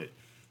me. But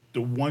the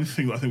one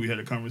thing I think we had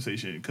a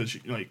conversation because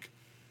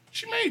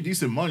she made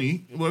decent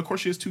money. Well, of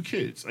course she has 2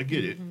 kids. I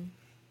get it.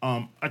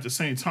 At the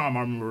same time,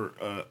 I remember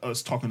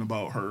us talking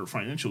about her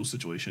financial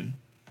situation,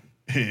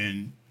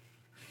 and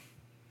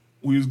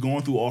we was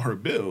going through all her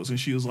bills, and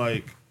she was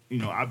like,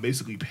 I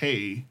basically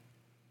pay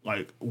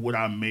like what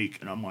I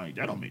make, and I'm like,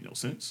 that don't make no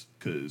sense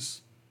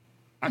because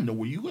I know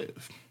where you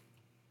live.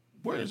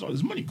 Where is all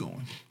this money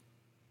going?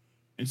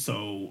 And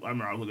so I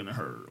remember I was looking at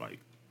her, like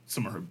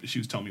some of her, she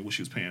was telling me what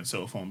she was paying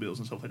cell phone bills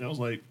and stuff like that. I was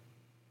like,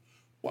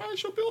 why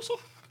is your bill so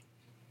high?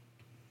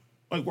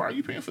 Like, why are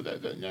you paying for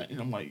that, and that? And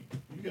I'm like,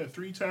 you got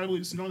 3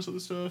 tablets and all this other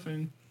stuff,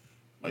 and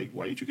like,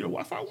 why didn't you get a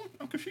Wi-Fi one?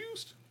 I'm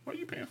confused. What are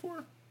you paying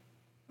for?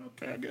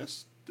 Okay, I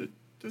guess.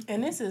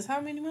 And this is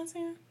how many months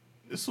in?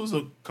 This was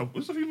a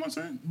few months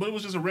in, but it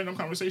was just a random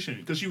conversation.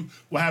 Because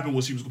what happened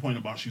was she was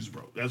complaining about she was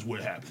broke. That's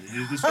what happened.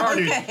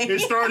 It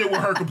started with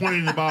her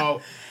complaining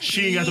about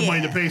she ain't got the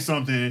money to pay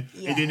something,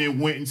 and then it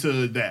went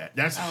into that.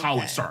 That's how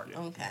it started.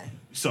 Okay.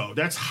 So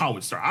that's how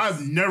it started.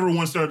 I've never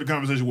once started a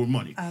conversation with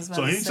money.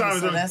 So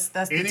anytime that's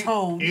the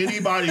tone.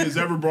 Anybody has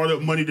ever brought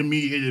up money to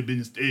me,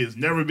 it has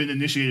never been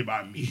initiated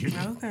by me.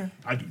 Okay.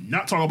 I do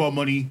not talk about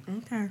money.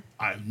 Okay.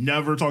 I've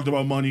never talked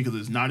about money because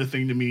it's not a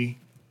thing to me.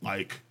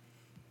 Like,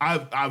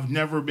 it's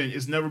never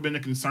been a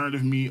concern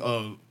of me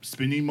of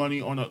spending money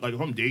on like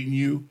if I'm dating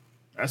you,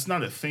 that's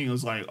not a thing.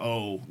 It's like,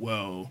 oh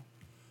well,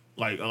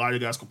 like a lot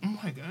of guys go, oh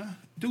my god,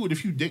 dude,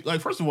 if you date,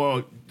 like first of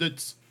all,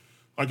 that's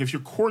like if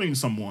you're courting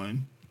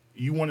someone,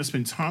 you want to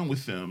spend time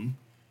with them,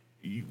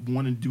 you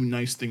want to do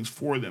nice things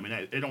for them, and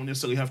it don't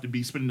necessarily have to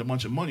be spending a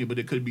bunch of money, but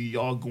it could be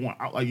y'all going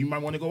out. Like you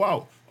might want to go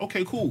out.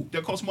 Okay, cool,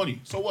 that costs money.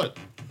 So what?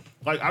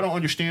 Like, I don't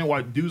understand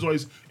why dudes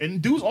always,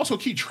 and dudes also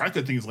keep track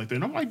of things like that.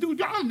 And I'm like, dude,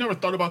 y'all never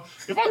thought about,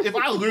 if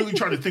I literally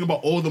try to think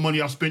about all the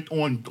money I've spent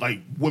on, like,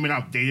 women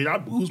I've dated,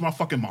 I'd lose my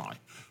fucking mind.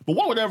 But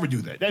why would I ever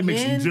do that? That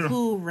makes Men zero.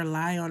 who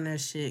rely on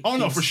that shit Oh,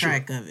 no, keeps for sure.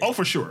 track of it. Oh,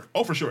 for sure.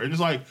 Oh, for sure. And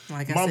it's like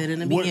I said in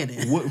the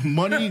beginning. What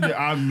money that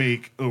I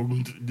make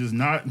does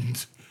not,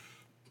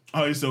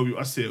 I said,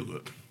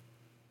 look,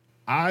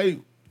 I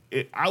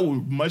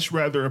would much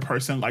rather a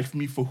person like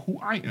me for who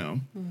I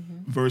am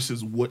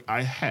versus what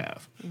I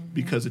have.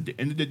 Because at the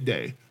end of the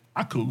day,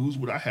 I could lose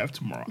what I have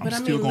tomorrow. But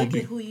I'm still going to be.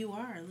 Look at who you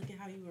are. Look at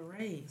how you were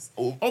raised.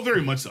 Oh,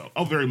 very much so.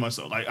 Oh, very much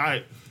so.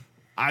 Like,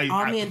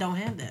 all men don't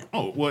have that.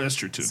 Oh, well, that's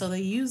true, too. So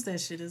they use that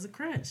shit as a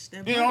crutch.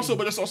 But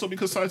it's also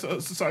because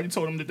society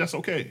told them that that's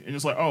okay. And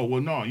it's like, oh, well,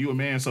 no, you a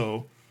man,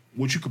 so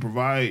what you could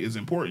provide is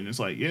important. It's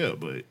like, yeah,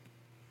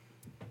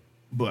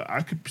 but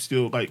I could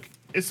still, like,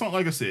 it's not,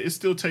 like I said, it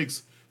still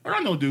takes, like,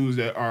 I know dudes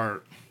that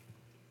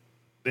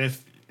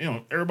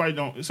everybody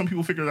don't, some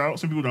people figure it out,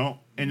 some people don't.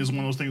 And it's one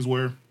of those things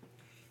where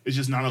it's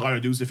just not a lot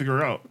of dudes to figure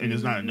it out. And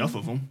there's not enough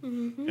of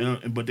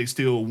them. But they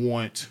still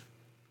want,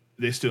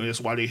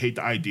 that's why they hate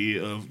the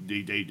idea of,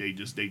 they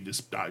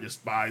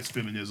despise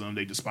feminism.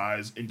 They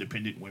despise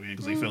independent women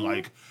because they feel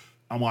like,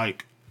 I'm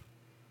like,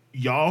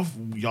 y'all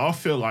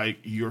feel like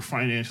your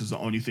finance is the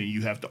only thing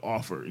you have to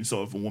offer. And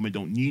so if a woman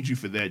don't need you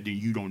for that, then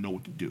you don't know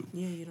what to do.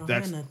 Yeah, you don't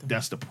have nothing.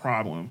 That's the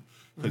problem.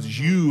 Because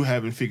you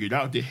haven't figured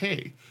out that,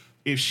 hey,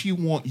 if she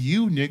want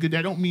you, nigga,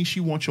 that don't mean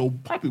she wants your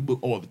pocketbook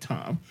all the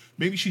time.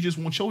 Maybe she just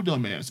wants your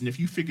dumb ass. And if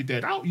you figured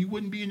that out, you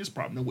wouldn't be in this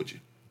problem, now would you?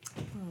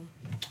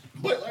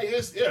 But like,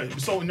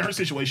 so in her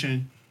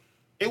situation,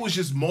 it was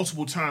just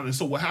multiple times. And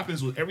so what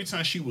happens was every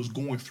time she was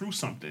going through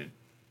something,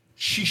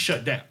 she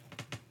shut down.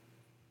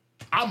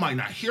 I might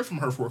not hear from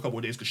her for a couple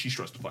of days because she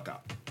stressed the fuck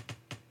out.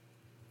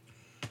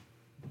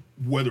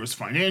 Whether it's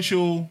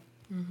financial,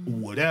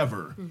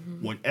 whatever,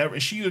 whenever.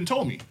 And she even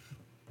told me,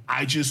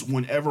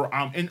 whenever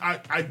I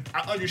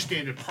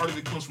understand that part of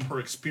it comes from her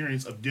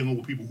experience of dealing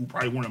with people who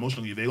probably weren't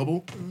emotionally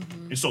available.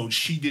 And so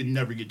she didn't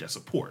never get that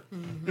support.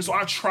 And so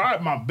I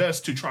tried my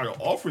best to try to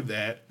offer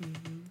that,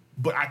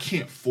 but I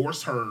can't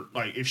force her.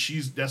 Like,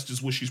 if that's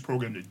just what she's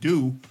programmed to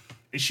do.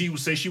 And she would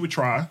say she would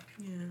try.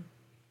 Yeah.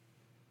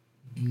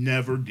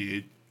 Never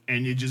did.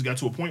 And it just got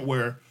to a point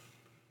where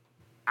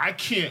I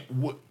can't,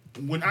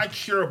 when I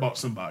care about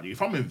somebody,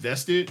 if I'm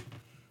invested,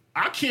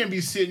 I can't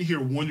be sitting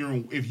here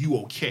wondering if you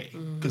okay,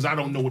 because I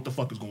don't know what the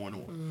fuck is going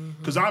on.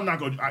 Because I'm not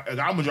going. I'm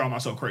gonna drive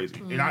myself crazy,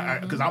 and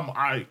I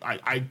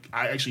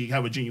actually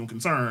have a genuine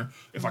concern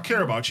if I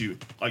care about you.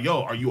 Like,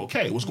 yo, are you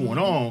okay? What's going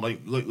on?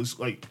 Like,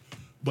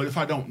 but if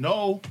I don't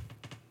know,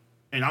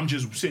 and I'm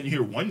just sitting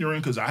here wondering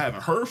because I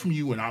haven't heard from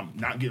you, and I'm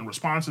not getting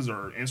responses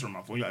or answering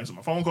my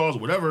phone calls or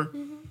whatever.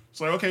 It's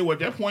like, okay, well at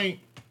that point,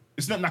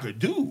 it's nothing I could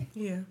do.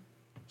 Yeah.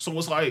 So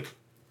it's like.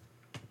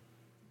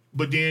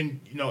 But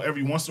then,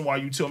 every once in a while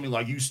you tell me,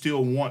 like, you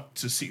still want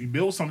to see me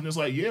build something. It's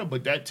like, yeah,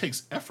 but that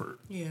takes effort.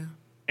 Yeah.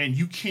 And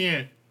you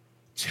can't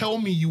tell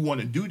me you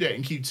want to do that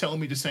and keep telling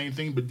me the same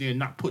thing, but then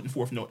not putting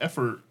forth no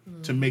effort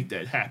to make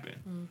that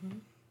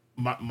happen.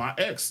 My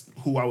ex,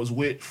 who I was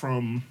with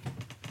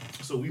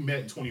so we met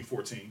in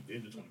 2014, the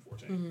end of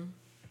 2014.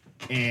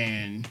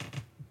 And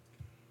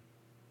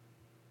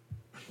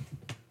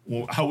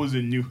well, I was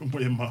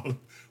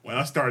when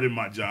I started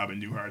my job in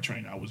new hire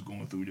training, I was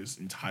going through this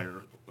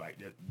entire,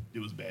 that it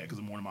was bad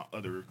because one of my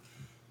other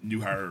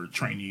new hire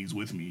trainees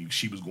with me,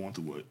 she was going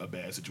through a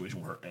bad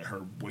situation with her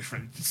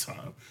boyfriend at the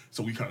time.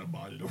 So we kind of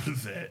bonded over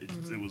that.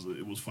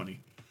 It was funny.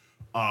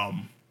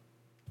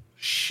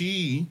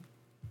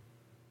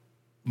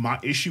 My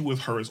issue with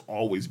her has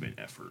always been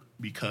effort,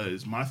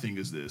 because my thing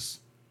is this: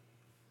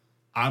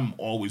 I'm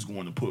always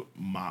going to put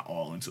my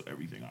all into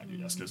everything I do.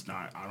 That's just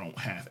not, I don't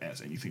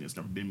half-ass anything. That's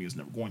never been me. It's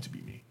never going to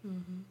be me.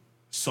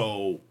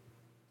 So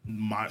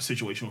my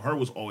situation with her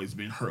was always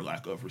been her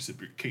lack of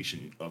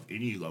reciprocation of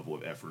any level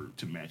of effort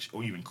to match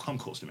or even come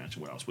close to matching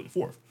what I was putting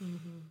forth.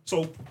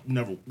 So we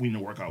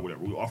didn't work out,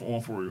 whatever. We were off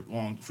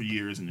on for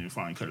years, and then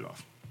finally cut it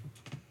off.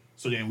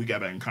 So then we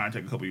got back in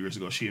contact a couple of years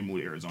ago. She had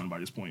moved to Arizona by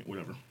this point,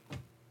 whatever.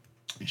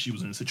 And she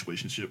was in a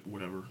situationship,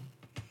 whatever.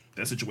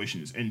 That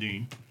situation is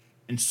ending.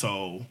 And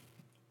so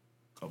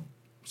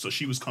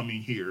she was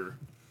coming here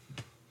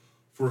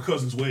for her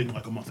cousin's wedding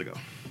like a month ago.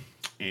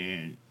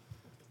 And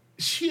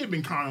she had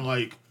been kind of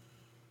like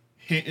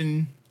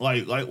hinting,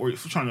 like or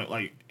trying to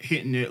like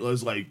hitting it,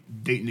 was like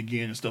dating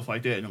again and stuff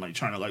like that, and like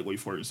trying to like wait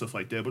for it and stuff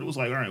like that. But it was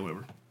like, all right,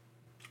 whatever.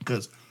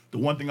 Because the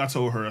one thing I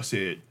told her, I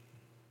said,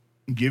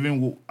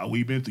 given what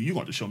we've been through, you're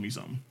going to show me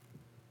something,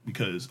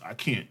 because I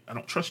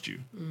don't trust you.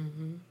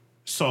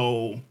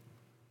 So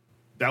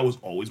that was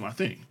always my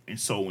thing. And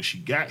so when she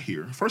got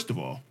here, first of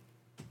all,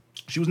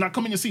 she was not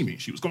coming to see me.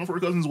 She was coming for her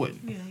cousin's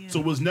wedding. Yeah. So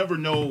it was never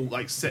no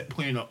like set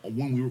plan on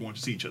when we were going to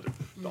see each other.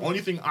 The only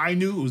thing I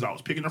knew was I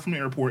was picking her from the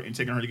airport and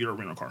taking her to get her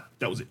rental car.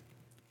 That was it.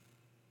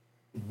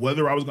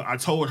 Whether I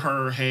told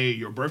her, hey,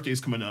 your birthday's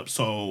coming up,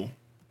 so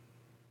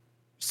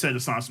set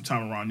aside some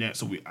time around that,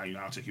 so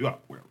I'll take you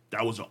out.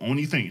 That was the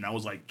only thing. And I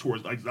was like that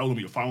was gonna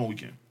be the following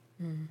weekend.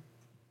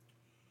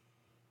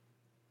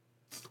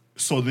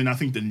 So then I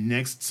think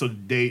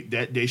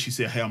that day she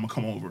said, "Hey, I'm gonna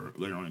come over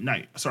later on at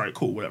night." I said, "All right,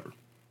 cool, whatever."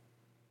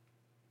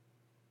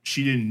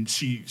 She didn't.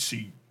 She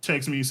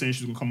texted me saying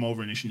she was gonna come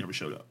over, and then she never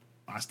showed up.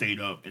 I stayed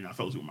up and I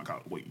fell asleep on my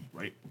couch waiting.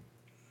 Right.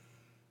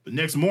 The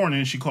next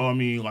morning, she called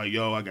me like,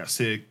 "Yo, I got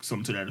sick,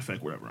 something to that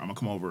effect, whatever. I'm gonna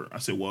come over." I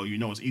said, "Well, you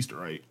know it's Easter,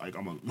 right? Like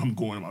I'm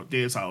going to my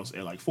dad's house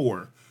at like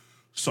 4,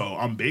 so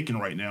I'm baking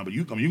right now. But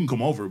you can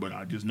come over, but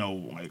I just know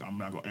like I'm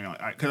not going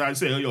because I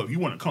said, yo, if you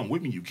want to come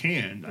with me, you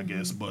can, I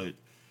guess, but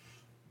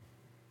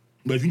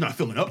if you're not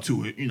feeling up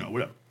to it,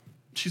 whatever."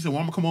 She said, "Well,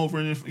 I'm gonna come over,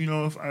 and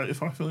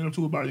if I feeling up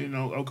to it, by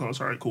okay, it's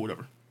all right, cool,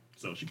 whatever."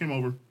 So she came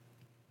over.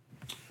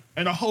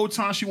 And the whole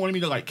time she wanted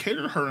me to like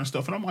cater to her and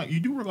stuff, and I'm like, you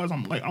do realize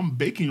I'm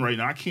baking right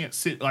now. I can't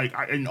sit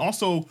and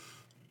also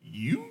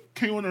you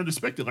came on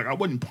unexpected. Like I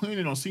wasn't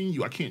planning on seeing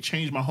you. I can't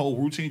change my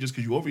whole routine just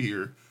because you over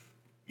here.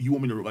 You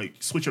want me to like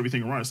switch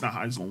everything around? It's not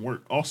how it's gonna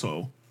work.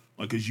 Also,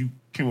 like because you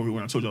came over here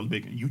when I told you I was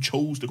baking, you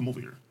chose to come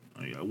over here.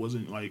 Like, I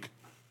wasn't like,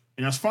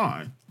 and that's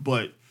fine.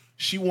 But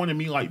she wanted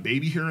me like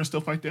baby here and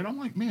stuff like that. I'm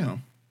like,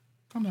 ma'am,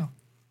 calm down.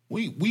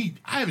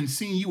 I haven't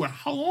seen you in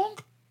how long?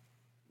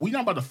 We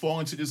not about to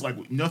fall into this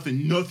like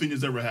nothing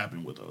has ever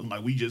happened with us.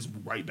 Like we just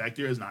right back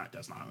there. That's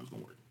not how it's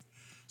gonna work.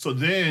 So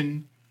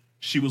then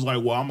she was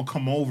like, "Well, I'm gonna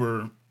come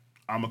over.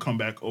 I'm gonna come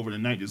back over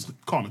tonight. Just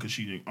call me because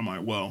she." I'm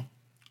like, "Well,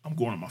 I'm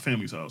going to my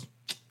family's house.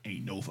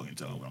 Ain't no fucking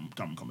telling when I'm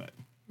gonna come back."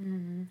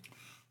 Mm-hmm.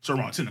 So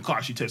around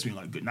 10:00, she texted me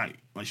like good night,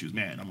 like she was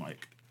mad. I'm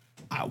like,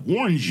 "I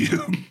warned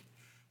you.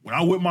 When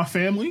I'm with my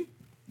family,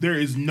 there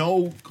is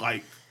no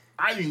like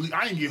I didn't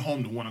get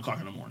home to 1:00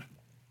 in the morning."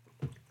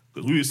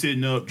 Because we were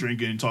sitting up,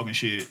 drinking, talking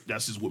shit.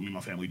 That's just what me and my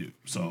family do.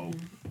 So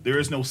there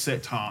is no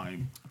set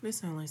time. This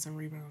sounds like some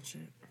rebound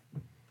shit.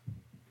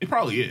 It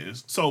probably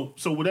is. So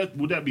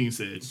with that being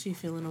said, she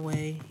feeling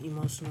away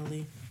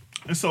emotionally.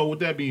 And so with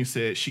that being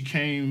said, she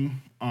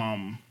came.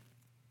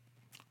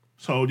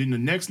 So then the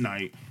next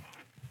night,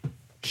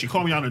 she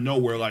called me out of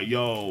nowhere, like,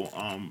 "Yo,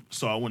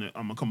 so I'm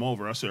gonna come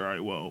over." I said, "All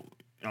right, well,"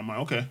 and I'm like,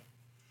 "Okay."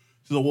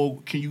 She said,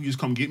 "Well, can you just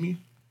come get me?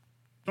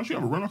 Don't you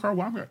have a rental car?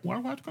 Why do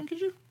I have to come get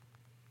you?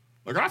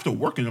 Like, I have to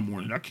work in the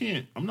morning. I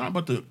can't. I'm not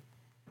about to."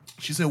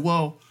 She said,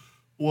 well,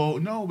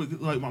 no, because,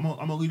 like, I'm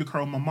gonna leave the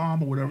car with my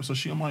mom or whatever. So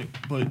I'm like,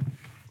 "But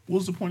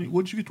what's the point?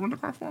 What did you get to rent the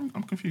car for?" I'm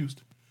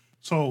confused.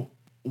 So,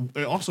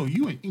 and also,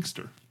 you in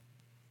Inkster.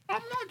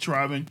 I'm not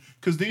driving.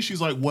 Because then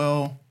she's like,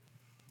 "Well,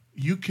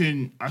 you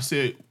can." I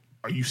said,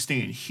 "Are you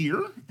staying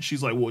here?"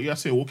 She's like, "Well, yeah." I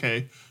said, "Well,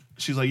 okay."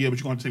 She's like, "Yeah, but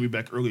you're going to take me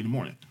back early in the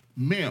morning."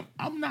 Ma'am,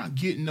 I'm not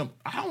getting up.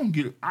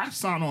 I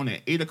sign on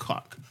at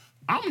 8:00.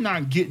 I'm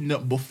not getting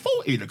up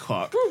before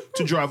 8:00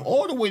 to drive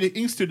all the way to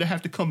Inkster to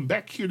have to come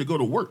back here to go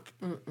to work.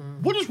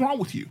 What is wrong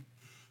with you?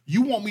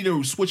 You want me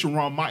to switch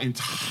around my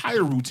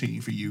entire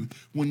routine for you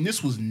when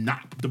this was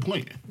not the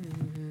plan.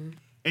 Mm-hmm.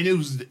 And it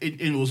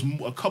was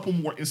a couple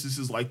more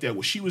instances like that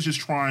where she was just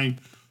trying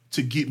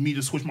to get me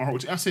to switch my whole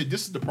routine. I said,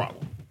 "This is the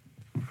problem.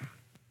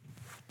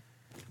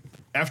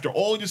 After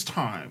all this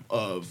time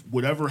of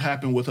whatever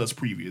happened with us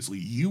previously,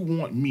 you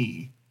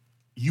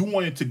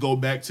wanted to go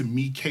back to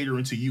me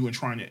catering to you and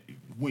trying to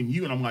win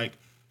you." And I'm like,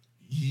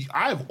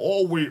 "I've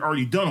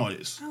already done all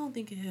this." I don't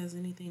think it has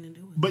anything to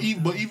do with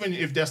it. But even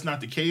if that's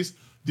not the case,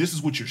 this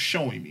is what you're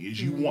showing me,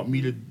 is you want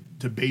me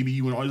to baby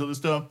you and all this other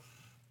stuff.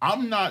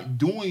 I'm not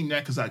doing that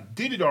because I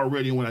did it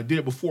already, and when I did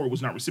it before, it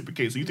was not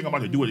reciprocated. So you think I'm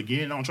about to do it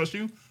again and I don't trust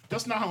you?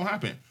 That's not how it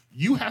happened.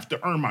 You have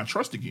to earn my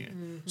trust again.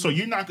 Mm-hmm. So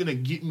you're not going to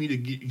get me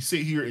to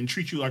sit here and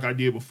treat you like I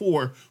did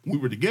before we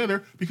were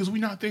together because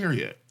we're not there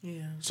yet.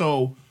 Yeah.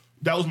 So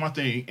that was my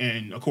thing,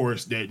 and of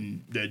course that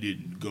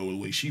didn't go the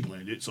way she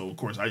planned it. So of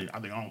course I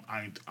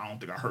don't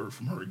think I heard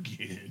from her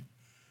again.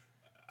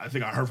 I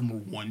think I heard from her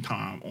one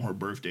time on her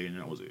birthday, and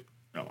that was it.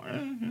 I'm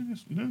like,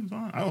 it's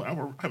fine. I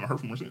haven't heard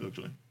from her since,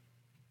 actually,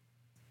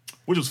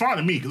 which was fine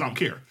to me because I don't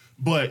care.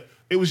 But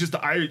it was just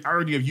the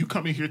irony of you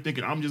coming here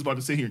thinking I'm just about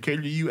to sit here and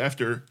cater to you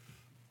after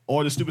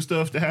all the stupid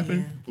stuff that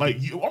happened. Yeah.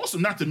 Like, you also,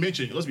 not to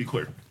mention, let's be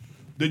clear,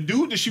 the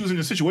dude that she was in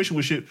a situation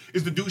with shit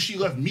is the dude she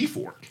left me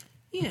for.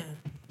 Yeah.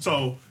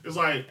 So it's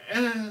like,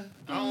 you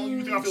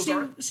think I feel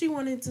sorry? She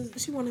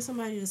wanted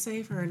somebody to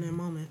save her in that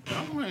moment.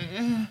 I'm like,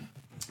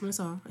 That's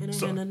all. It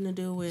ain't had nothing to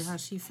do with how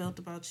she felt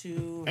about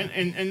you.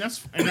 And that's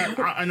why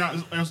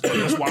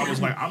I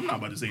was like, I'm not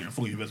about to sit here and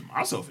fully invest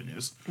myself in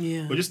this.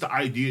 Yeah. But just the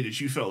idea that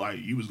you felt like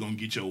you was gonna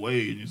get your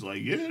way, and it's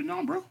like, yeah,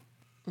 no, bro.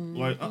 Mm-hmm.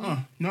 Like,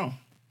 no.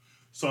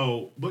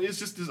 So, but it's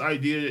just this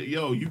idea that,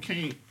 yo, you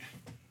can't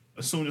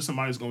assume that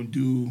somebody's gonna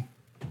do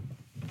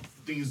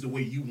things the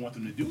way you want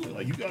them to do it.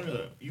 Like, you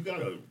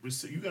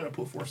gotta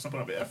put forth some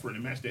type of effort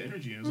and match that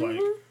energy. And it's like,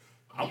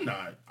 I'm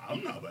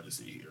not about to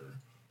sit here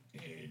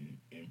and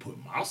put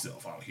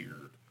myself out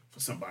here for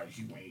somebody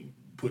who ain't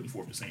putting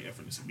forth the same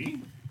effort as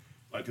me.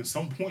 Like, at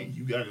some point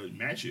you gotta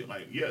match it.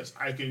 Like, yes,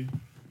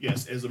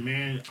 as a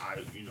man,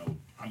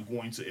 I'm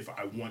going to, if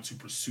I want to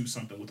pursue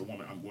something with a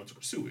woman, I'm going to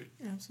pursue it.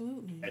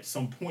 Absolutely. At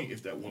some point,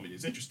 if that woman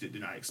is interested,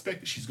 then I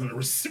expect that she's going to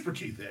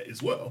reciprocate that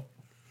as well.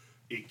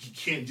 It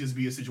can't just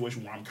be a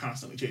situation where I'm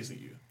constantly chasing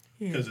you.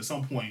 Because at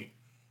some point,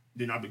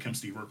 then I become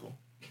Steve Urkel.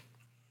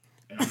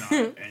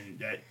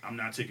 And I'm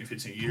not taking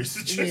 15 years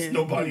to chase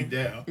nobody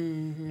down.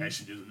 Mm-hmm.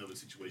 Actually, there's another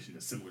situation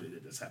that's similar to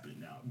that that's happening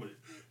now, but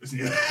it's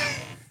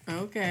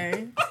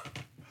okay.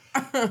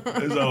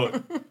 And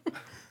so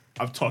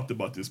I've talked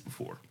about this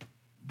before,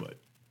 but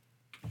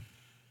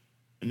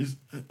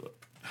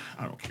look,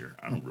 I don't care.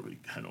 I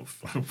don't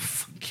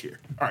fucking care.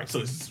 All right, so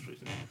this is the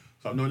situation.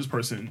 So I've known this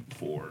person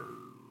for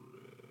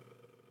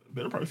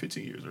better probably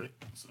 15 years, right?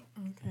 So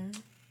okay.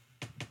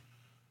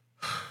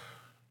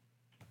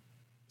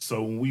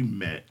 So when we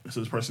met,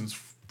 so this person's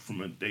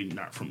they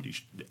not from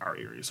our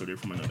area, so they're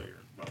from another area.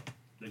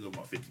 They go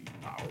about 50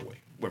 miles away,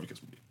 wherever it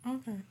gets to be.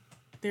 Okay.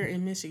 They're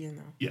in Michigan,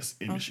 though. Yes,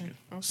 in Michigan.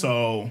 Okay.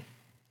 So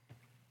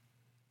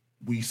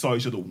we saw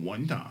each other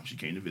one time. She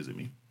came to visit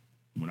me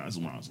when I was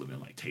living in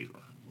like Taylor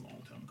a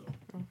long time ago.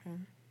 Okay.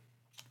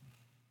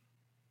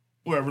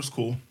 Whatever's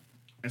cool.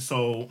 And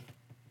so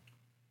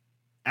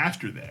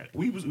after that,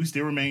 we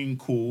still remained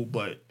cool,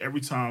 but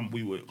every time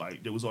we would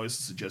there was always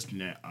a suggestion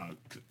that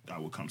I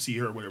would come see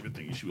her or whatever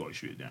thing, and she would always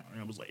shoot it down. And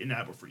I was like, it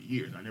happened for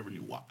years, and I never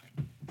knew why.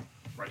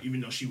 Right?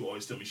 Even though she would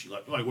always tell me she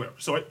like whatever.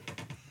 So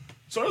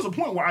there was a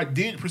point where I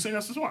did pursue that.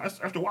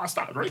 After a while, I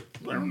stopped. Right?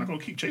 I'm not gonna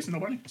keep chasing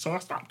nobody, so I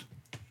stopped.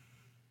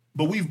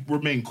 But we've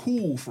remained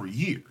cool for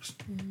years.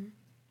 Mm-hmm.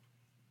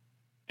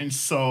 And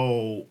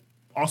so,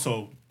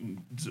 also,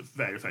 the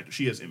factor,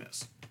 she has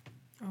MS.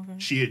 Okay.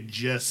 She had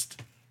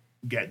just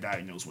got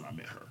diagnosed when I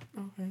met her.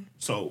 Okay.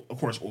 So, of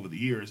course, over the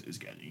years, it's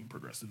getting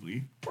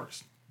progressively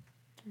worse.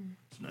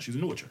 So now she's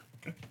in a wheelchair.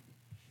 Okay.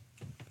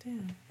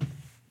 Damn.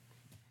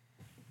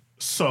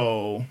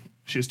 So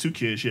she has 2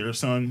 kids. She had her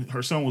son.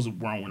 Her son was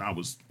around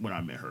when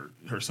I met her.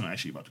 Her son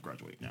actually about to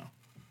graduate now,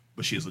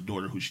 but she has a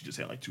daughter who she just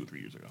had like 2 or 3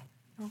 years ago.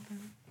 Okay.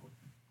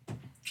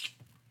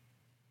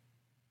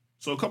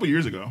 So a couple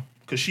years ago,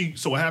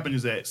 so what happened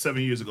is that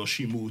 7 years ago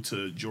she moved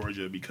to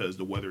Georgia because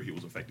the weather here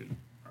was affecting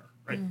her.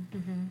 Right.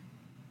 Mm-hmm.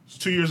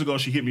 2 years ago,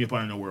 she hit me up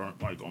out of nowhere,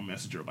 like on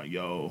Messenger, like,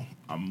 "Yo,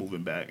 I'm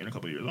moving back in a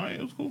couple of years." All right,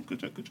 it was cool, good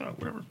job,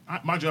 whatever.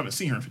 My job, I haven't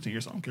seen her in 15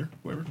 years, so I don't care,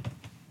 whatever.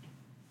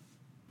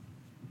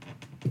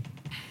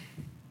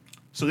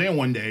 So then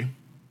one day,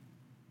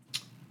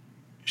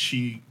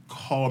 she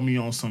called me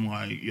on some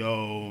like,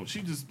 "Yo,"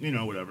 she just,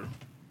 whatever.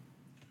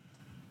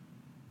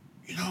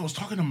 I was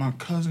talking to my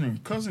cousin,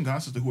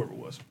 godsister, whoever it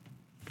was,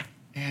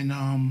 and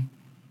I'm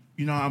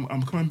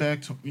coming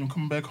back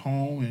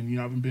home,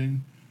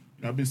 and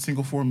I've been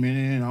single for a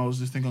minute, and I was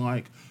just thinking,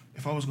 like,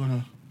 if I was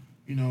gonna,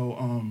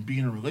 be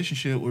in a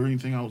relationship or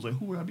anything, I was like,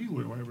 who would I be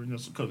with or whatever. And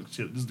this is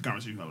the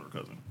conversation I had with her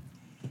cousin.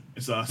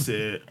 And so I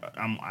said,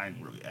 I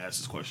didn't really ask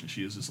this question.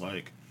 She was just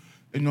like,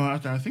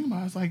 after I think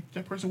about it, it's like,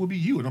 that person would be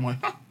you. And I'm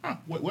like,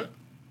 what?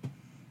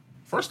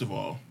 First of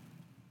all,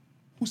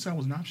 who said I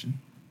was an option?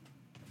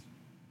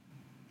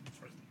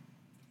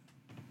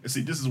 And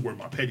see, this is where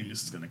my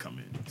pettiness is gonna come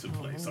into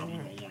play. So I'm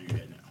gonna warn you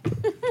that now.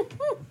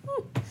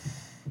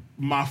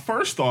 My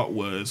first thought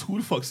was, who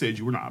the fuck said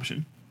you were an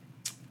option?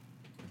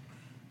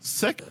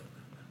 Second,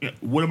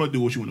 what am I gonna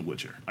do with you in the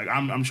wheelchair? Like,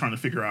 I'm trying to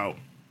figure out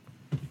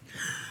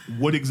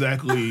what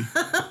exactly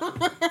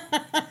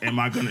am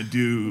I gonna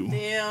do?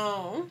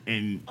 Damn.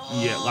 And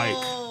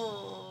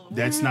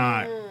that's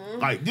not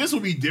like, this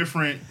would be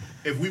different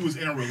if we was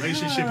in a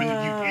relationship and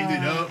you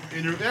ended up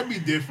in there. That'd be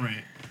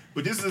different.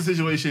 But this is a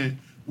situation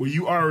where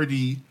you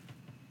already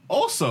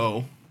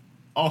also,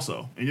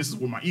 and this is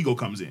where my ego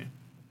comes in.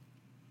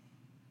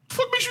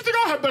 Fuck makes you think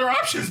I'll have better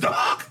options,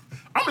 dog?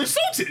 I'm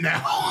insulted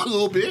now a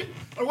little bit.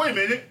 Like, wait a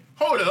minute,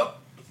 hold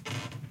up.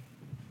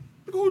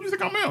 Who do you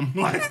think I am?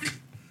 Like,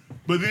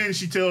 but then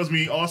she tells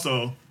me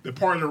also that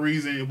part of the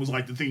reason it was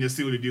like the thing that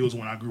sealed the deal was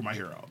when I grew my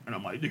hair out, and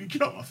I'm like, nigga,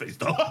 get out my face,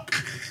 dog.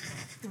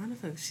 Why the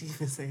fuck she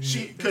even say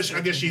that? Because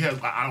I guess she has,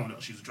 I don't know.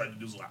 She's trying to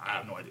do like, I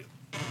have no idea.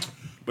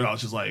 But I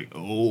was just like,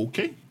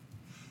 okay.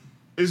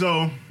 And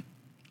so,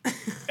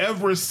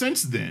 ever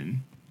since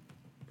then,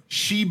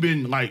 she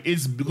been like,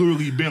 it's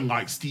literally been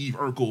like Steve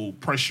Urkel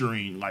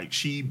pressuring, like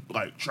she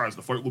like tries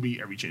to flirt with me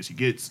every chance he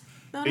gets.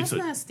 No, that's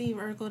not Steve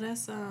Urkel.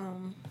 That's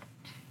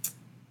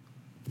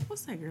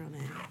what's that girl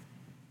name?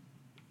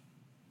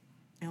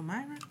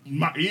 Elmira?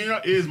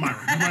 It is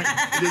Myra.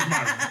 It is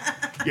Myra.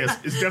 Yes,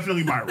 it's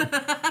definitely Myra.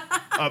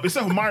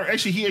 Except for Myra,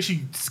 he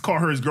actually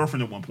called her his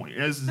girlfriend at one point.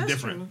 That's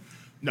different. True.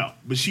 No,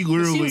 but she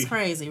literally... She was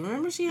crazy.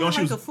 Remember she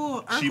had a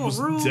full Urkel She was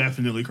rule?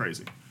 definitely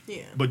crazy.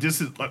 Yeah. But this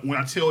is, like, when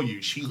I tell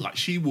you,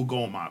 she will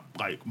go on my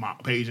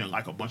page and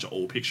like a bunch of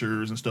old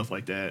pictures and stuff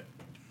like that.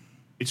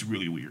 It's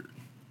really weird.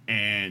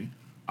 And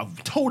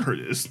I've told her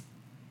this.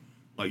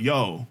 Like,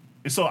 yo.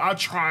 And so I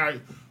try,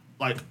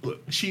 like,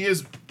 look,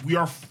 we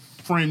are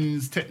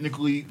friends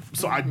technically,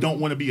 so I don't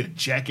want to be a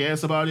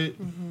jackass about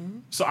it. Mm-hmm.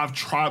 So I've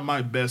tried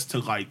my best to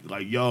like,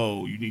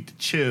 yo, you need to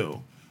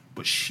chill.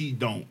 But she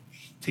don't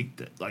take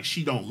that. Like,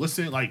 she don't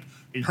listen. Like,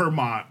 in her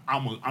mind,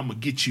 I'm gonna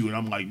get you, and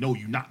I'm like, no,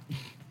 you're not,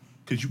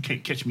 because you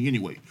can't catch me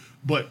anyway.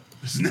 But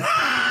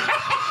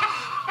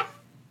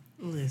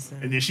listen.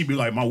 And then she'd be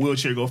like, my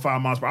wheelchair go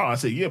 5 miles per hour. I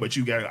say, yeah, but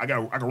I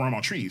can run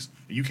on trees,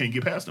 and you can't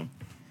get past them.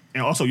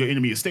 And also, your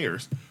enemy is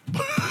stairs.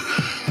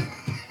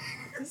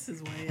 This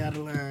is way out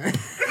of line.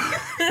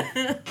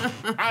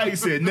 I ain't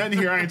said nothing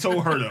here. I ain't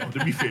told her though.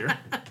 To be fair,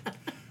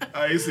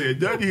 I ain't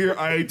said nothing here.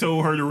 I ain't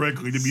told her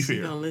directly. To be fair,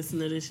 She gonna listen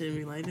to this shit and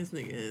be like, "This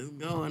nigga is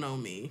going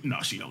on me."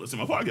 no, she don't listen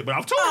to my podcast, but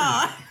I've told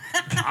her.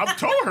 I've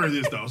told her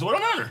this though, so it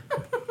don't matter.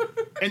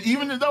 And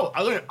even though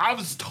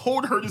I've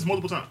told her this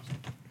multiple times,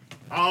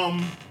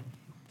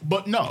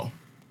 but no.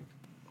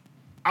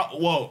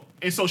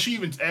 And so she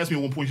even asked me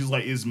at one point. She's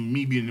like, "Is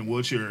me being in a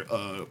wheelchair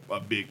a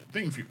big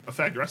thing for you, a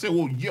factor?" I said,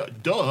 "Well, yeah,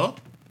 duh."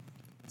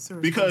 It's a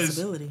Because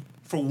responsibility.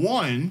 for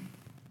one,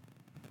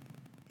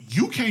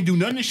 you can't do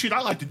none of the shit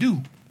I like to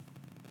do.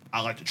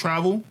 I like to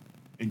travel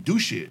and do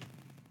shit.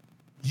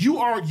 You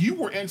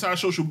were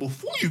antisocial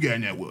before you got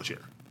in that wheelchair.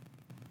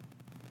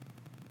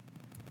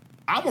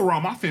 I'm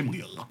around my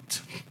family a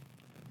lot.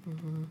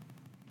 Mm-hmm.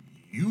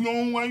 You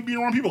don't like being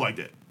around people like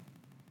that.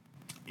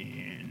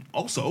 And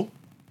also,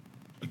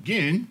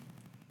 again,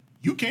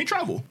 you can't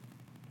travel.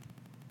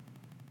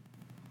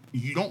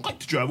 You don't like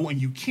to travel,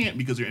 and you can't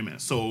because you're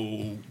MS.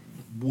 So,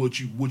 what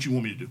you want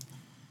me to do?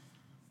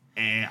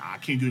 And I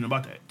can't do anything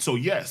about that. So,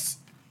 yes,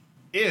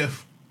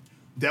 if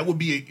that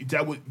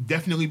would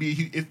definitely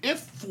be if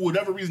for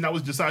whatever reason I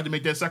was decided to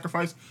make that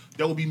sacrifice,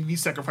 that would be me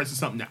sacrificing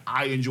something that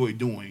I enjoy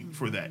doing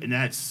for that. And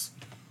that's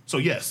so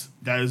yes,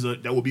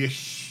 that would be a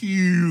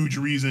huge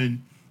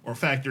reason or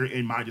factor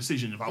in my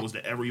decision if I was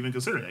to ever even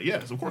consider that.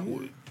 Yes, of course it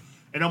would.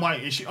 And I'm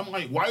like,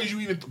 why would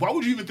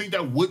you even think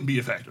that wouldn't be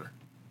a factor?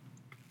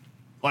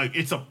 Like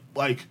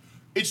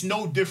it's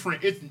no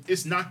different.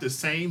 It's not the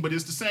same, but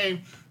it's the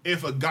same.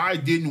 If a guy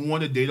didn't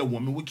want to date a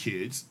woman with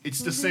kids,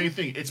 it's the same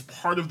thing. It's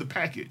part of the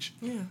package.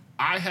 Yeah.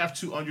 I have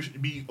to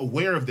be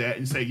aware of that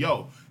and say,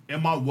 yo,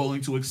 am I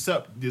willing to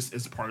accept this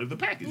as part of the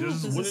package? Yeah,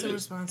 this is what it's it a is.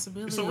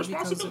 responsibility. It's a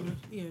responsibility.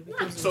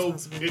 So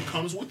it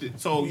comes with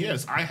it. So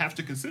yes, I have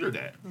to consider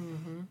that.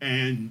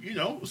 And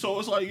so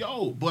it's like,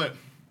 yo, but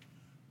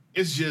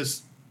it's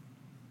just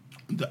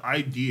the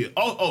idea.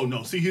 Oh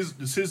no. See,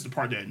 this is the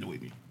part that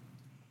annoyed me.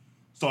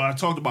 So I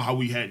talked about how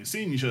we hadn't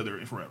seen each other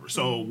in forever.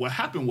 So what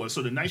happened was,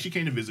 the night she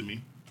came to visit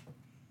me,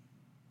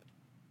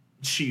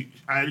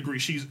 I had agreed.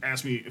 She's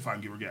asked me if I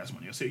can give her gas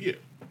money. I said, yeah.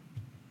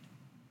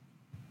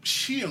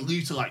 She didn't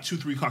leave till like 2,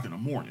 3 o'clock in the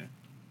morning.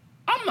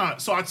 I'm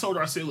not. So I told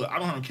her, I said, look, I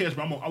don't have no cash,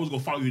 but I was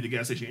going to follow you to the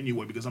gas station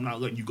anyway because I'm not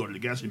letting you go to the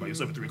gas station by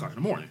yourself at 3 o'clock in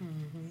the morning.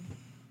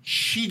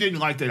 She didn't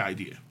like that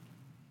idea.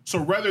 So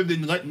rather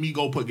than letting me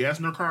go put gas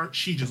in her car,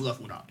 she just left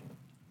without it.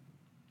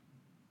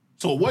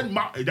 So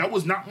that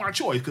was not my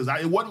choice because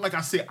it wasn't like I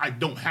said I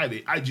don't have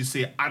it. I just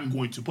said I'm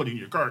going to put it in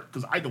your cart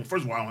because I don't.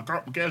 First of all, I don't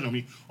have cash on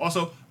me.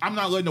 Also, I'm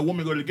not letting a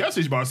woman go to the gas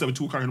station by herself at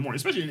 2 o'clock in the morning,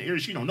 especially in an area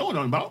she don't know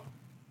nothing about.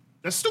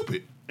 That's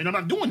stupid, and I'm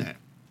not doing that.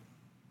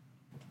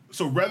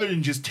 So rather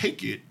than just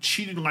take it,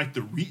 she didn't like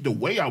the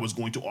way I was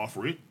going to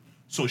offer it,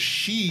 so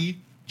she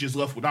just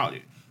left without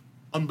it.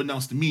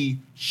 Unbeknownst to me,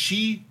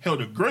 she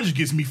held a grudge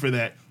against me for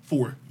that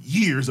for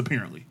years,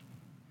 apparently.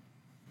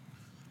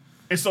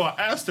 And so I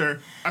asked her,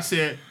 I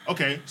said,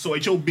 okay, so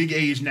at your big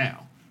age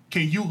now,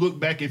 can you look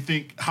back and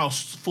think how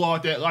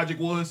flawed that logic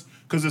was?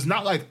 Because it's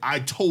not like I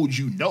told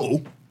you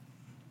no.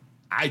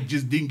 I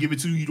just didn't give it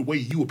to you the way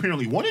you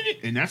apparently wanted it,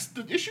 and that's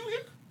the issue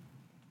here?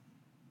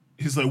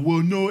 He's like,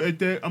 well, no, at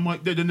that. I'm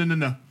like,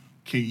 no.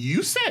 Can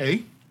you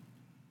say,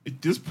 at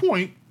this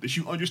point, that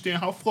you understand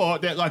how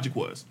flawed that logic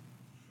was?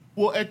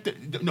 Well,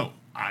 no,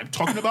 I'm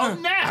talking about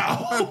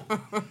now.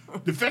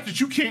 The fact that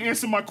you can't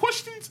answer my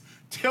questions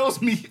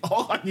tells me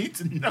all I need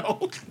to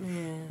know.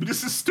 Yeah. But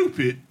this is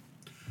stupid.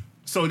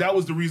 So that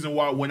was the reason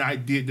why when I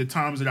did the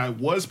times that I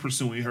was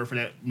pursuing her for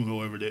that,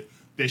 whatever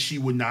that she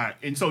would not.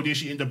 And so then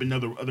she ended up in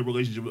other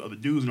relationship with other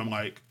dudes, and I'm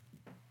like,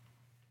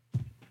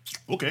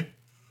 okay,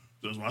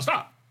 so that's when I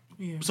stopped.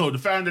 Yeah. So the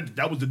fact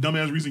that was the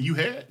dumbass reason you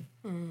had.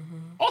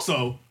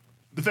 Also,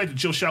 the fact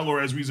that your shallow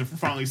ass reason for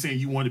finally saying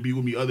you want to be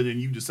with me, other than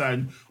you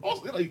deciding,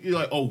 also you're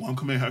like, oh, I'm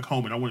coming back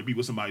home and I want to be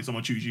with somebody, so I'm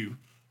gonna choose you.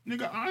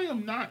 Nigga,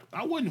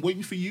 I wasn't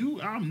waiting for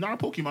you. I'm not a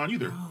Pokemon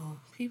either. Oh,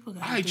 people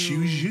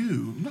choose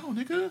you. No,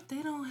 nigga.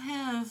 They don't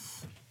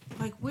have,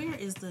 where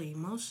is the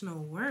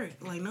emotional work?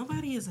 Like,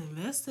 nobody is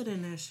invested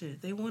in that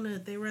shit. They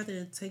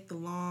rather take the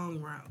long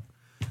route.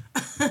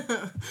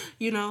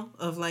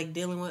 Of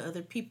dealing with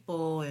other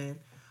people and,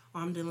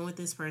 I'm dealing with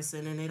this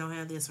person and they don't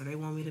have this or they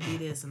want me to be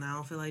this and I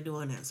don't feel like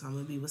doing that, so I'm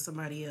going to be with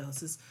somebody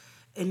else.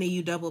 And then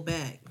you double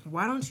back.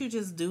 Why don't you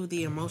just do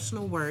the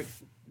emotional work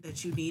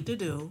that you need to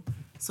do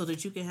so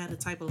that you can have the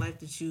type of life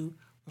that you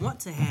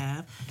want to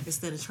have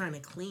instead of trying to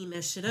clean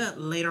that shit up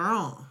later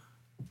on?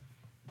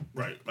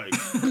 Right.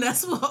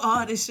 That's what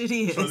all this shit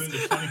is.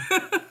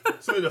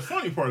 So the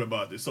funny part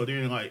about this, so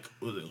then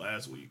was it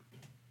last week?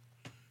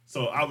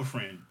 So I have a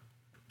friend,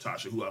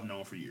 Tasha, who I've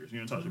known for years.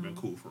 Tasha been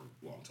cool for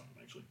a long time,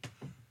 actually.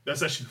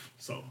 That's actually,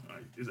 so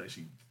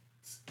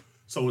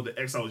the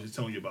ex I was just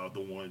telling you about, the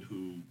one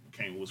who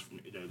lives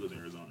in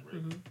Arizona,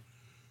 right? Mm-hmm.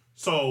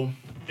 So,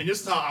 and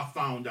this is how I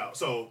found out.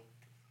 So,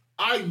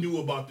 I knew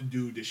about the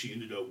dude that she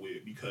ended up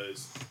with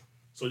because,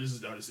 so this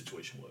is how the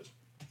situation was.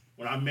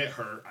 When I met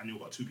her, I knew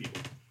about 2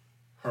 people.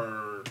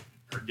 Her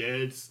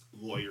dad's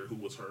lawyer, who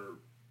was her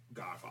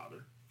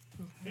godfather,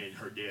 and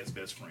her dad's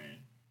best friend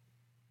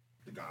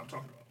the guy I'm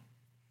talking about.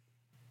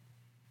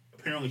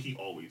 Apparently, he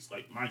always,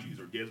 like, mind you, he's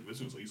her dad's best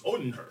friend, so he's older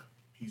than her.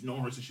 He's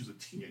known her since she was a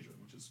teenager,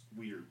 which is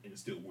weird, and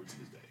it's still weird to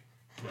this day.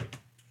 Right.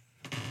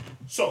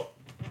 So,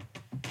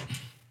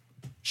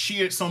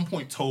 she at some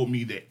point told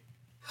me that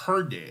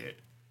her dad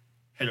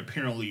had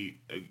apparently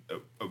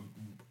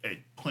had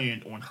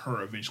planned on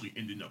her eventually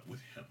ending up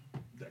with him.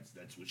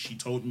 That's what she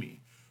told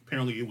me.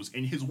 Apparently, it was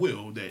in his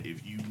will that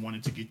if you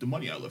wanted to get the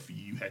money I left for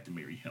you, you had to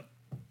marry him.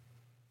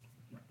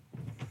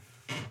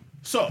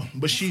 So,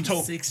 but she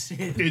told Sick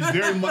shit.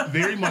 it's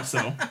very much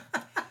so.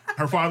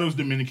 Her father was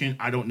Dominican.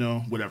 I don't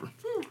know, whatever.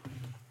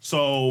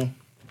 So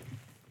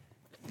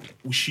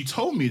she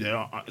told me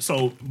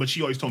that. But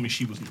she always told me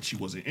she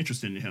wasn't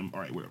interested in him. All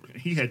right, whatever.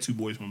 He had 2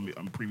 boys from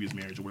a previous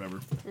marriage or whatever.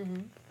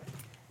 Mm-hmm.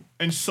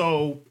 And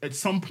so at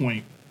some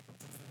point,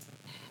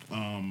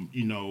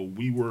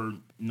 we were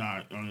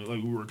not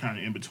like we were kind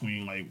of in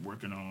between, like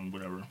working on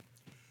whatever.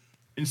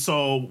 And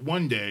so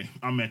one day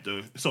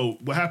so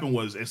what happened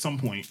was at some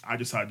point I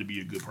decided to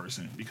be a good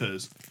person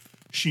because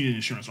she needed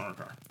insurance on her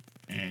car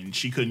and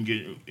she couldn't get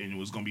it and it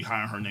was going to be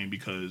high on her name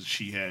because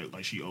she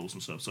owed some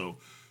stuff. So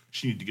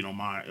she needed to get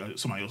on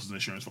somebody else's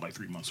insurance for like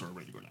 3 months or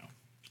ready to go now.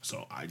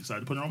 So I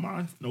decided to put her on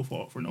mine, no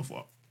fault.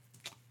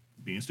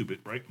 Being stupid,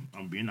 right?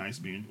 I'm being nice,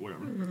 being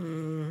whatever.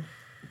 Mm.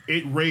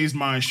 It raised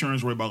my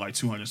insurance rate by like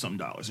 $200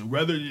 something. And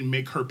rather than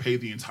make her pay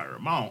the entire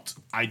amount,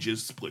 I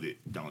just split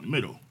it down the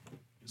middle.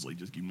 It's like,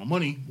 just give me my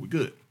money, we're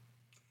good.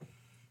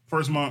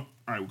 First month,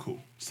 all right, we're cool.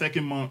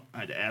 Second month, I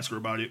had to ask her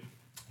about it.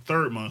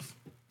 Third month,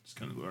 it's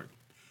kind of all right.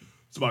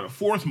 So about the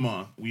 4th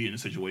month, we in a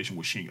situation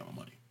where she ain't got my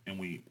money.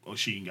 And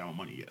she ain't got my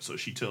money yet. So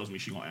she tells me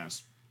she gonna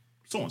ask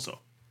so-and-so.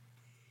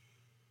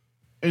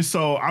 And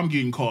so I'm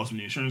getting calls from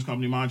the insurance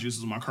company. Mind you, this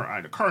is my car. I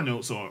had a car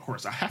note, so of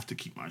course I have to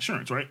keep my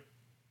insurance, right?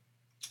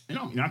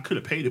 I could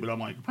have paid it, but I'm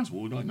like, the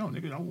principal was like, no,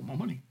 nigga, I want my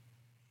money.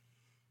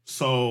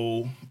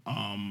 So,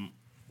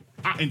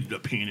 I ended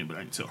up paying it, but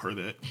I didn't tell her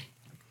that.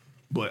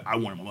 But I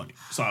wanted my money.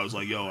 So I was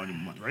like, yo, I need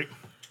my money, right?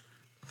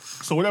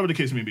 So whatever the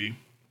case may be,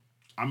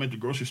 I'm at the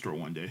grocery store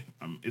one day.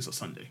 It's a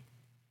Sunday.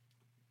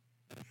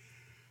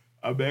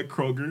 I'm at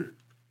Kroger,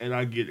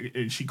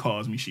 and she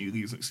calls me.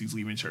 She's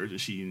leaving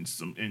church,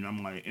 and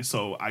I'm like, and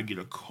so I get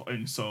a call,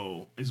 and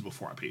so this is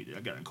before I paid it.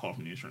 I got a call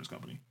from the insurance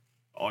company,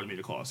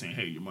 automated call saying,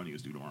 hey, your money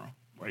is due tomorrow,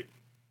 right?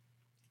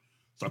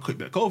 So I click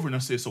back over, and I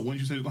said, so when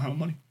did you say you're gonna have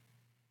money?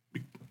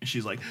 And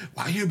she's like,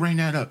 why you bring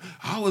that up?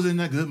 I was in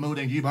that good mood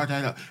and you brought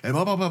that up. And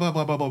blah, blah, blah, blah,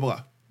 blah, blah, blah,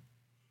 blah.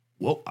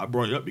 Well, I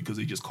brought it up because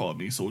they just called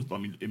me. So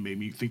it made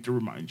me think to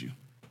remind you.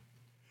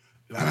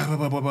 Blah, blah,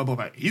 blah, blah, blah, blah,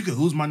 blah. You could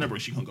lose my number.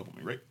 She hung up on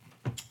me, right?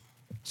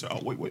 So,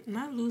 wait.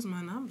 Not lose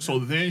my number. So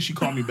then she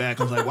called me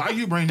back. I was like, why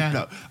you bring that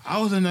up? I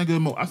was in that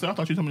good mood. I said, I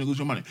thought you told me to lose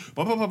your money.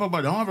 Blah, blah, blah, blah,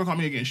 blah. Don't ever call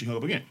me again. She hung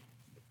up again.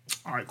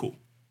 All right, cool.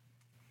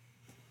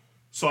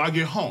 So I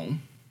get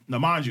home. Now,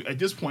 mind you, at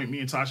this point, me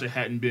and Tasha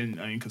hadn't been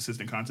in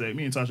consistent contact.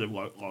 Me and Tasha have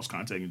lost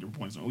contact at different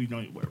points. We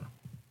know whatever.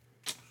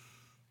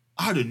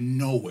 Out of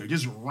nowhere,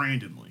 just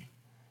randomly,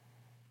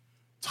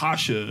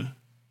 Tasha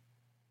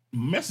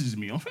messages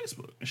me on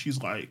Facebook, and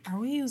she's like, "Are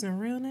we using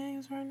real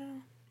names right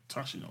now?"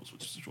 Tasha knows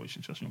what the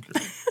situation. Tasha don't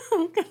care.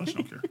 Okay. Tasha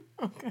don't care.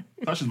 Okay.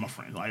 Tasha's my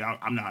friend. Like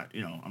I'm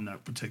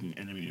not protecting the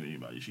enemy of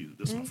anybody.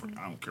 This is my friend.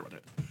 I don't care about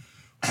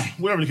that.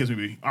 Whatever the case may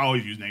be, I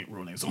always use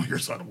real names on here.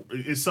 So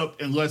it's up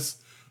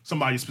unless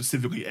somebody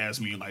specifically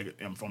asks me, like,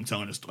 if I'm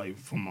telling this, like,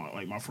 from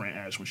my friend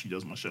Ash, when she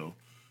does my show,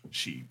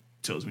 she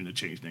tells me to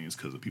change names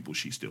because of people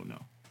she still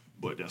know.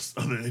 But that's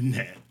other than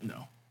that,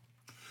 no.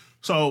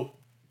 So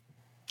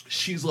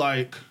she's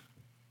like,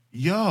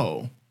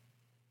 yo,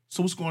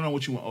 so what's going on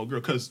with you and old girl?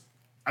 Because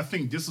I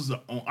think it's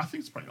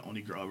probably the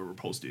only girl I've ever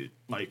posted,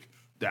 like,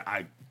 that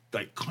I,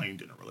 like,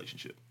 claimed in a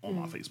relationship on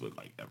my Facebook,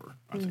 like, ever,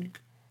 I think,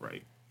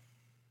 right?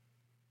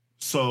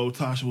 So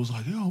Tasha was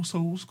like, yo,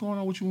 so what's going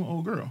on with you and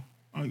old girl?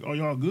 Like, are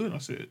y'all good? I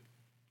said, it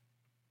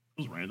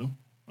was random.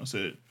 I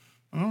said,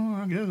 oh,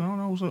 I guess, I don't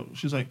know what's up.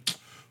 She's like,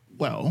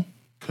 well,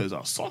 because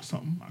I saw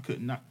something I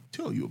could not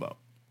tell you about.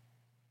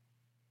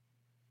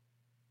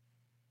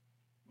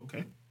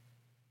 Okay.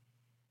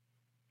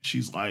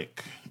 She's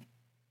like,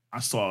 I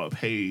saw a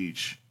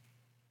page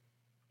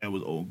and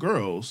with old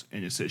girls,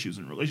 and it said she was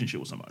in a relationship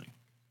with somebody.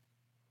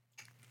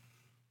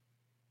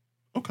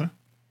 Okay.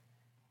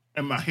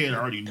 In my head, I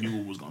already knew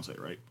what I was going to say,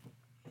 right?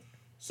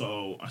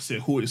 So I said,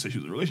 who did it say she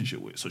was in a relationship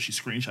with? So she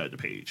screenshotted the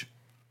page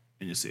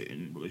and it said,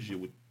 in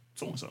relationship with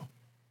so-and-so.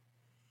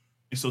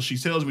 And so she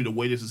tells me the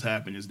way this has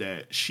happened is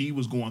that she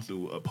was going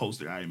through a post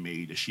that I had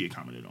made that she had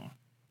commented on.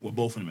 Well,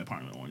 both of them had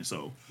commented on. And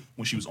so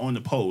when she was on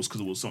the post,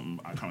 because it was something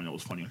I commented that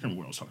was funny, I can't remember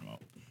what I was talking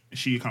about. And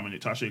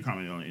Tasha had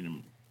commented on it,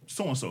 and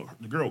so-and-so,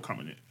 the girl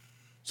commented.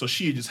 So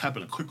she had just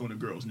happened to click on the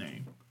girl's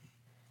name.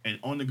 And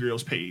on the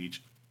girl's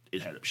page,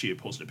 she had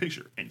posted a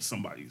picture. And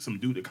some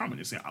dude had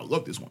commented saying, I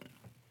love this woman.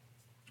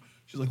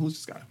 She's like, who's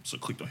this guy? So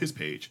clicked on his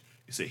page.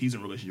 It said he's in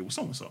a relationship with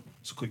so-and-so.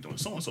 So clicked on the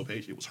so-and-so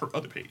page. It was her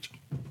other page.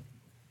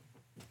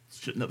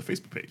 Another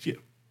Facebook page, yeah.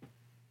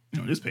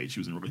 On this page, she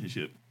was in a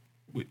relationship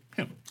with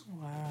him.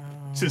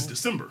 Wow. Since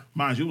December.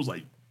 Mind you, it was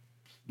like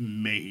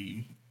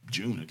May,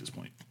 June at this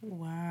point.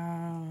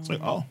 Wow. It's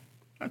like, oh,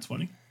 that's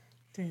funny.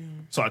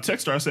 Damn. So I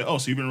text her. I said, oh,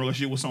 so you've been in a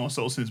relationship with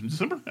so-and-so since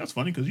December? That's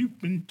funny because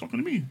you've been talking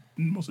to me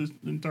most of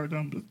the entire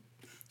time.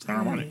 It's kind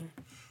of ironic.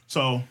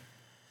 So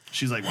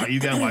she's like, why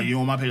you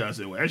on my page? I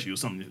said, well, actually, it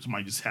was something that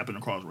might just happen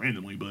across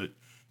randomly, but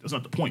that's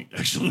not the point,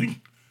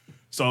 actually.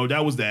 So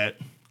that was that.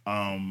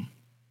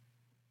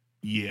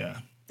 Yeah.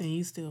 And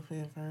you still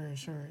paying for her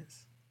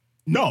insurance?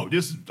 No,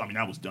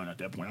 that was done at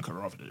that point. I cut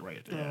her off right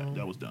at that.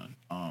 That was done.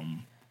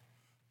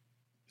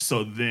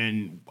 So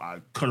then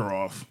I cut her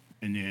off,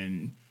 and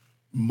then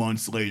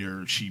months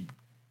later, she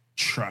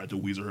tried to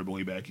weasel her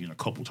way back in a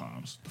couple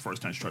times. The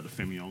first time she tried to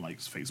friend me on like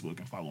Facebook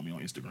and follow me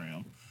on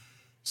Instagram.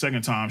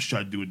 Second time she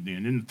tried to do it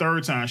then. Then the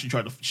third time she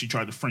tried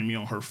to friend me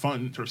on her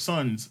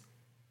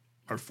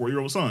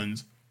 4-year-old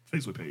son's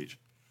Facebook page.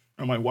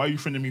 I'm like, why are you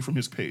friending me from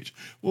his page?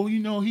 Well,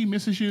 he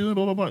misses you,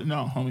 blah, blah, blah.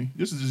 No, homie,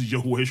 this is just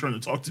your way of trying to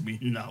talk to me.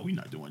 No, we're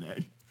not doing that.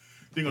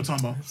 They're going to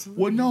talk about,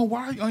 well, no,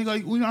 why?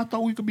 I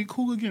thought we could be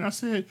cool again. I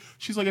said,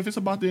 she's like, if it's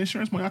about the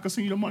insurance money, I can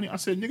send you the money. I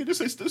said, nigga,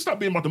 this stopped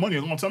being about the money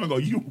a long time ago.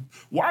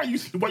 Why you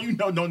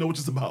don't know what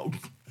it's about?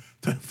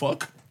 The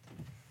fuck?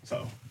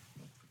 So,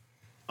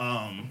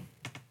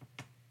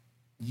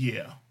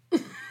 yeah.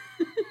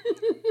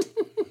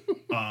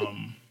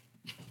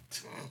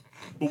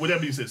 But with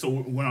that being said, so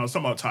when I was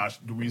talking about Tosh,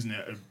 the reason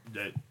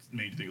that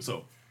made you think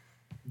so,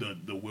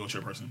 the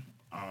wheelchair person,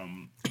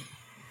 I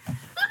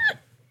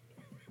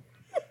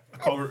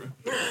call her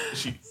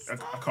I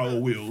call her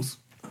Wheels,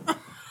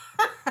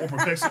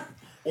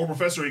 or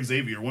Professor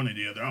Xavier, one or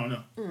the other. I don't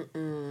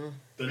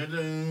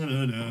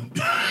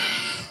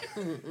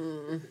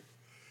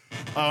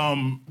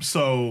know.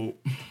 So.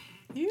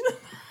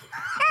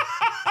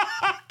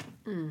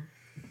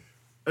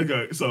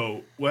 Okay,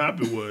 so what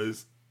happened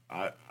was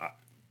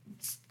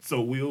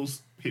so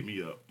Wheels hit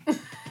me up.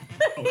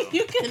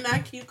 You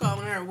cannot keep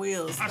calling her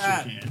Wheels. Stop.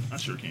 I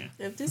sure can.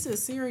 If this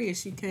is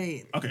serious, you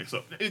can't. Okay,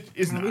 so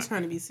it's Are not. we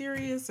trying to be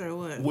serious or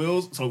what?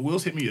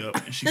 Wheels hit me up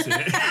and she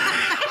said,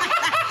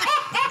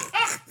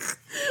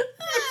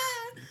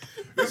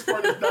 this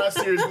part is not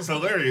serious, it's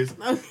hilarious.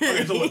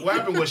 Okay, so what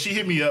happened was she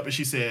hit me up and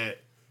she said,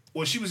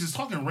 well, she was just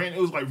talking random.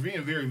 It was like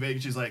being very vague.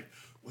 She's like,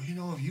 well,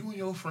 if you and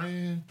your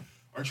friend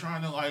are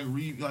trying to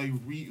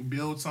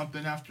rebuild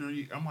something after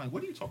you. I'm like,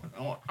 what are you talking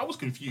about? I was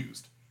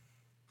confused.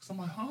 So I'm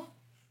like, huh?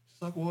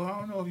 She's like, well, I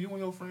don't know if you and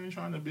your friend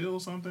trying to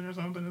build something or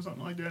something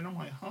like that. And I'm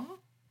like, huh?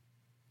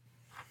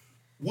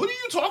 What are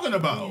you talking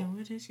about? Yeah,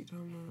 what is she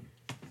talking about?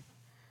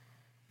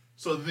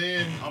 So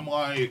then I'm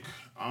like,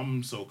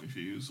 I'm so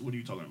confused. What are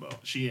you talking about?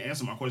 She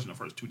answered my question the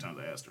first 2 times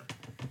I asked her.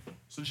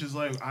 So she's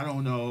like, I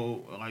don't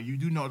know. Like, you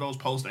do know those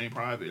posts ain't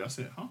private. I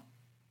said, huh?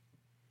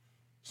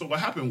 So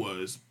what happened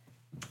was,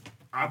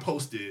 I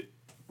posted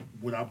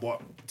when I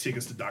bought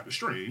tickets to Doctor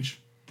Strange.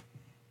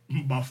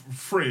 My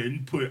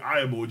friend put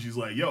eye emojis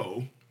like,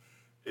 yo,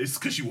 it's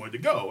because she wanted to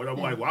go. And I'm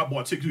like, well, I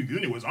bought tickets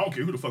anyways. I don't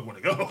care who the fuck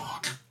want to go.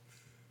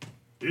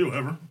 Yeah,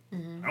 whatever.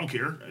 I don't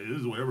care. It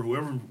is whatever.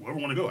 Whoever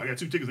want to go. I got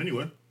 2 tickets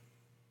anyway.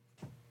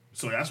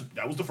 So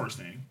that was the first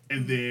thing.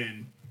 And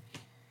then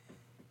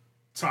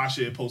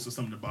Tasha had posted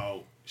something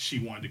about she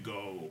wanted to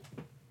go,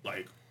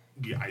 like,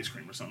 get ice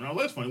cream or something. Now,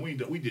 that's funny.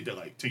 We did that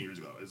like 10 years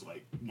ago. It's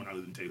like when I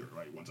lived in Taylor,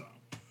 like one time.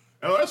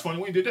 Oh, that's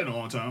funny. We did that in a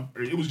long time.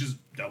 It was just,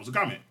 that was a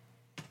comment.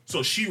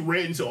 So she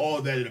read into all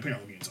of that and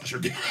apparently me and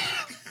Tasha did.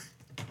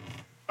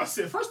 I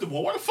said, first of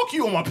all, why the fuck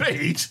you on my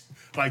page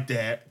like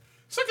that?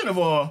 Second of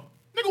all,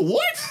 nigga,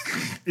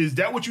 what? Is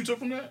that what you took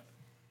from that?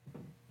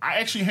 I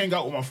actually hang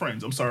out with my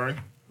friends. I'm sorry.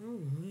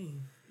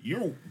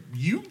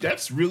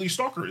 That's really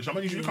stalkerish. I'm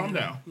gonna need you to calm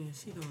down. Yeah,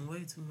 she doing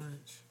way too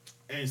much.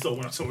 And so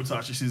when I told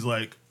Tasha, she's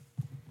like,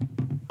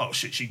 oh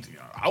shit,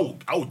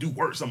 I would do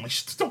worse. I'm like,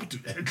 don't do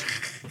that.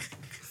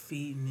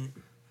 Feeding it.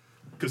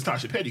 Because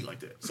Tasha petty like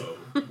that. So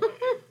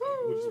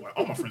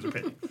all my friends are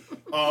petty.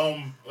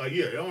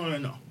 Yeah, I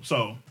don't know.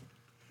 So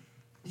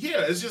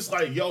yeah, it's just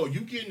like, yo,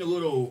 you getting a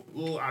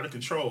little out of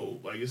control.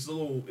 Like it's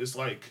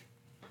like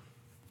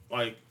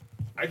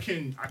I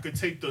could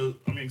take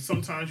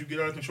sometimes you get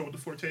out of control with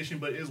the flirtation,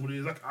 but it is what it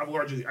is. I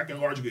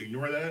can largely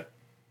ignore that.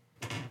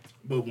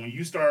 But when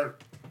you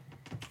start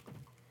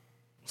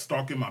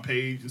stalking my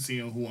page and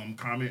seeing who I'm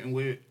commenting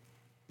with,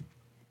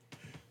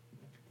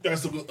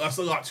 that's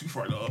a lot too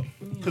far up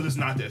because it's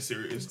not that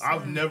serious.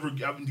 I've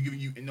given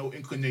you no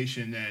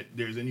inclination that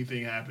there's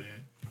anything happening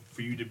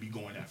for you to be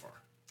going that far.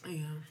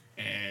 Yeah.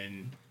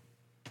 And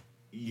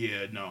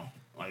yeah, no,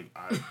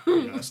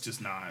 it's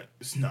just not.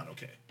 It's not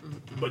okay.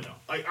 Mm-hmm. But no,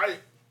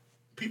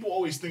 people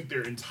always think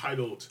they're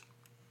entitled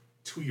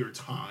to your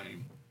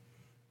time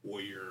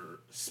or your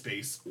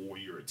space or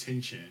your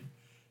attention.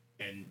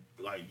 And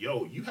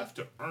yo, you have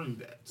to earn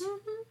that.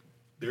 Mm-hmm.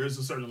 There is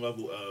a certain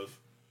level of,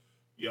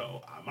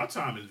 yo, my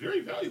time is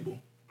very valuable.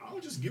 I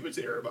don't just give it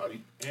to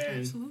everybody. And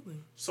absolutely.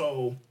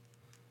 So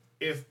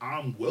if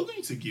I'm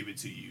willing to give it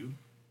to you,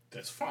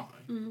 that's fine.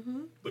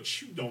 Mm-hmm.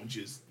 But you don't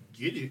just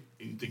get it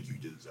and think you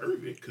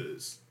deserve it,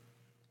 because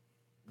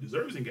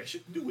deserves ain't got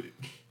shit to do with it.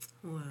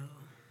 Well,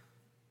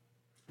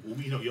 Well,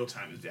 we know your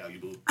time is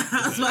valuable.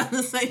 I was about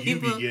to say you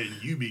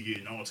be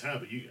getting all time,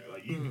 but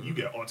you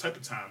get all type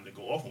of time to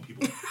go off on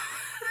people.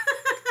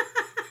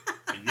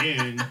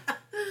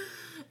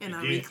 And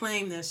I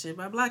reclaim that shit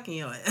by blocking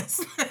your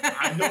ass.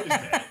 I noticed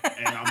that,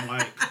 and I'm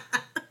like,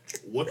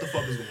 what the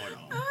fuck is going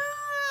on?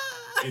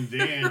 And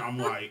then I'm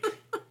like,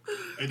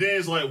 and then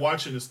it's like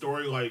watching the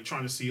story, like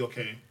trying to see,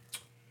 okay,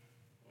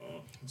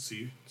 let's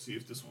see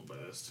if this one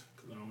lasts,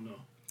 because I don't know.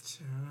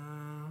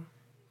 Child.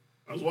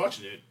 I was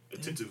watching it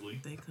attentively.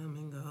 They come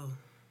and go.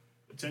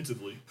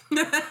 Attentively.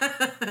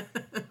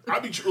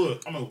 I'm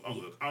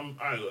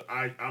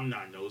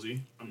not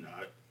nosy. I'm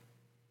not.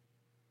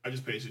 I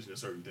just pay attention to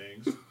certain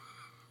things.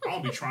 I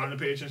don't be trying to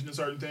pay attention to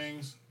certain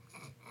things.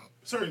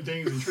 Certain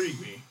things intrigue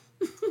me.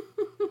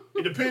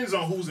 It depends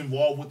on who's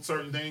involved with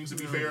certain things, to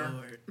be fair.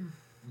 Lord.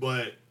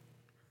 But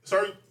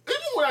even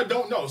when I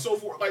don't know,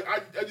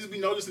 I just be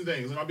noticing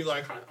things, and I'll be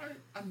like,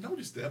 I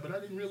noticed that, but I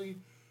didn't really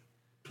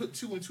put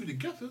two and two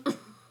together.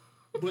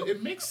 But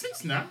it makes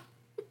sense now.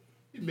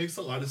 It makes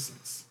a lot of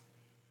sense.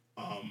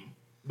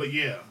 But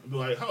yeah, I'd be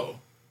like,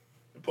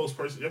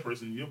 that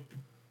person, you're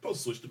supposed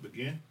to switch up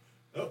again.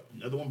 Oh,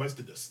 another one bites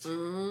the dust.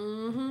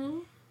 Mm-hmm.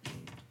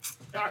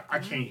 I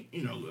can't,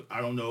 look,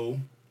 I don't know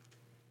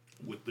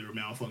what their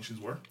malfunctions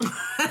were.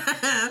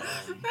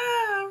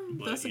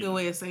 That's a good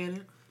way of saying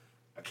it.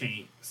 I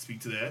can't speak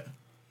to that.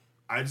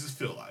 I just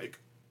feel like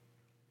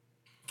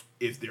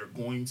if they're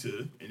going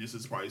to, and this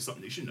is probably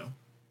something they should know,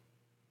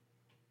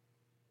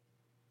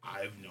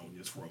 I've known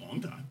this for a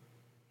long time.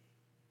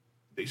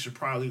 They should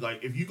probably,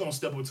 if you're going to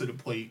step up to the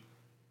plate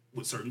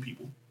with certain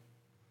people,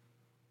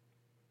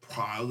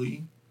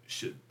 probably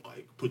should,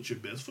 put your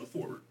best foot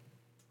forward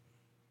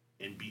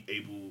and be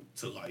able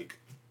to,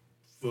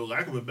 for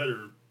lack of a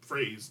better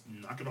phrase,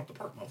 knock it off the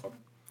park, motherfucker.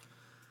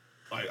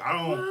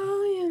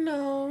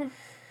 Well,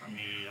 I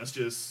mean, that's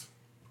just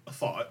a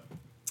thought.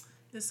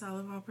 It's all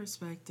about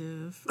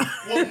perspective.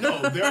 Well,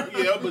 no,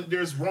 but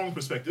there's wrong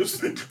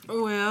perspectives.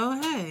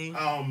 Well, hey,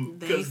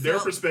 because their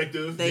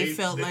perspective, they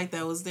felt like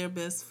that was their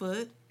best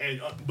foot,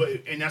 and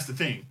that's the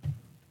thing.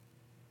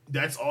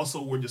 That's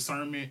also where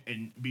discernment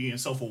and being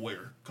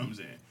self-aware comes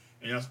in,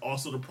 and that's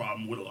also the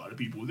problem with a lot of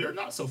people. They're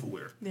not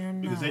self-aware. They're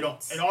not, because they don't.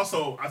 And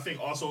also, I think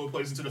also it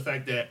plays into the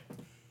fact that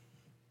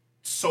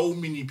so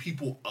many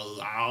people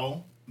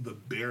allow the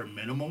bare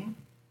minimum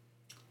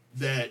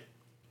that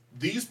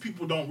these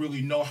people don't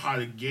really know how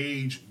to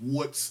gauge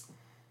what's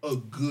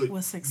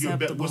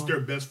acceptable, what's their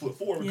best foot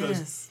forward,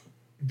 because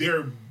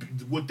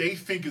what they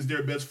think is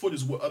their best foot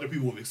is what other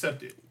people have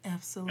accepted.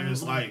 Absolutely. And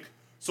it's like,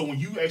 so when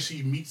you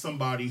actually meet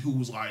somebody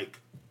who's like,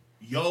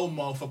 yo,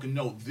 motherfucker,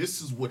 no,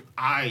 this is what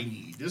I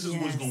need. This is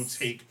what's going to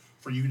take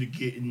for you to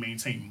get and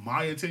maintain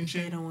my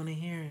attention. They don't want to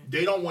hear it.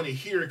 They don't want to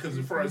hear it because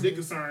as far as they're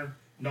concerned,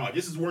 no,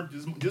 this has worked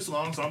this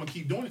long, so I'm going to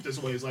keep doing it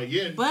this way. It's like,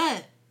 yeah.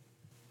 But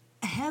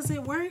has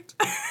it worked?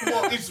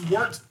 Well, it's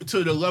worked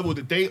to the level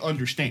that they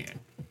understand.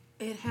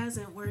 It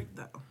hasn't worked,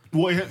 though.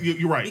 Well,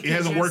 you're right. Because it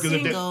hasn't worked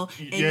because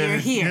you're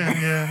here.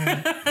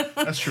 Yeah.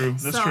 That's true.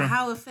 That's true. So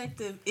how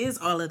effective is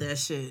all of that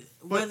shit?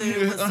 Whether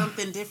it was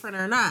something different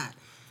or not.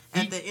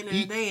 At the end of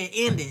the day, it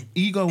ended.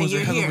 Ego was a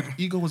hell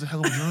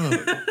of a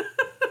drug.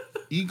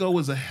 Ego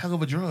is a hell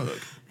of a drug.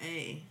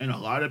 Hey. And a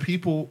lot of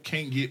people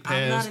can't get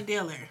past. I'm not a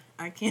dealer.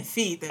 I can't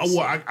feed that shit.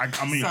 I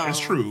mean, so it's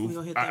true. We're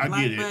gonna hit that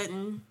like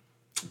button.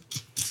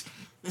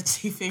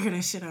 Let you figure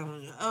that shit out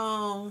on your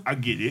own. I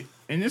get it.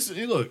 And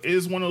look, it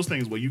is one of those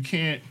things where you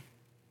can't.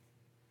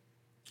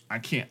 I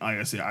can't. Like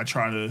I said, I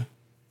try to.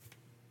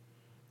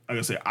 Like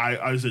I said,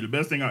 I said the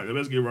best gift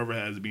I've ever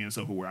had is being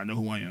self-aware. I know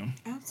who I am.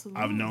 Absolutely.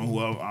 I've known who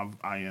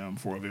I am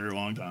for a very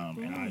long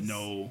time, and I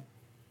know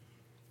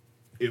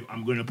if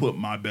I'm going to put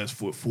my best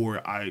foot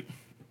forward.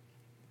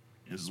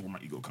 This is where my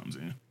ego comes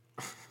in.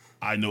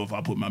 I know if I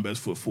put my best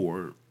foot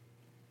forward,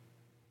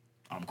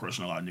 I'm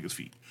crushing a lot of niggas'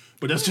 feet.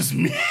 But that's just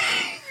me.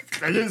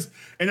 And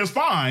it's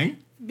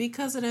fine.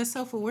 Because of that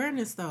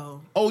self-awareness,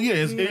 though. Oh yeah,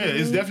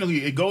 it's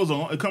definitely it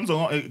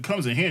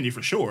comes in handy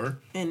for sure.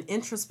 And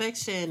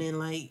introspection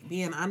and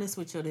being honest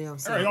with your damn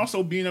self. And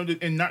also being able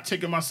to, and not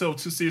taking myself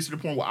too serious to the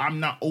point where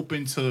I'm not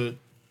open to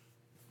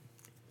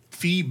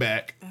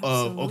feedback.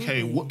 Absolutely. Of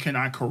okay, what can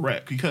I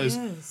correct? Because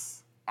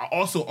I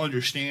also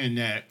understand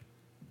that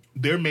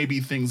there may be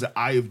things that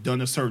I have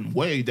done a certain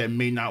way that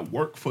may not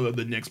work for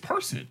the next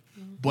person.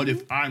 Mm-hmm. But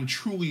if I'm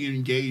truly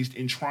engaged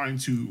in trying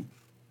to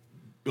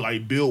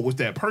build with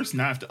that person,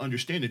 I have to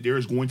understand that there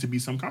is going to be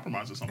some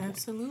compromise at some point.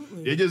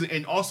 Absolutely. It doesn't,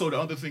 and also the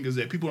other thing is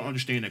that people don't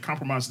understand that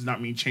compromise does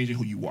not mean changing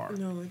who you are.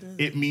 No, it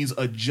doesn't. It means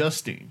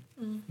adjusting.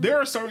 Mm-hmm. There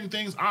are certain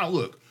things. I'm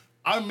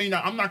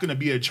not going to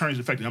be a change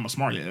the fact that I'm a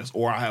smart ass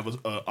or I have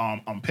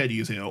I'm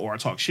petty as hell or I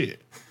talk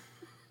shit.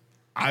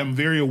 I'm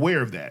very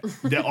aware of that.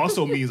 That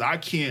also means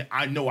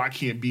I know I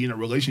can't be in a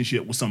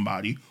relationship with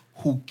somebody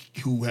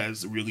who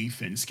has really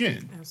thin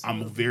skin.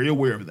 Absolutely. I'm very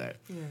aware of that.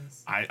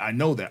 Yes. I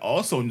know that. I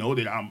also know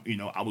that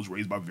I was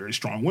raised by very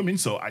strong women,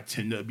 so I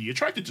tend to be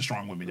attracted to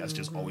strong women. That's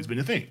just always been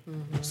a thing.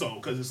 Mm-hmm. So,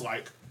 because it's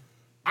like,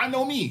 I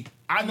know me.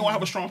 I know I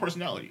have a strong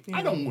personality.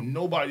 I don't want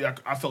nobody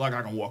I feel like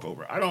I can walk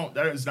over. I don't.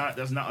 That's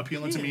not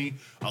appealing to me.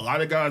 A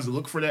lot of guys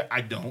look for that. I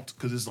don't,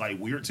 because it's like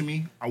weird to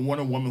me. I want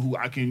a woman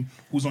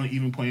who's on an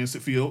even playing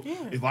field.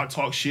 Yeah. If I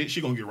talk shit,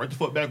 she gonna get right the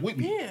fuck back with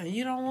me. Yeah,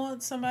 you don't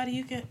want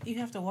somebody you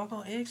have to walk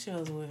on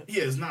eggshells with.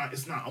 Yeah, it's not.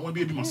 I want to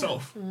be able to be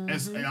myself, and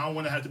I don't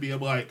want to have to be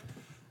able like,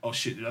 oh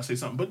shit, did I say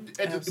something?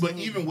 But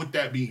even with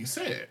that being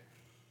said,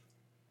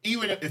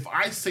 even if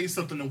I say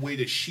something in a way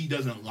that she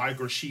doesn't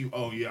like, or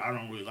oh yeah, I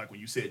don't really like when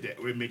you said that,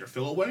 or it made her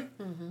feel away.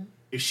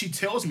 If she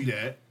tells me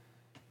that,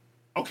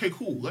 okay,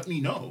 cool, let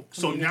me know.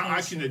 So now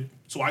I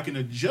can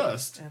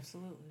adjust.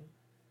 Absolutely.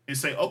 And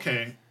say,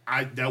 okay,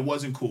 that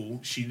wasn't cool.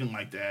 She didn't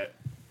like that.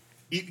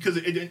 Because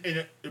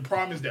the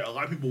problem is that a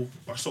lot of people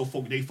are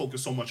they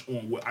focus so much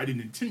on what I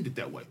didn't intend it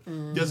that way.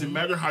 Doesn't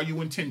matter how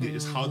you intend it,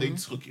 it's how they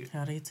took it.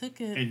 How they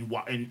took it.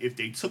 And if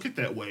they took it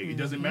that way, it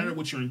doesn't matter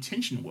what your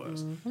intention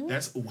was.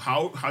 That's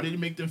how did it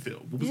make them feel?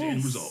 What was the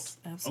end result?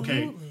 Absolutely.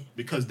 Okay,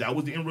 because that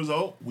was the end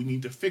result, we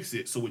need to fix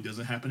it so it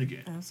doesn't happen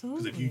again.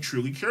 Absolutely. Because if you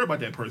truly care about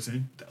that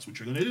person, that's what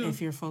you're gonna do.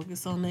 If you're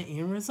focused on the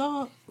end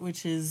result,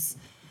 which is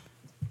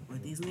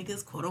what these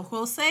niggas quote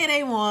unquote say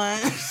they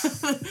want,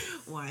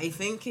 wife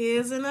and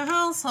kids in the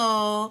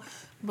household.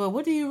 But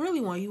what do you really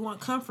want? You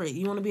want comfort.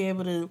 You want to be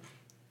able to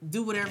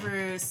do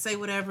whatever, say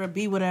whatever,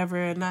 be whatever,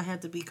 and not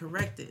have to be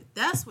corrected.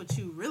 That's what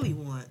you really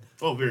want.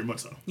 Oh, very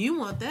much so. You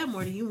want that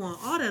more than you want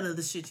all that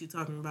other shit you're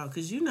talking about,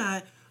 because you're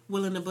not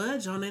willing to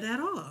budge on it at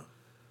all.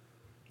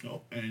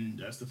 No, and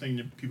that's the thing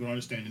that people don't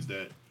understand is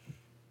that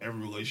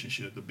every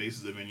relationship, the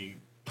basis of any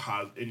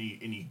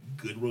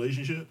good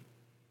relationship,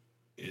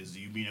 is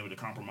you being able to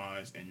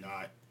compromise and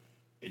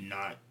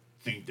not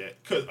think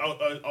that. Because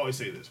I always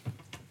say this,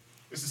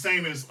 it's the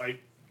same as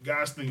like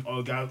guys think,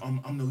 oh, guys,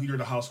 I'm the leader of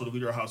the household, the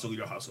leader of the household,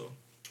 leader of the household.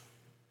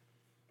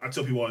 I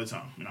tell people all the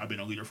time, and I've been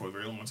a leader for a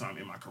very long time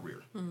in my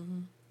career.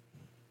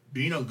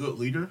 Being a good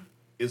leader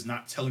is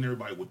not telling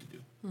everybody what to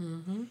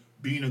do.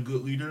 Being a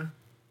good leader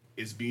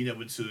is being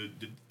able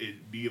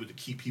to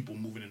keep people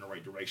moving in the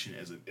right direction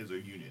as a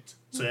unit.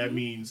 So that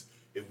means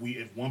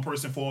if one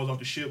person falls off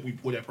the ship, we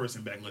pull that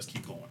person back and let's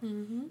keep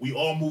going. We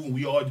all move and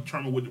we all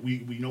determine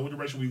we know what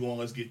direction we're going,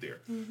 let's get there.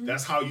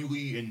 That's how you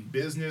lead in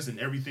business and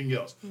everything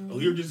else. A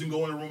leader doesn't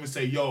go in the room and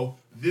say, yo,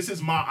 this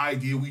is my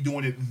idea, we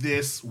doing it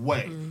this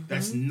way.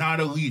 That's not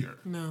a leader.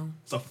 No.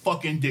 It's a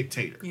fucking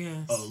dictator.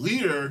 Yes. A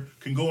leader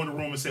can go in the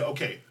room and say,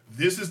 okay,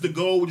 this is the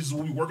goal, this is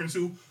what we're working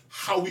to,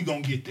 how we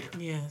gonna get there?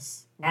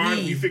 Yes. All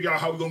right, we figure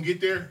out how we're going to get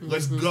there.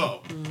 Let's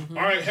go. All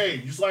right, hey,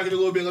 you slack it a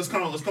little bit. Let's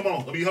come on.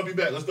 Let me help you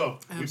back. Let's go.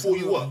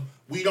 Absolutely. We pull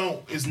you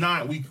up.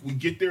 We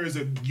get there as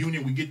a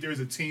unit. We get there as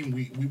a team.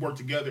 We work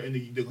together,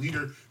 and the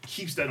leader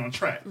keeps that on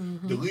track.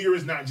 The leader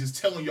is not just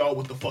telling y'all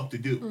what the fuck to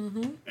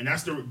do. And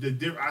that's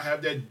I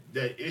have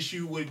that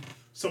issue with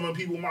some of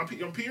the people, my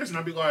peers, and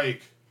I'd be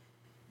like,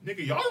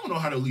 nigga, y'all don't know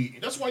how to lead.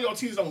 That's why y'all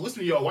teams don't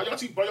listen to y'all. Why y'all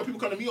people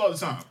come to me all the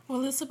time?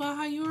 Well, it's about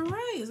how you were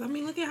raised. I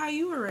mean, look at how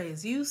you were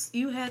raised.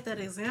 You had that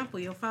example.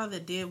 Your father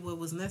did what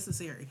was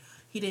necessary.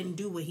 He didn't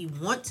do what he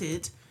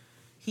wanted.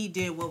 He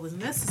did what was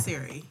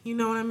necessary. You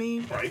know what I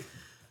mean? Right.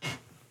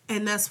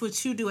 And that's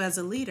what you do as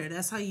a leader.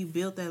 That's how you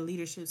build that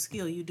leadership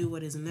skill. You do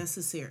what is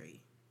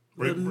necessary.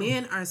 Right, but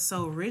men are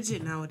so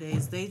rigid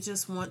nowadays. They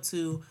just want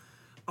to,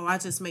 I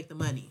just make the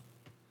money.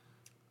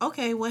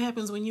 Okay, what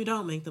happens when you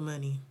don't make the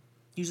money?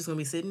 You just gonna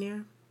be sitting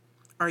there?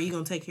 Or are you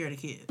gonna take care of the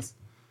kids?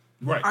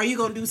 Right. Are you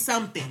gonna do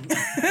something?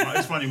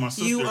 It's funny, my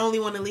sister. You only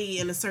want to lead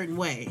in a certain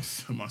way.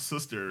 My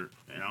sister,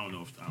 and I don't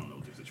know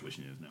what the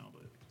situation is now,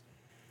 but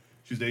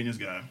she's dating this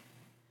guy.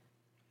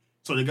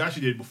 So the guy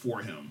she dated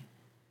before him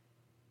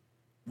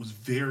was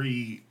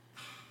he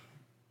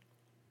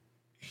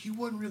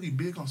wasn't really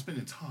big on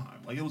spending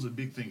time. Like, it was a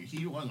big thing.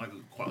 He wasn't like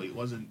a quality. It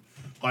wasn't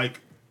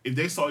like if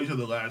they saw each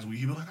other last week,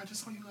 he'd be like, I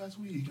just saw you last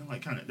week. And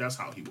like, kind of, that's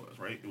how he was,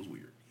 right? It was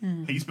weird.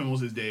 He spent most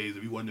of his days,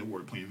 if he wasn't at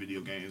work, playing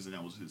video games, and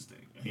that was his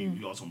thing. And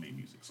he also made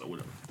music, so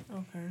whatever.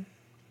 Okay.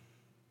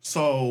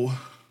 So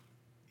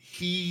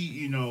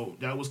he,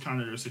 that was kind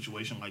of their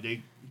situation. Like,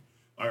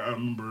 I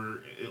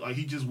remember, like,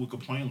 he just would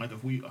complain, like,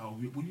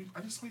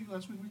 I just saw you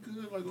last week, we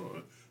good, like,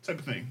 type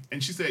of thing.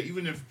 And she said,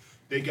 even if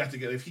they got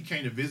together, if he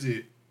came to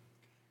visit,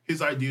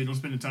 his idea of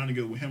spending time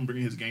together with him,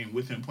 bringing his game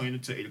with him, playing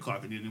it till 8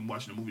 o'clock, and then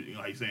watching the movie,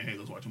 like saying, "Hey,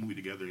 let's watch a movie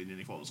together," and then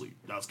they fall asleep.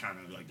 That was kind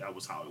of like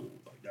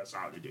that's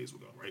how the days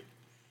would go, right?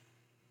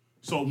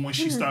 So when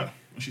she stopped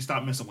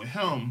messing with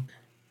him,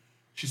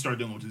 she started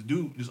dealing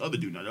with this other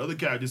dude. Now the other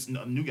guy, this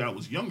new guy,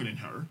 was younger than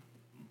her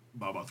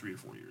by about 3 or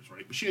 4 years,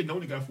 right? But she had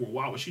known the guy for a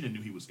while, but she didn't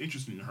know he was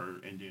interested in her,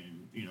 and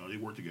then they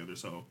worked together.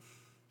 So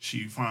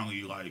she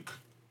finally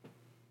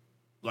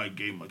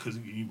gave him, because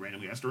he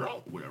randomly asked her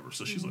out or whatever.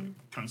 So she's like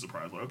kind of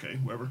surprised, like, okay,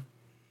 whatever.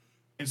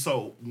 And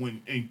so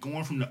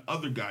going from the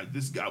other guy,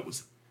 this guy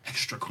was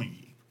extra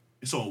clingy.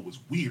 And so it was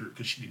weird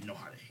because she didn't know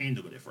how to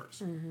handle it at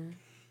first.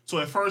 So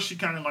at first she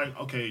kind of like,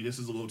 okay, this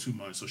is a little too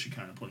much. So she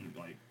kind of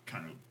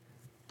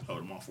held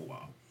him off for a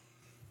while.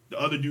 The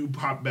other dude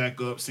popped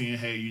back up saying,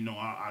 "Hey, you know,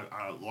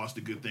 I lost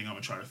a good thing. I'm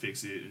gonna try to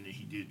fix it." And then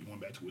he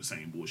went back to his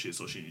same bullshit.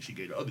 So she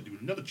gave the other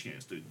dude another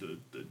chance, the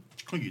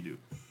clingy dude.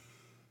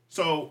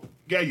 So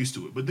got used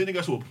to it, but then it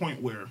got to a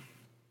point where,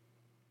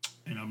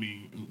 and I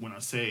mean, when I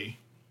say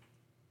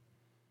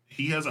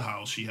he has a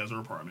house, she has her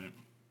apartment,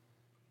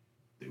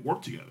 they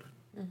work together.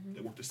 Mm-hmm.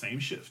 They work the same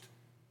shift.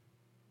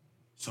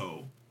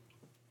 So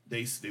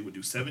they would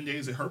do 7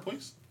 days at her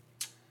place,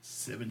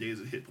 7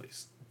 days at his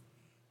place.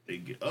 They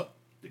get up.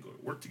 They go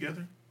to work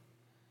together,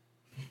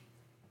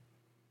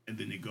 and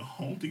then they go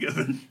home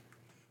together.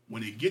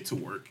 When they get to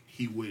work,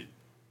 he would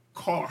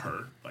call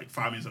her like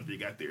 5 minutes after they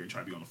got there and try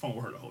to be on the phone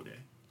with her the whole day.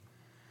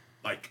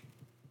 Like,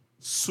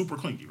 super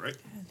clingy, right?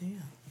 God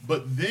damn.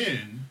 But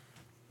then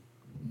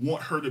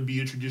want her to be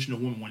a traditional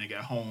woman when they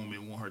got home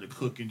and want her to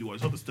cook and do all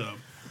this other stuff.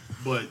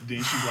 But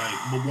then she's like,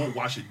 but won't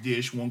wash a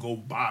dish, won't go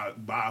buy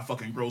a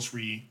fucking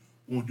grocery,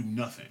 won't do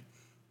nothing.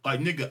 Like,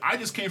 nigga, I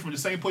just came from the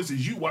same place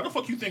as you. Why the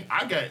fuck you think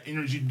I got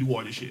energy to do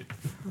all this shit?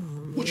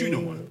 What you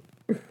doing?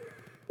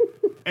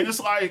 And it's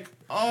like,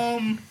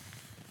 my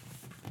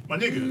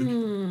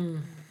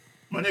nigga,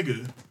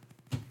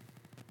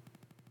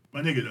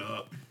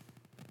 dog.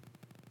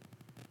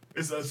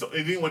 It's so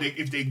and then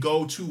if they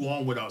go too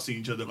long without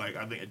seeing each other, like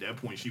I think at that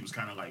point she was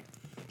kind of like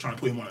trying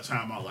to put him on a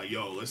timeout, like,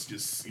 yo, let's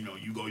just, you know,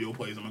 you go your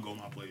place, I'm gonna go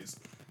my place,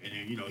 and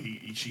then, you know,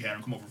 she had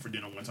him come over for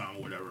dinner one time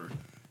or whatever.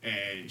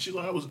 And she's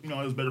like, it was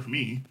better for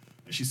me.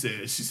 And she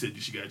said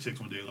she got a text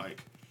one day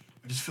like,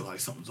 I just feel like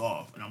something's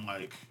off. And I'm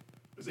like,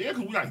 I said, yeah,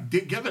 because we like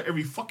together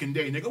every fucking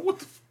day, nigga. What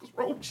the fuck is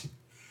wrong with you?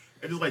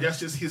 And it's like, that's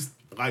just his,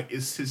 like,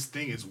 it's his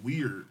thing. It's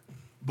weird.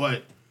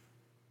 But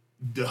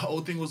the whole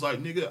thing was like,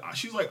 nigga,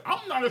 she's like,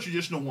 I'm not a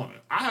traditional woman.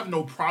 I have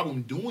no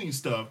problem doing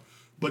stuff.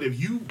 But if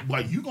you,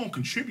 like, you gonna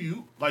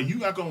contribute, like, you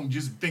not gonna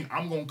just think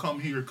I'm gonna come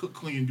here, cook,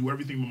 clean, and do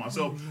everything by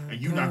myself, and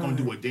you not gonna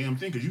do a damn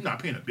thing because you're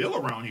not paying a bill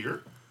around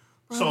here.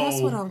 Bro, so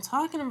that's what I'm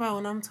talking about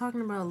when I'm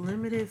talking about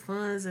limited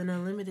funds and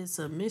unlimited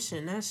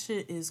submission. That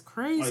shit is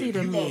crazy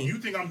to me. You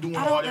think I'm doing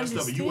all that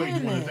stuff, and you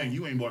ain't doing a thing.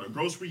 You ain't bought a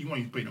grocery. You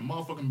ain't paying a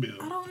motherfucking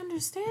bill. I don't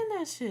understand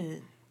that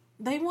shit.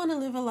 They want to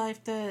live a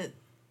life that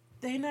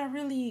they not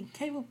really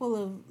capable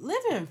of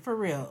living for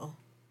real,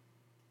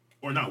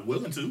 or not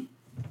willing to.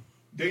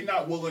 They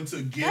not willing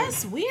to give.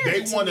 That's weird.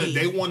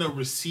 They want to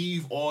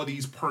receive all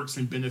these perks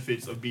and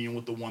benefits of being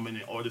with the woman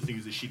and all the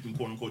things that she can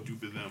quote unquote do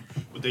for them,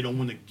 but they don't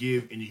want to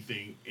give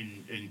anything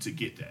and to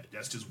get that.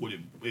 That's just what it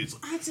is.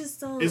 I just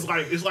don't. It's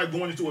like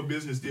going into a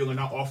business deal and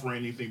not offering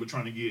anything, but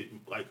trying to get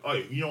like, oh,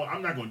 you know,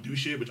 I'm not going to do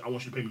shit, but I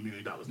want you to pay me $1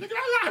 million. Nigga, that's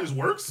not how this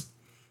works.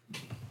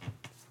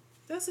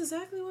 That's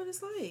exactly what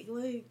it's like.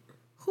 Like,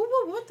 who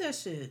would want that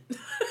shit?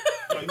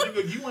 Like,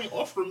 nigga, you ain't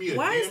offering me a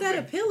Why damn is that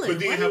thing. appealing? But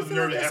then Why have the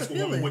nerve like to ask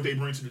appealing? a woman what they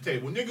bring to the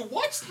table. Nigga,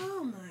 what?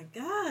 Oh my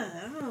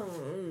god.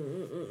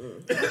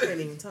 I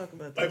can't even talk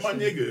about that. Like, my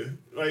nigga.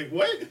 Like,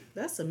 what?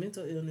 That's a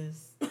mental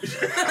illness.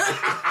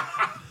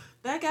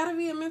 That gotta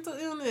be a mental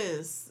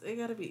illness. It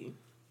gotta be.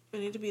 It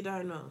need to be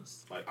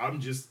diagnosed. Like, I'll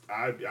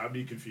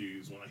be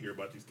confused when I hear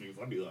about these things.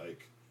 I'll be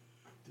like,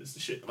 this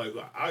is shit. Like,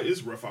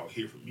 it's rough out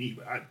here for me,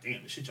 but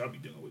damn, the shit y'all be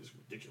dealing with is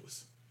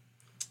ridiculous.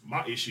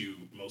 My issue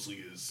mostly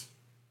is...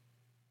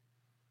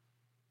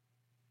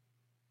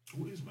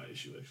 What is my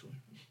issue, actually?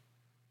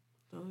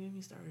 Don't get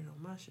me started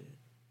on my shit.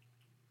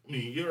 I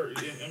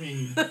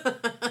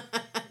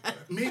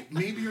mean,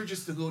 maybe you're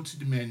just a little too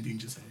demanding,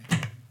 just say.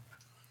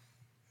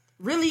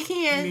 Really,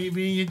 Ken?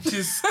 Maybe you're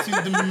just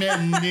too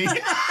demanding.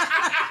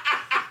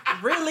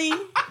 Really?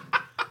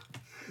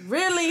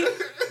 Really?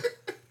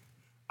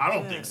 I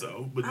don't think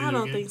so. But then I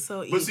don't think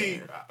so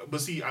either.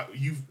 But see,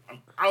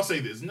 I'll say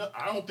this. No,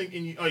 I don't think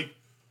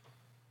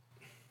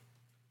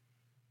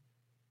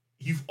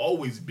you've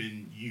always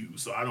been you,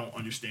 so I don't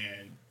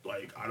understand.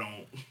 Like, I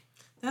don't.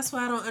 That's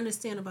why I don't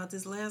understand about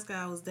this last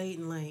guy I was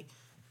dating. Like,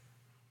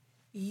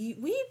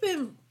 we've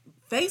been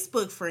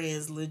Facebook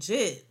friends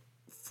legit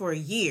for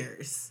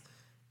years,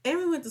 and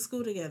we went to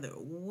school together.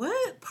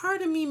 What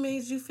part of me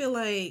made you feel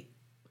like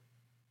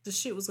the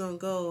shit was gonna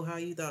go how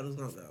you thought it was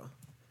gonna go?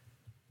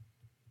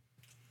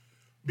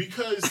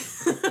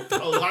 Because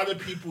a lot of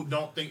people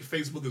don't think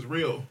Facebook is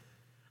real.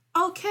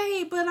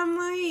 Okay, but I'm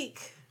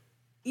like,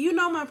 you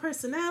know my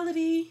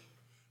personality.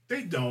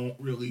 They don't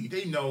really.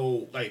 They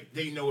know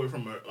it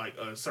from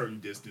a certain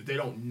distance. They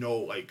don't know,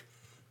 like,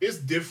 it's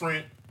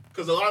different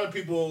because a lot of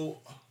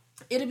people.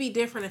 It'd be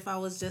different if I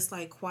was just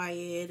like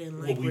quiet and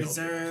like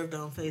reserved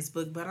on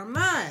Facebook, but I'm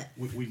not.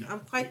 We know. I'm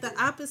quite the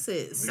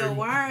opposite. So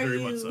why are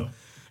you? Much so.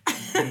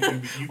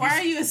 Why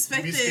are you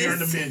expecting? You be scaring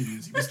the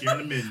minions. You be scaring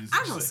the minions.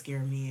 I don't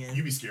scare men.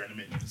 You be scaring the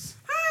minions.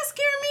 I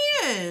scare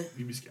men.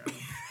 You be scaring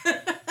them.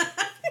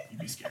 You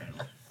be scaring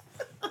them.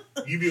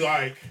 You be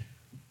like,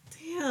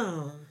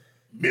 damn.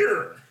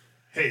 Mirror.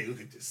 Hey,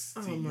 look at this.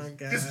 Oh my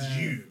god. This is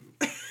you.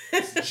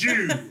 This is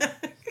you.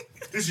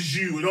 This is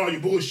you and all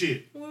your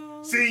bullshit.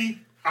 Well,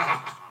 see? Ha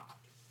ha ha.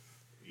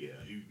 Yeah,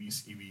 you be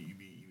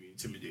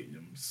intimidating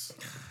them.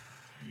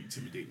 You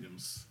intimidating them.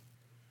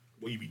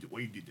 Why you did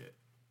that?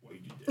 Why you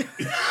did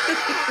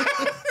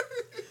that?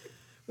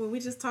 Well, we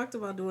just talked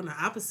about doing the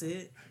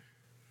opposite.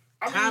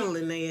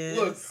 coddling their ass.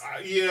 Look,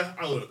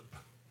 I look.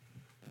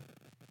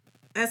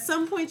 At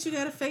some point, you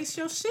gotta face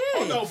your shit.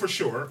 Oh no, for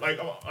sure. Like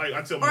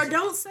I tell or myself,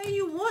 don't say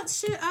you want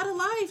shit out of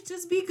life.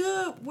 Just be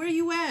good where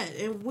you at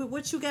and with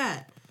what you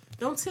got.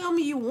 Don't tell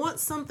me you want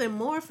something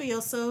more for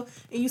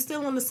yourself and you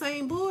still on the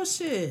same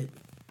bullshit.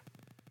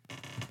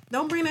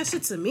 Don't bring that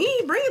shit to me.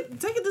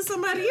 Take it to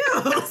somebody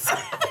else.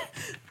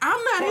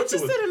 I'm not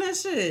interested in that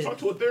shit. Talk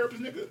to a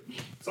therapist, nigga.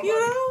 Somebody. You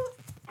know?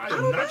 I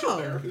am not your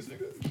therapist,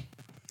 nigga.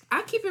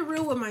 I keep it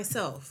real with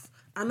myself.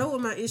 I know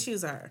what my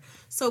issues are.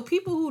 So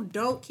people who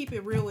don't keep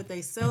it real with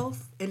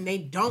themselves and they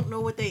don't know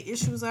what their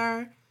issues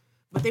are,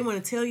 but they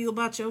want to tell you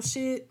about your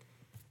shit,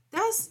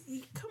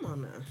 come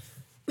on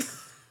now.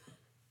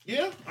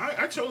 Yeah,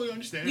 I totally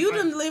understand. You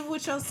done live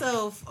with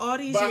yourself all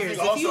these years.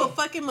 If you a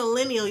fucking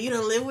millennial, you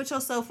done live with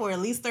yourself for at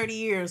least 30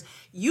 years.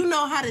 You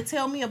know how to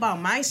tell me about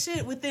my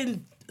shit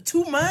within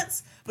 2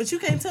 months, but you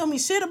can't tell me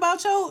shit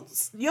about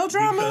your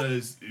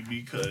drama?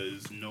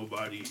 Because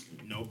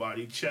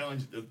nobody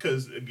challenged,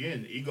 because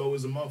again, ego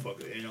is a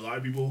motherfucker. And a lot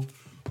of people,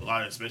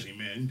 especially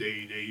men,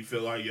 they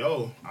feel like,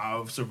 yo,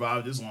 I've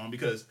survived this long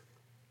because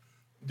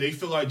they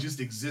feel like just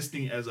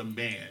existing as a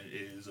man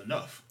is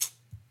enough.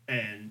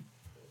 And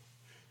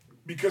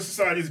because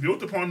society is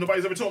built upon,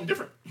 nobody's ever told them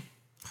different.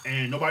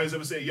 And nobody's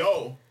ever said,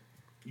 yo,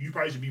 you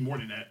probably should be more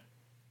than that.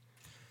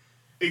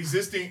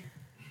 Existing,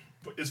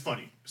 it's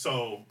funny.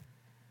 So,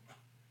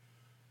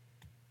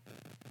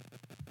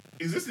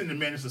 existing in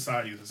man in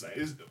society is the same.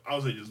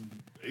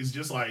 It's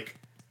just like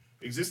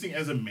existing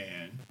as a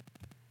man,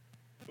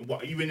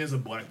 even as a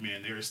black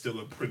man, there is still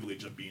a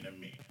privilege of being a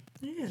man.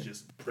 Yeah. It's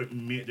just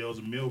there's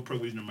a male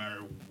privilege no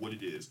matter what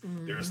it is.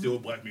 Mm-hmm. There are still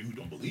black men who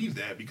don't believe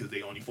that because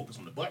they only focus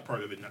on the black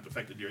part of it, not the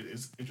fact that there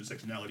is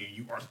intersectionality and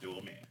you are still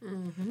a man.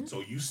 Mm-hmm.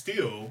 So you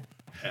still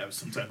have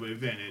some type of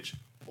advantage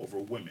over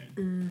women.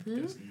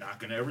 Mm-hmm. It's not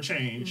going to ever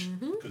change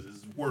because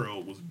this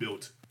world was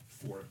built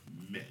for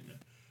men.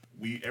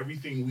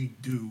 Everything we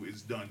do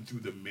is done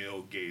through the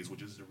male gaze,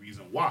 which is the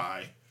reason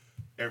why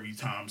every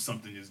time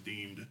something is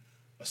deemed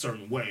a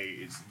certain way,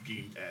 it's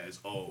deemed as,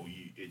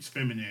 it's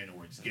feminine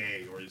or it's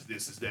gay or it's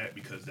this, is that,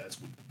 because that's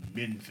what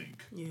men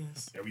think.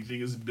 Yes. Everything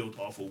is built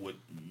off of what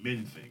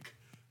men think.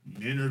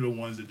 Men are the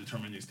ones that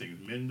determine these things.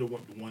 Men are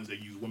the ones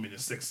that use women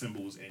as sex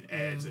symbols in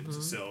ads and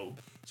to sell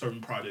certain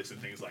products and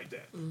things like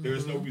that. Mm-hmm. There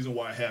is no reason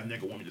why I have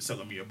naked women to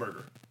selling me a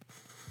burger.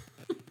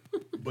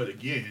 But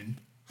again,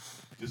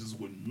 this is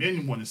what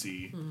men want to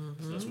see,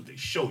 so that's what they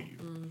show you.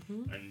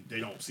 Mm-hmm. And they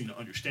don't seem to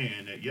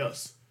understand that,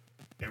 yes,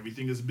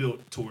 everything is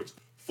built towards...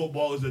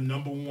 Football is the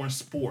number one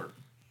sport.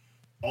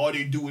 All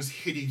they do is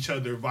hit each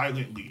other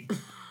violently.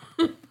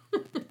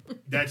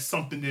 That's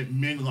something that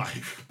men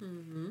like.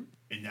 Mm-hmm.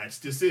 And that's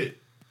just it.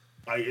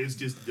 Like, it's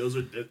just,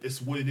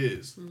 it's what it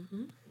is.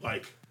 Mm-hmm.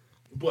 Like,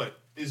 but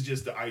it's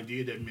just the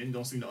idea that men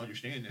don't seem to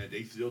understand that.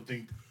 They still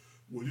think,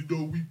 well,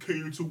 we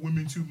cater to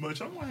women too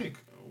much. I'm like,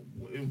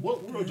 in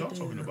what world y'all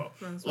talking about?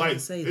 Like,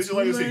 it's just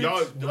like I said,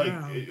 y'all, like,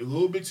 a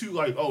little bit too,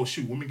 like, oh,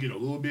 shoot, women get a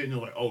little bit, and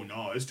they're like, oh,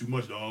 no, it's too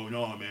much, dog.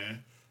 No,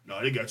 man. No,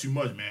 they got too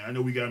much, man. I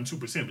know we got them 2%,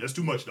 but that's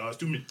too much, dog.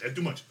 That's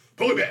too much.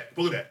 Pull it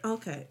back.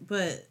 Okay,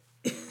 but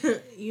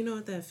you know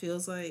what that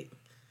feels like?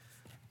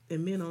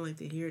 And men don't like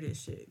to hear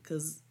this shit.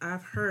 Because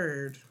I've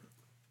heard,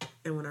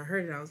 and when I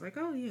heard it, I was like,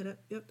 oh, yeah,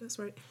 that's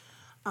right.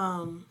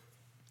 And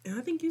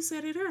I think you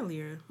said it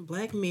earlier.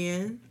 Black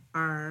men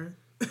are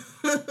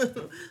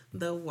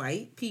the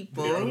white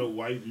people. They're the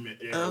white men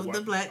of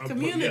the black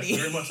community. Yes,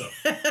 very much so.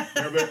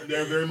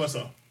 They're very much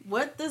so.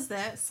 What does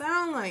that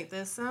sound like?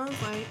 That sounds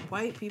like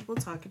white people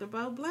talking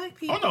about black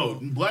people. Oh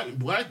no,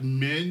 black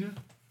men,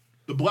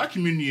 the black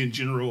community in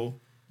general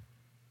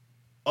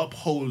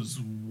upholds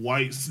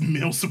white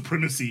male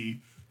supremacy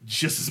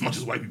just as much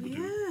as white people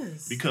do.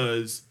 Yes.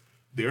 Because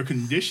they're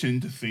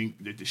conditioned to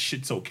think that the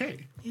shit's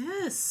okay.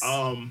 Yes.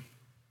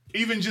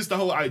 Even just the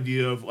whole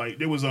idea of like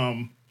there was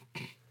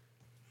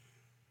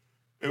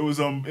It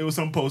was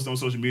some post on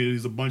social media.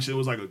 It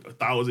was like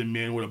 1,000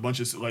 men with a bunch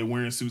of like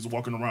wearing suits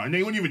walking around, and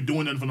they weren't even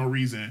doing nothing for no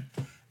reason.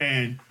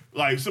 And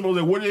like somebody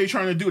was like, "What are they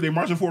trying to do? They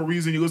marching for a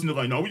reason." You listen to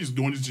like, "No, we're just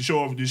doing this to show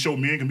off. This show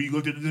men can be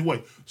looked at this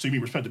way." So you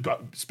mean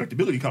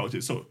respectability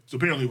politics? So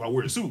apparently, if I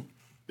wear a suit,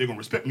 they're gonna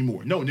respect me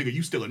more. No, nigga,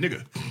 you still a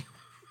nigga,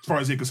 as far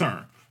as they're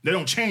concerned. They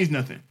don't change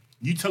nothing.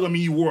 You telling me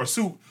you wore a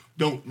suit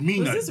don't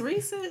mean nothing. Was this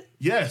recent?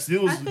 Yes,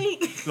 it was. I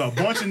think a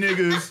bunch of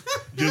niggas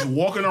just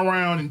walking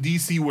around in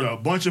DC with a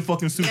bunch of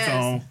fucking suits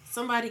on.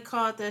 Somebody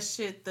called that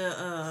shit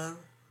the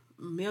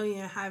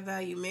Million High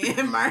Value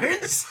Man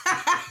merch.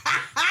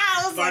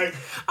 I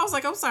was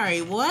like, I'm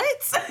sorry,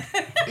 what?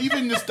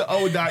 Even just the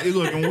old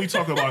look, and we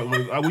talked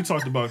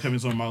about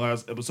Kevin's on my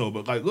last episode,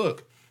 but like,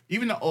 look,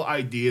 even the old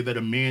idea that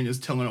a man is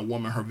telling a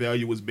woman her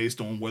value is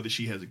based on whether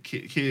she has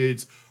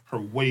kids, her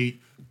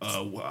weight,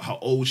 how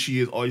old she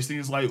is, all these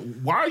things. Like,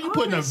 why are you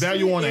putting a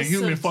value on a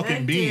human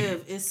fucking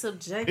being? It's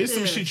subjective. It's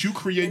some shit you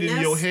created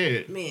in your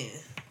head. Man,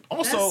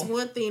 also, that's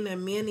one thing that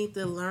men need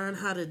to learn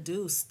how to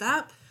do.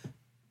 Stop,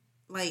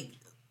 like,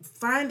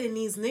 finding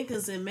these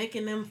niggas and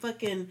making them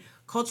fucking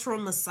cultural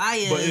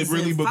messiahs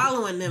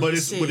following them. But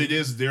it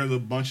is. There's a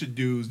bunch of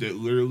dudes that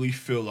literally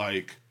feel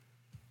like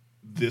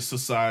this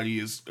society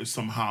is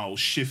somehow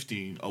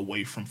shifting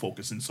away from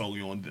focusing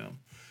solely on them.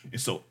 And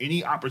so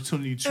any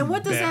opportunity to... And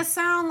what does that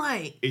sound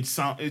like? It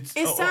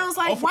sounds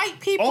like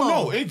white people. Oh,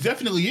 no, it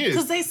definitely is.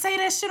 Because they say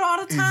that shit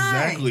all the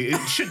time. Exactly.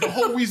 The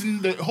whole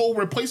reason, the whole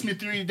replacement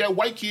theory that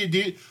white kid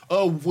did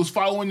was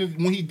following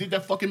when he did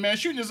that fucking mass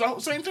shooting is the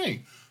same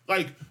thing.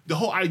 Like, the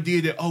whole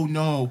idea that, oh,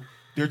 no,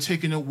 they're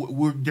getting a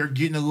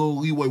little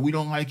leeway. We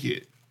don't like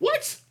it.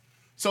 What?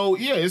 So,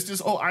 yeah, it's this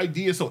whole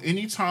idea. So,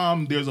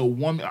 anytime there's a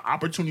woman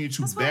opportunity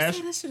to bash... That's why I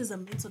say that shit is a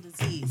mental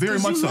disease. Very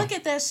much so. You look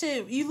at that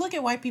shit, you look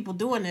at white people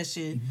doing that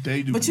shit.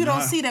 They do. But you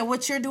don't see that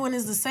what you're doing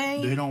is the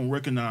same. They don't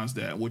recognize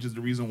that, which is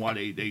the reason why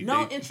they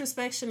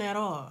introspection at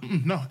all.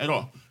 No, at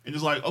all. And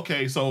it's like,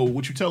 okay, so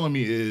what you're telling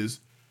me is,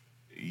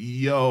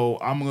 yo,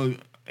 I'm going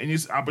to... And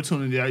this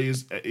opportunity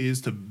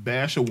is to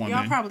bash a woman.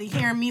 Y'all probably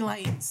hearing me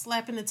like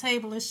slapping the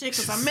table and shit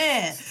because I'm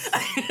mad.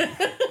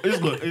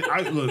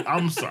 Look,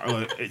 I'm sorry.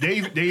 Look,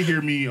 they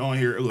hear me on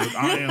here. Look,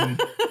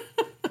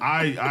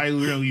 I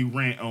literally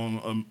rant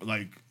on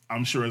like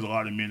I'm sure there's a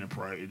lot of men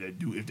that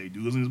do if they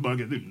do listen to this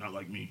bucket, they're not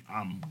like me.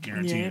 I'm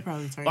guaranteed. Yeah, they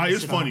probably turn like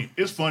it's funny. On.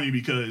 It's funny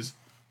because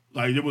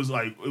like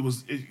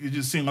it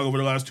just seemed like over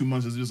the last 2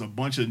 months it's just a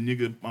bunch of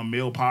male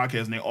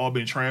podcasts and they all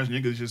been trash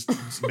niggas just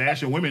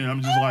bashing women and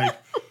I'm just like.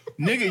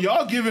 Nigga,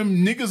 y'all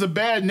giving niggas a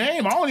bad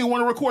name. I don't even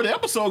want to record an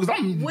episode because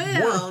I'm...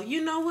 Well,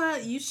 you know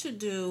what? You should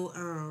do...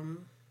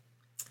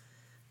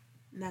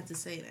 not to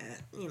say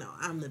that,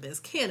 I'm the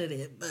best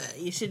candidate, but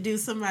you should do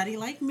somebody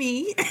like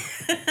me.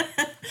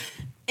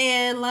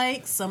 And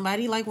like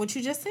somebody like what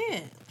you just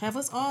said. Have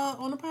us all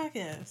on the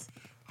podcast.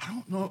 I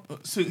don't know.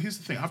 So here's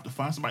the thing. I have to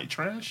find somebody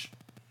trash.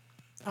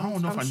 I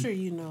don't know I'm sure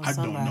you know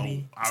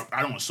somebody. I don't know.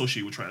 I don't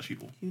associate with trash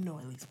people. You know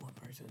at least one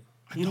person.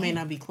 You may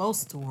not be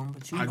close to them,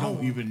 but I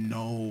don't even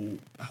know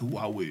who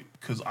I would,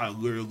 because I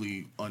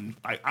literally,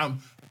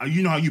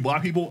 you know how you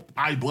block people?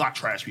 I block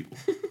trash people.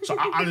 So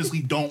I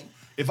honestly don't,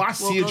 if I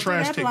see a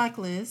trash block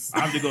list.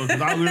 I have to go,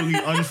 because I literally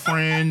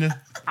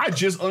I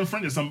just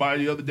unfriended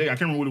somebody the other day. I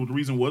can't remember what the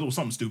reason was. It was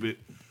something stupid.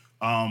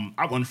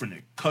 I've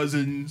unfriended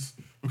cousins,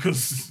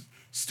 because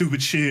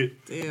stupid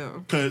shit. Damn.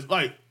 Because,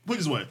 like, put it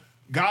this way.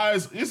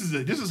 Guys, this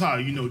is how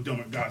you know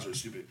dumb guys are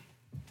stupid.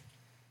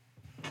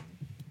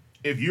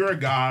 If you're a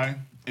guy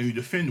and you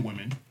defend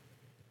women,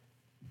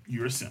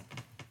 you're a simp.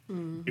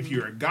 Mm-hmm. If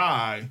you're a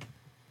guy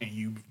and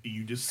you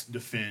just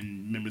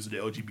defend members of the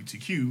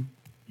LGBTQ,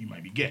 you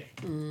might be gay.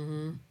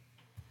 Mm-hmm.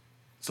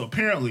 So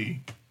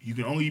apparently, you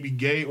can only be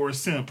gay or a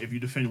simp if you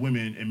defend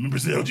women and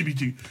members of the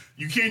LGBT.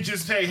 You can't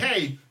just say,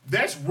 "Hey,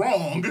 that's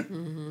wrong,"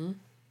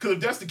 because if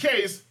that's the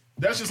case,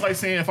 that's just like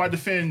saying if I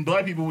defend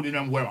black people, then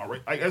I'm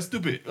right. Like that's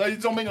stupid. Like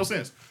it don't make no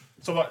sense.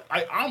 So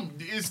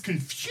it's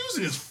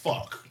confusing as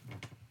fuck.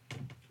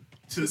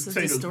 It's a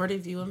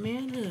distorted view of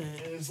manhood.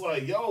 And it's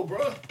like, yo,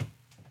 bro,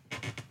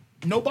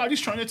 nobody's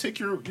trying to take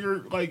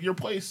your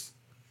place.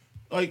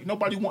 Like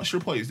nobody wants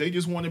your place. They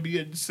just want to be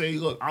able to say,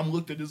 look, I'm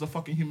looked at as a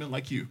fucking human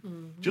like you.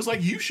 Mm-hmm. Just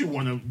like you should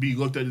want to be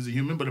looked at as a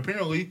human, but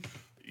apparently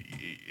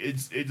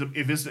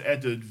if it's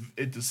at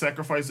the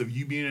sacrifice of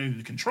you being able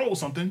to control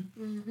something,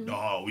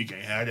 no, we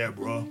can't have that,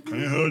 bro.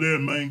 Can't have that,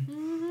 man.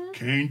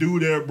 Can't do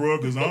that, bro,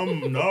 because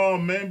no,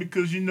 man,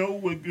 because you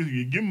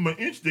give them an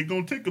inch, they're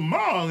going to take a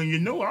mile, and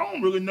I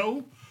don't really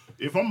know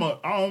if I'm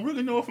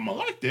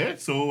like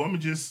that, so I'm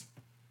just,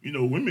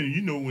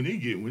 women, when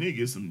they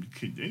get some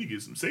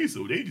say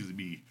so, they just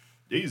be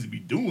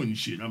doing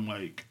shit. I'm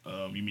like,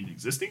 you mean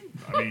existing?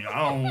 I mean,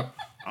 I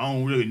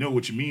don't really know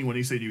what you mean when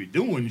they say they be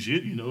doing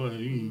shit,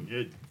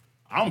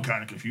 I'm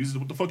kind of confused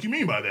what the fuck you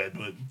mean by that,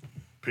 but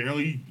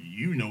apparently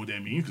you know what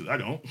that means, because I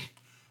don't.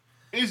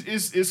 It's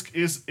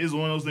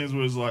one of those things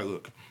where it's like,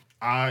 look,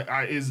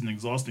 it's an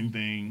exhausting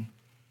thing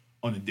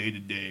on a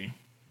day-to-day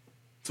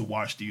to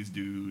watch these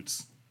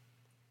dudes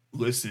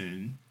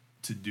listen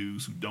to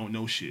dudes who don't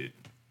know shit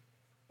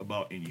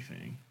about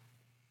anything.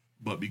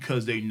 But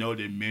because they know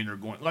that men are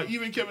going, like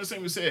even Kevin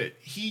Samuels said,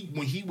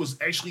 when he was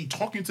actually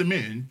talking to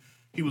men,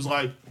 he was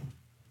like,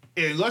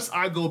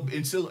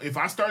 if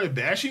I started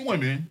bashing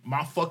women,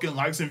 my fucking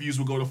likes and views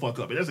would go the fuck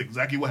up. And that's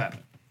exactly what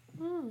happened.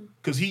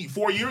 Because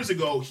 4 years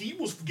ago, he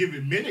was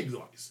giving men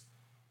advice.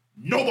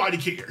 Nobody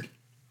cared.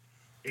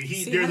 And I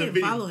didn't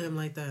follow him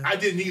like that. I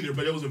didn't either,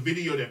 but there was a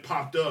video that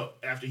popped up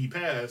after he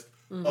passed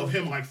of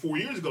him like 4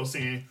 years ago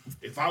saying,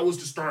 if I was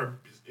to start,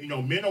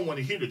 men don't want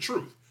to hear the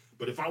truth,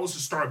 but if I was to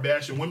start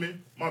bashing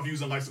women, my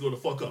views and likes to go the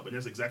fuck up. And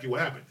that's exactly what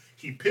happened.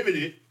 He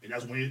pivoted, and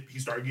that's when he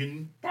started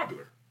getting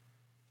popular.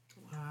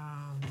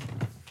 Wow.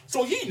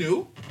 So he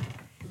knew.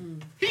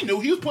 He knew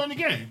he was playing the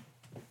game.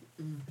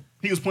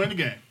 He was playing the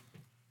game.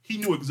 He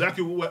knew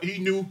exactly what he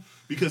knew,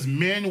 because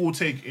men will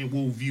take and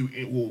will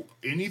view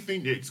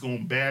anything that's going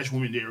to bash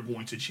women, they are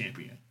going to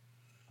champion.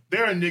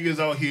 There are niggas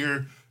out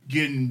here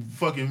getting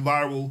fucking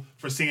viral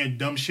for saying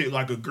dumb shit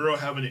like a girl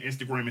having an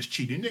Instagram is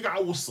cheating. Nigga, I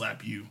will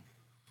slap you.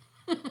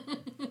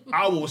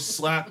 I will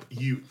slap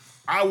you.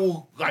 I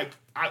will, like,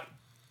 I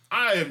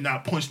I have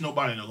not punched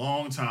nobody in a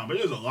long time, but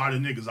there's a lot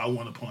of niggas I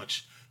want to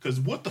punch. Because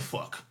what the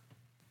fuck?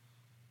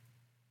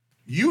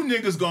 You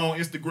niggas go on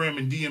Instagram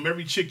and DM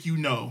every chick you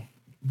know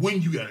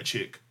when you got a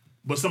chick,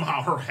 but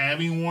somehow her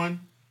having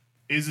one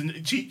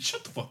isn't cheat.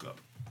 Shut the fuck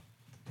up.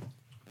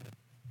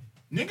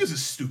 Niggas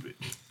is stupid.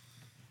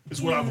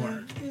 It's what I've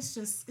learned. It's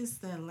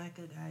that lack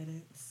of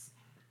guidance.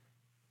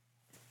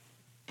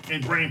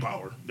 And brain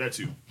power, that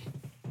too.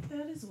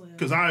 That as well.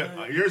 Because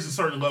there's a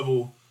certain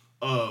level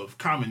of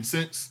common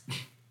sense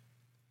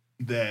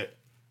that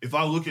if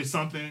I look at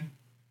something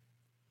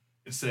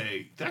and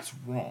say, that's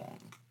wrong,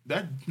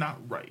 that's not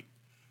right.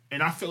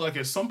 And I feel like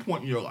at some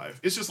point in your life,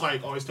 it's just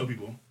like I always tell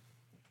people,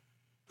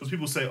 because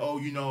people say, oh,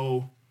 you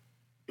know,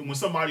 when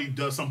somebody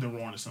does something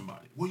wrong to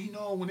somebody, well, you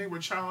know, when they were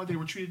a child, they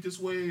were treated this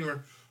way,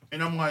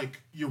 and I'm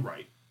like, you're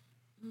right.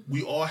 Mm-hmm.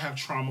 We all have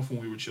trauma from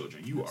when we were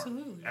children. You are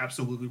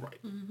absolutely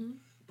right. Mm-hmm.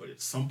 But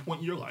at some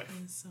point in your life,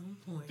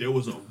 there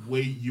was a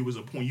point,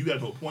 you got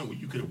to a point where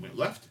you could have went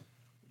left,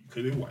 you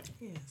could have been right.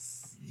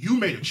 Yes. You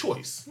made a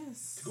choice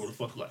to go the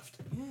fuck left.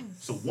 Yes.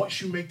 So once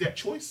you make that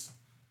choice,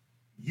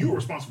 you're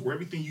responsible for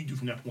everything you do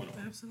from that point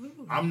on.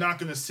 Absolutely. I'm not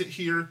going to sit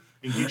here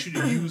and get you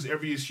to use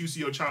every excuse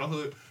of your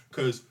childhood,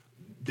 because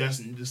that's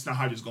not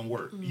how this is going to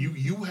work. Mm-hmm.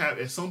 You have,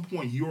 at some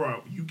point,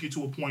 you get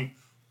to a point,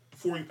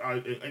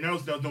 and that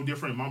was no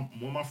different. One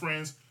of my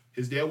friends,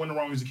 his dad wasn't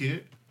around when he was a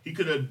kid. He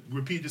could have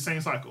repeated the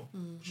same cycle.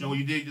 Mm-hmm. You know what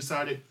he did? He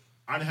decided,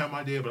 I didn't have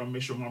my dad, but I'm going to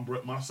make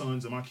sure my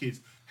sons and my kids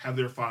have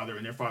their father,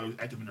 and their father is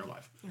active in their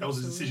life. That was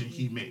a decision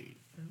he made.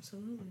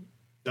 Absolutely.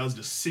 That was a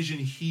decision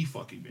he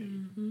fucking made.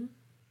 Mm-hmm.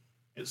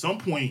 At some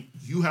point,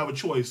 you have a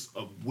choice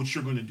of what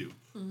you're going to do.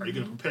 Mm-hmm. Are you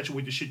going to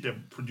perpetuate the shit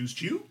that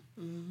produced you,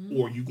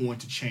 or are you going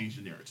to change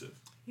the narrative?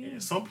 Yeah. And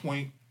at some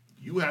point,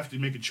 you have to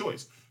make a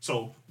choice.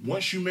 So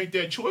once you make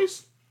that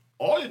choice,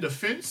 all the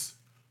defense,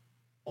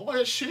 all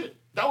that shit,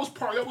 that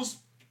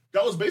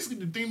was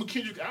basically the theme of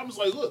Kendrick. I was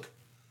like, look,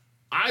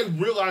 I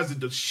realized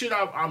that the shit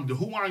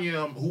who I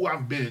am, who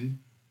I've been,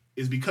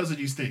 is because of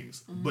these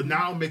things. Mm-hmm. But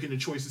now I'm making the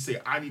choice to say,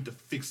 I need to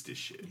fix this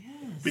shit.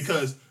 Yes.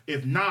 Because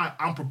if not,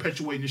 I'm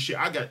perpetuating this shit.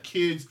 I got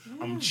kids. Yes.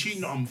 I'm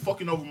cheating. I'm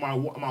fucking over my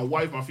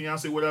wife, my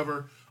fiance,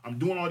 whatever. I'm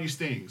doing all these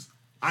things.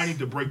 I need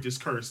to break this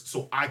curse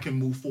so I can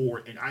move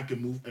forward and I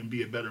can move and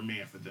be a better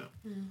man for them.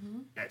 Mm-hmm.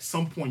 At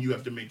some point, you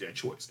have to make that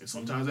choice. And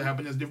sometimes it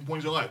happens at different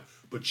points in your life.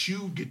 But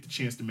you get the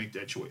chance to make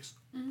that choice.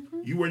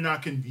 Mm-hmm. You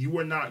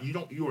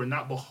are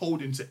not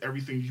beholden to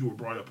everything you were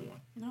brought up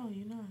on. No,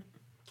 you're not.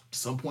 At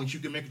some point, you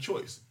can make a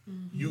choice.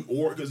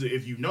 Mm-hmm. Because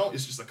if you know,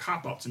 it's just a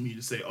cop out to me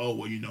to say, oh,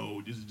 well, you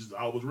know, this is just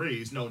how I was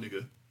raised. No,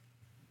 nigga.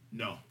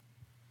 No.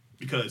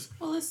 Because.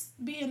 Well, it's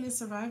being in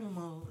survival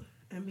mode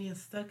and being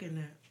stuck in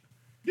that.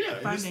 Yeah.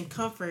 Finding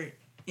comfort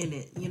in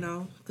it, you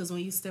know? Because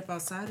when you step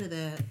outside of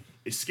that.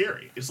 It's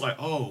scary. It's like,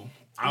 oh,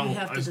 you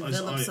have to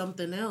develop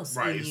something else.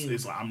 Right.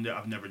 It's like,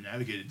 I've never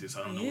navigated this.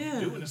 I don't know what to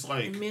do. And it's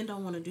like. And men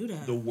don't want to do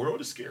that. The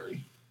world is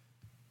scary.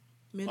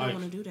 Men don't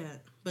want to do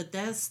that. But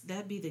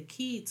that be the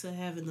key to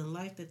having the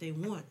life that they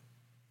want.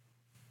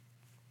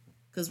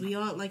 Because we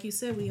all, like you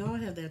said, we all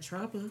have that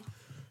trauma.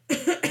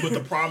 But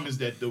the problem is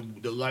that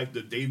the life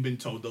that they've been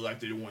told, the life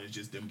that they want is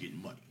just them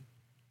getting money.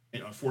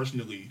 And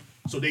unfortunately,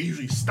 so they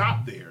usually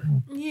stop there.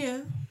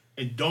 Yeah.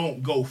 And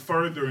don't go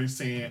further and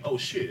saying, oh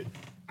shit,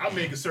 I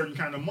make a certain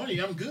kind of money,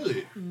 I'm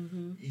good.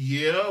 Mm-hmm.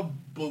 Yeah,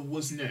 but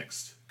what's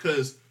next?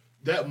 Because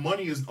that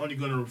money is only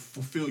going to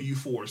fulfill you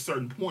for a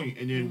certain point.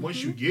 And then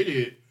once you get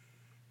it,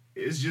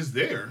 it's just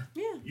there.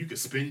 Yeah. You can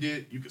spend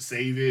it, you can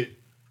save it,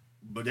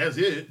 but that's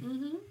it.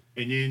 Mm-hmm.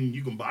 And then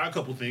you can buy a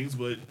couple things,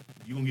 but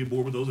you're going to get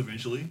bored with those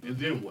eventually. Mm-hmm. And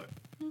then what?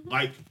 Mm-hmm.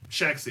 Like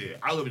Shaq said,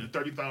 I live in a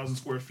 30,000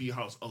 square feet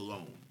house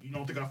alone. You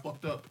don't think I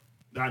fucked up?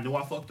 That I know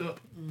I fucked up?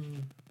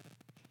 Mm.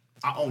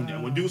 I own that.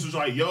 When dudes was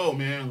like, yo,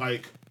 man,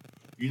 like,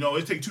 you know,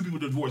 it take two people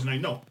to divorce. And I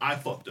know, I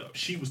fucked up.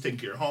 She was taking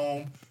care of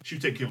home. She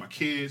was taking care of my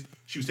kids.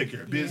 She was taking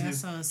care of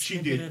business. She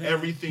did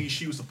everything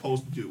she was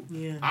supposed to do.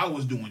 Yeah. I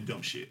was doing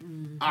dumb shit.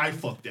 Mm-hmm. I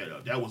fucked that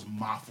up. That was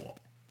my fault.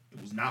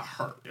 It was not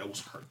her. That was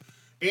her.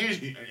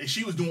 And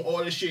she was doing all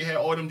this shit, had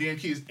all them damn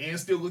kids, and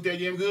still looked that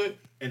damn good.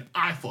 And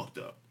I fucked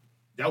up.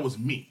 That was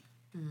me.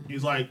 Mm-hmm.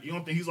 He's like, you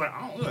don't think? He's like,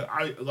 I don't know.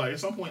 I like at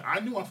some point I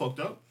knew I fucked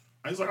up.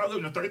 I was like, I live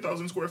in a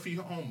 30,000 square feet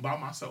home by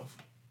myself.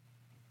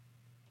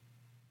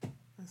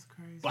 That's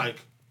crazy. Like,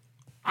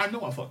 I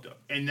know I fucked up,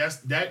 and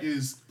that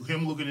is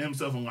him looking at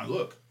himself and like,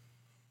 look,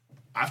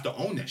 I have to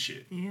own that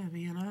shit. Yeah,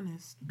 being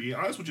honest. Being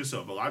honest with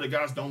yourself. A lot of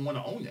guys don't want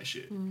to own that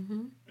shit.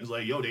 Mm-hmm. It's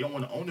like, yo, they don't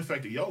want to own the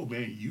fact that, yo,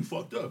 man, you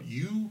fucked up.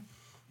 You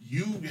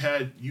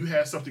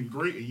had something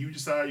great, and you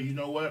decided, you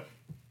know what?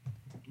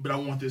 But I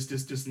want this, and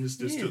this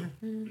too.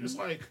 Mm-hmm. And it's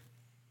like,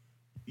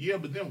 yeah,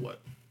 but then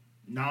what?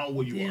 Now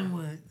what you then are?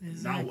 What?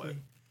 Exactly. Now what?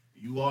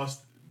 You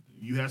lost.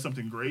 You had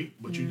something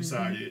great, but you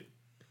decided,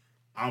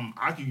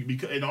 I can.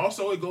 Because, and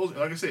also it goes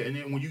like I said. And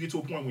then when you get to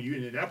a point when you're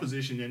in that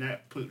position, and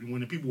when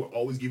the people are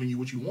always giving you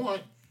what you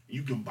want,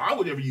 you can buy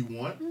whatever you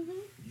want. Mm-hmm.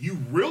 You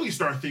really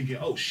start thinking,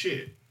 oh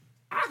shit,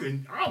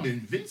 I'm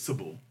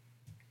invincible.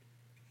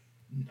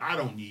 I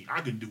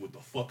can do what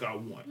the fuck I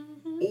want,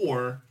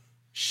 or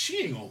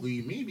she ain't gonna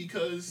leave me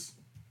because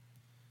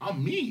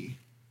I'm me.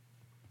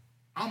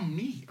 I'm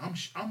me. I'm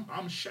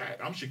Shaq.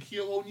 I'm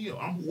Shaquille O'Neal.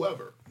 I'm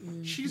whoever.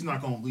 Mm-hmm. She's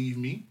not gonna leave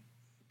me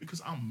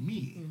because I'm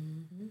me.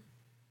 Mm-hmm.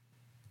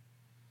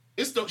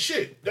 It's the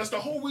shit. That's the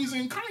whole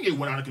reason Kanye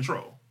went out of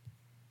control.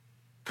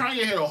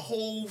 Kanye had a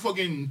whole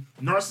fucking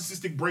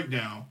narcissistic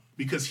breakdown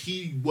because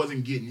he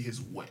wasn't getting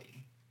his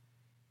way.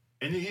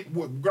 And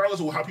regardless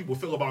of how people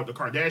feel about the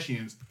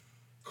Kardashians,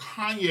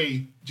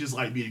 Kanye just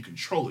like being in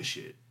control of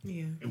shit.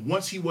 Yeah. And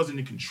once he wasn't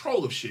in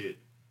control of shit,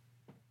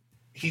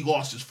 he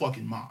lost his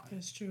fucking mind.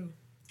 That's true.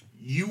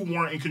 You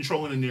weren't in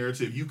control of the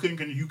narrative. You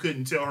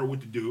couldn't tell her what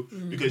to do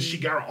because she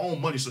got her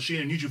own money, so she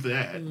didn't need you for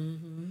that.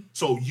 Mm-hmm.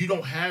 So you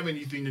don't have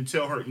anything to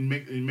tell her and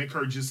make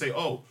her just say,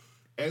 "Oh,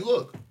 hey,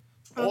 look."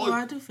 Although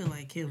I do feel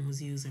like Kim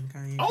was using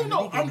Kanye. Oh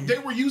no, they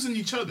were using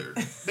each other.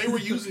 They were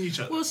using each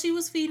other. Well, she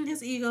was feeding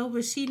his ego,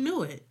 but she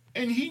knew it.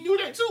 And he knew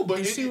that too,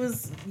 but she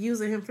was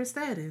using him for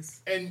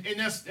status. And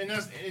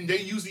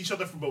they used each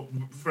other for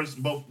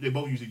both. They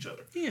both use each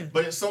other. Yeah.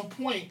 But at some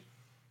point,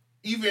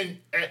 even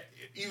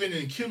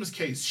in Kim's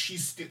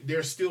case,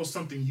 there's still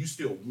something you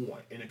still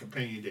want in a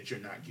companion that you're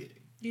not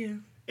getting. Yeah.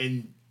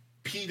 And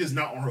Pete is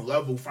not on her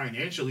level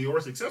financially or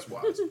success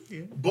wise.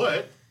 Yeah.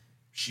 But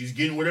she's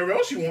getting whatever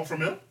else she wants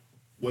from him,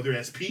 whether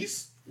that's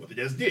peace, whether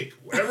that's dick,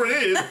 whatever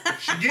it is,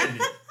 she's getting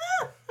it.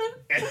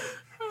 And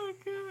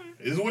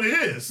it is what it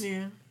is.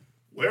 Yeah.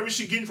 Whatever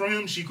she's getting from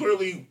him,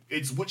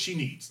 it's what she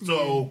needs.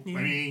 So, yeah.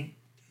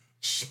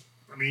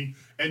 I mean,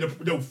 and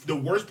the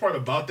worst part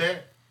about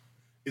that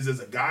is as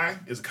a guy,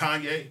 as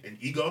Kanye, and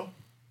ego,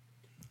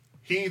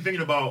 he ain't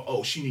thinking about,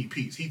 oh, she need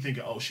peace. He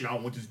thinking, oh, shit, I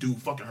don't want this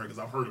dude fucking her because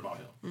I've heard about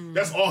him. Mm-hmm.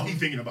 That's all he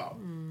thinking about.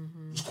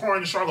 Mm-hmm. He's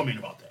crying to Charlamagne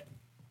about that.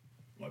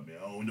 Like, man,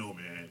 I don't know,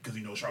 man, because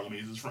he knows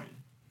Charlamagne is his friend.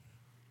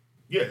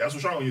 Yeah, that's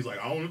what Charlamagne's like.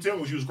 I don't want to tell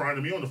what she was crying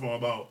to me on the phone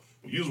about.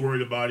 When you was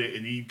worried about it,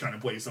 and he kind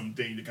of played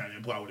something to kind of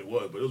imply what it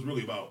was, but it was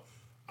really about,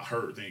 I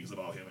heard things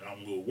about him, and I'm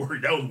a little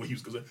worried. That was what he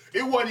was concerned.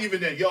 It wasn't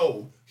even that,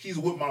 he's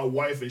with my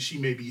wife, and she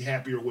may be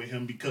happier with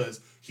him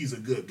because he's a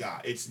good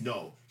guy. It's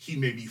no, he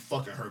may be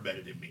fucking her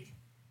better than me.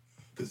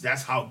 Because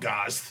that's how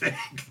guys think.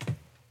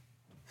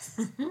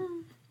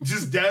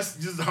 That's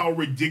just how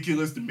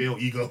ridiculous the male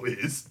ego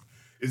is.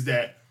 Is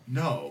that,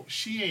 no,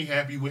 she ain't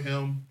happy with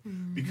him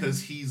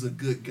because he's a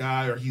good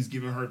guy or he's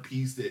giving her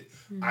peace that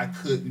I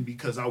couldn't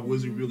because I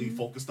wasn't really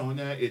focused on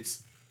that.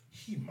 It's,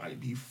 he might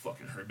be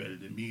fucking her better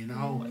than me and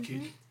I don't like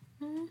it.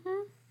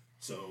 Mm-hmm.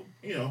 So,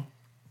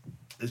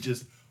 it's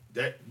just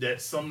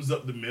that sums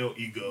up the male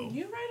ego.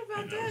 You're right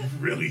about in that. A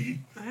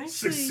really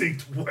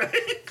succinct way.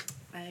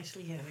 I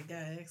actually had a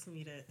guy ask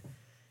me that.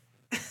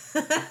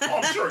 Oh,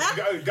 I'm sure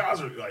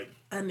guys are like,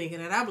 a nigga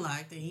that I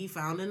blocked and he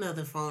found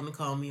another phone to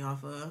call me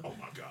off of. Oh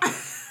my god.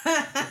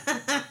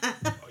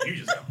 You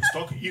just have a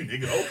stalker, you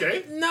nigga.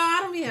 Okay. No, I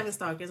don't be having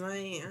stalkers. I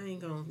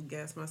ain't gonna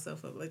gas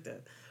myself up like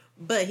that.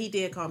 But he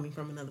did call me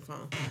from another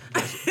phone.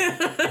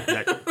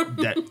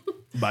 that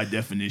by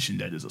definition,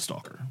 that is a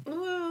stalker.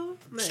 Well,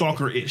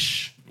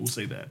 stalker-ish. We'll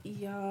say that.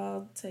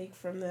 Y'all take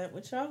from that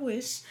what y'all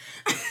wish.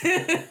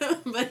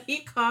 But he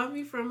called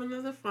me from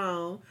another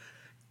phone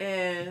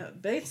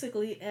and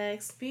basically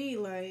asked me,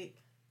 like,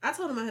 I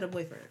told him I had a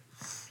boyfriend.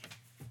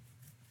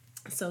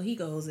 So he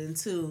goes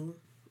into,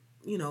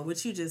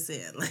 what you just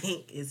said.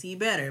 Like, is he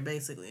better,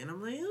 basically? And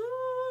I'm like,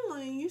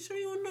 you sure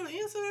you want to know the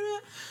answer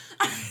to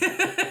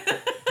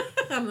that?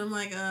 And I'm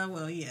like,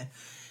 well, yeah.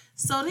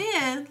 So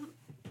then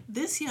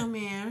this young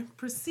man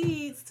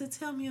proceeds to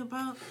tell me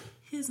about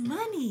his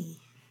money.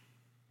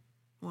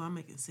 Well, I'm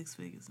making 6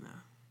 figures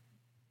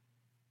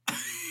now.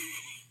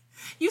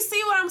 You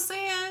see what I'm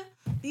saying?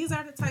 These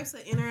are the types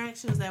of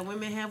interactions that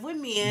women have with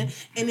men,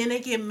 and then they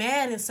get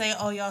mad and say,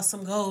 "Oh, y'all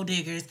some gold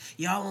diggers.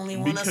 Y'all only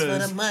want us for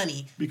the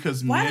money."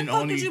 Because why men the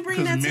fuck only, did you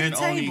bring that to the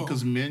table?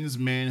 Because men's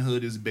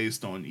manhood is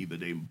based on either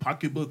their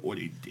pocketbook or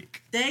their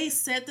dick. They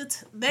set the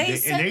They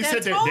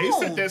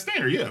set that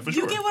standard. Yeah, for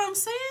sure. You get what I'm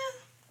saying?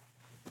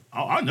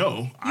 Oh, I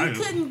know.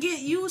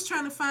 You was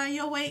trying to find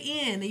your way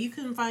in, and you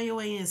couldn't find your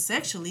way in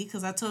sexually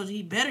because I told you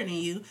he better than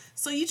you.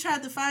 So you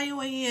tried to find your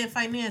way in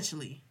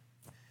financially.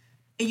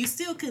 And you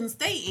still couldn't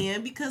stay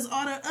in because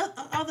all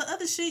the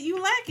other shit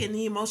you lacking.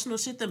 The emotional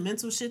shit, the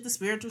mental shit, the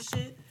spiritual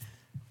shit.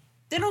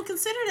 They don't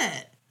consider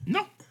that.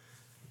 No.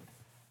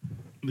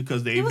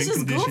 Because they've been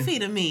conditioned. It was just goofy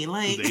to me.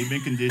 Like, they've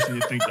been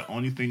conditioned to think the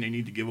only thing they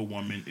need to give a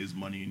woman is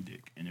money and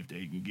dick. And if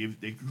they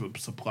can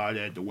supply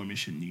that, the women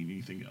shouldn't need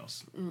anything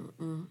else.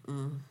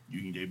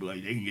 They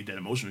can get that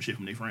emotional shit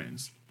from their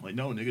friends. Like,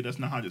 no, nigga, that's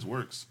not how this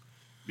works.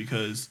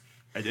 Because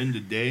at the end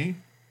of the day,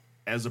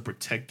 as a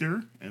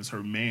protector, as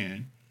her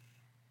man,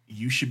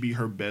 you should be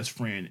her best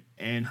friend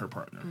and her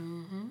partner.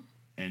 Mm-hmm.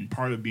 And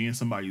part of being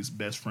somebody's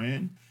best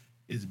friend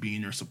is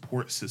being their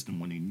support system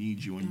when they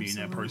need you and being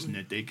that person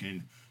that they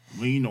can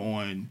lean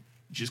on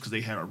just because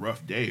they had a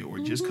rough day or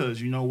just because,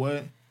 you know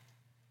what,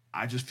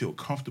 I just feel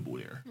comfortable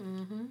there.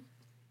 Mm-hmm.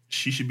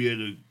 She should be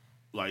able to,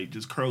 like,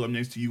 just curl up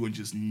next to you and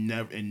just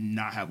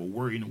not have a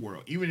worry in the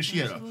world. Even if she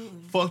had a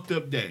fucked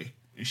up day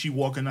and she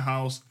walk in the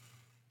house,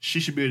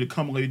 she should be able to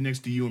come lay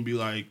next to you and be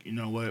like, you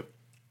know what,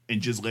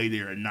 and just lay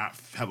there and not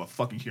have a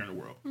fucking care in the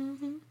world.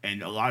 Mm-hmm.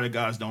 And a lot of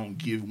guys don't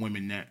give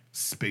women that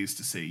space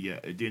to say yeah.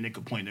 And then they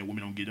complain that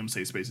women don't give them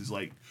safe spaces,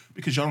 like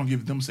because y'all don't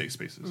give them safe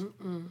spaces.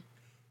 Mm-mm.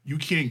 You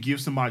can't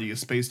give somebody a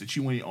space that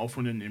you ain't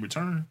offering in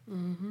return.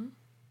 Mm-hmm.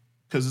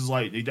 Because it's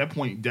like at that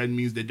point, that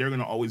means that they're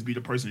gonna always be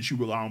the person that you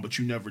rely on, but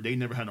they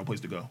never had no place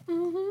to go,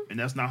 and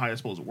that's not how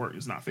it's supposed to work.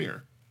 It's not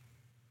fair.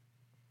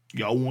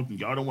 Y'all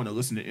don't want to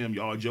listen to them.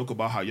 Y'all joke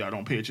about how y'all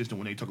don't pay attention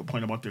when they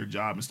complain about their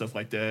job and stuff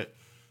like that,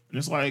 and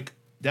it's like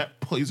that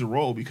plays a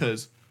role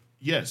because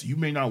yes, you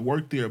may not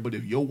work there, but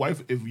if your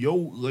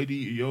lady,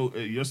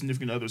 your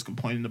significant other is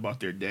complaining about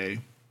their day,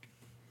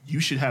 you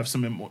should have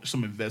some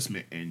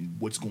investment in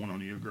what's going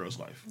on in your girl's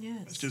life. Yes,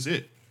 that's just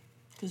it.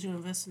 Because you're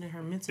investing in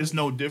her mentally. It's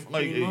no different.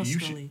 Like you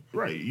should,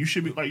 right? You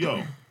should be like,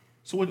 yo.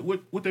 So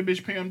what that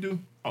bitch Pam do?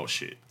 Oh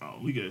shit. Oh,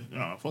 we good.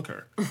 Fuck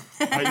her.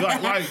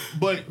 like,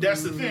 but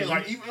that's the thing.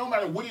 Like, even no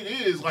matter what it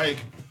is, like,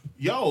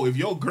 yo, if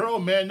your girl,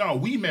 man,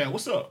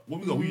 what's up? What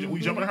we go? We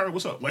jumping her?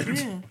 What's up? Like,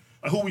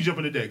 like, who we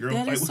jumping today, girl?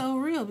 That like, is so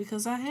real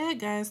because I had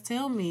guys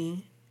tell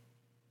me,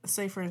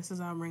 say for instance,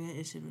 I'll bring an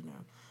issue to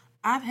them.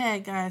 I've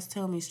had guys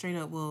tell me straight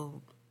up,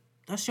 well,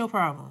 that's your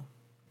problem.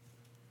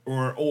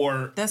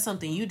 Or that's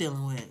something you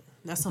dealing with.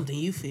 That's something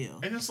you feel.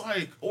 And it's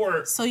like,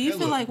 so you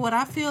feel like what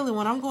I feel and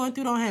what I'm going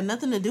through don't have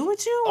nothing to do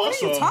with you?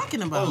 What are you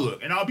talking about? Oh,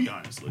 look, and I'll be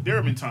honest. Look, there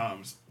have been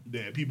times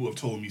that people have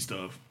told me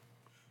stuff,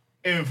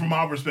 and from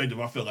my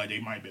perspective, I feel like they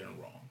might be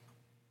wrong.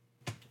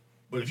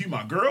 But if you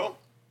my girl,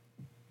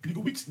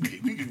 that's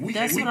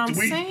what I'm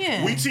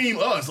saying. We team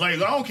us. Like, I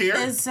don't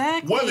care.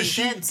 Exactly.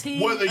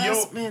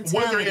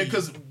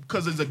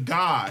 Because as a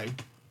guy,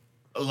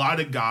 a lot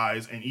of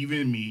guys, and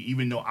even me,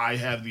 even though I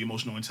have the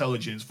emotional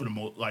intelligence for the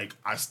most, like,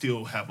 I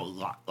still have a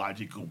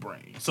logical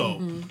brain.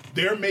 So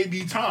there may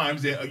be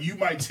times that you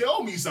might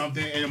tell me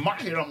something, and in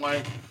my head I'm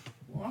like,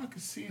 well, I can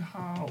see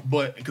how,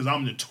 but because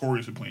I'm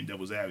notorious for playing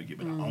devil's advocate,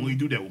 but I only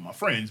do that with my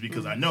friends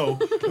because I know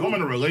if I'm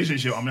in a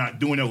relationship, I'm not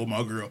doing that with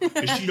my girl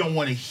because she don't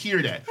want to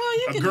hear that. Well,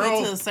 you can do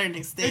it to a certain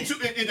extent.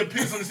 It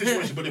depends on the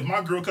situation, but if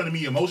my girl come to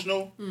me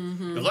emotional,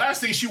 the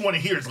last thing she want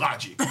to hear is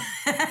logic.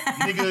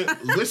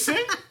 Nigga, listen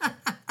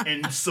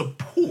and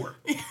support.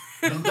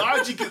 The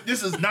logic.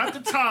 This is not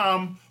the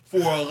time for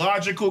a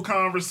logical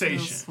conversation.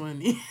 That's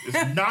funny.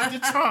 It's not the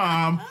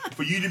time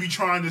for you to be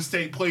trying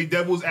to play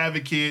devil's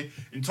advocate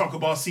and talk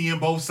about seeing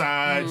both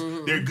sides.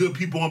 There are good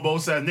people on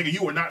both sides. Nigga,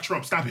 you are not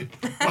Trump. Stop it.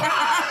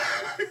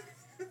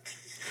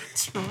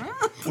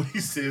 Trump? When he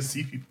says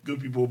see good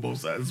people on both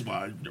sides, that's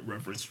why I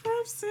reference.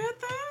 Trump said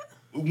that?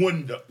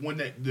 When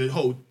the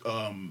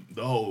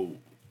whole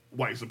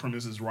white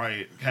supremacist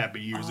riot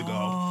happened years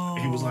ago,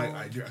 and he was like,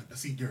 I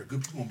see there are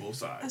good people on both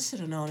sides. I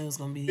should have known it was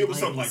going to be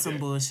something like some that.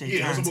 bullshit.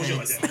 Yeah, some bullshit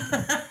like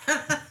that.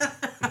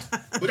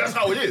 But that's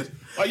how it is.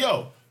 Like,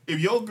 yo, if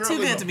your girl too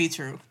good to be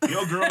true.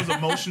 Your girl is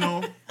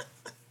emotional.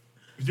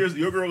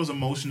 Your girl is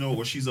emotional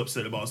or she's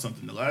upset about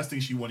something, the last thing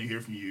she want to hear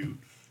from you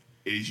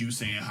is you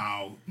saying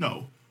how,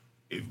 no,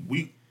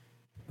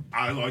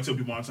 I tell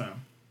people all the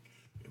time,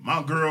 if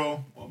my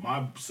girl or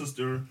my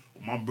sister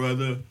or my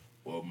brother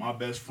or my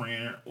best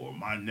friend or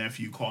my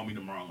nephew call me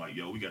tomorrow like,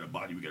 yo, we got a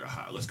body, we got a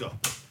high, let's go.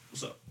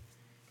 What's up?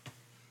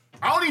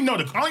 I don't even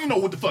know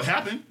what the fuck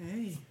happened.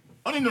 Hey.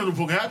 I don't even know what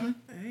the fuck happened.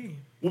 Hey.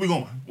 Where we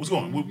going? What's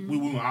going?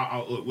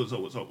 What's up?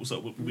 What's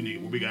up? What we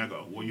need? Where we gotta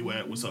go? Where you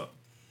at? What's up?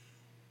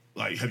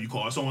 Like, have you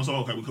called so and so?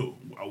 Okay, we cool.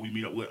 We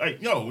meet up with.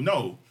 Like, yo,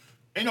 no,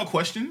 ain't no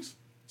questions.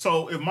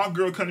 So if my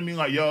girl come to me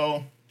like,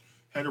 yo,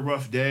 had a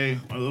rough day.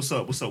 What's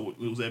up? Was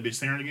that bitch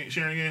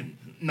Sharon again?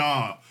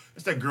 Nah,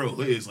 it's that girl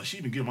Liz. Like,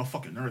 she been getting my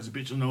fucking nerves. A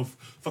bitch,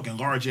 fucking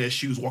large ass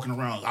shoes, walking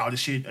around loud as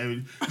shit.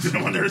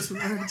 My nerves.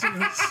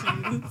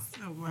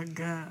 Oh my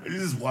god.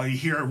 This is why you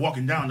hear her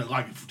walking down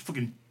like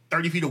fucking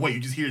 30 feet away.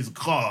 You just hear his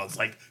claws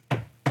like.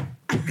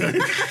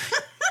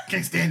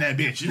 Can't stand that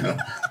bitch, you know.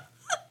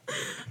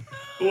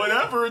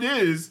 Whatever it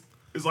is,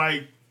 it's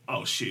like,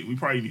 oh shit, we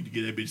probably need to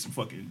get that bitch some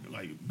fucking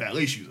like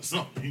ballet shoes or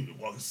something. You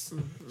know,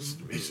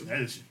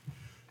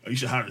 you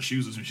should hire the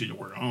shoes or some shit to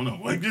wear. I don't know.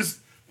 Like,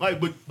 just like,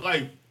 but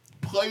like,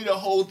 play the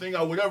whole thing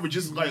out, whatever.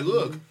 Just like,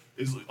 look,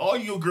 it's all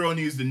your girl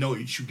needs to know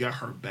is you got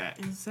her back.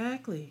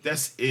 Exactly.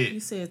 That's it. You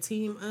said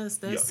team us.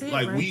 That's it.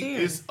 Like right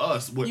there. It's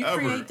us.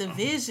 Whatever. You create the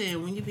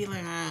vision when you be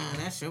like,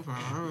 that's your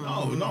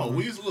problem. No.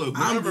 We just look.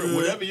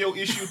 Whatever your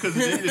issue. Because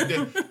at the end of the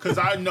day, because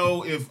I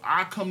know if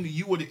I come to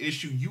you with an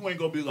issue, you ain't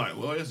gonna be like,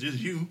 well, it's just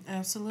you.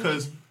 Absolutely.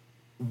 Because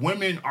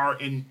women are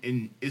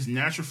it's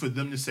natural for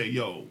them to say,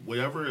 yo,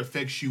 whatever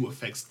affects you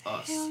affects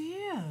us. Hell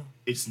yeah.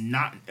 It's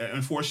not,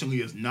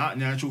 unfortunately, it's not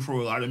natural for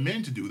a lot of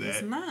men to do that.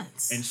 It's not.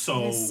 And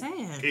so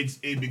it's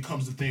it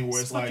becomes the thing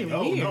where it's like,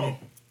 oh,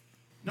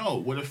 no,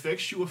 what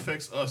affects you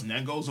affects us. And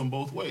that goes on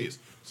both ways.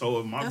 So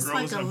if my that's girl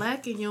like a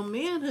lack in your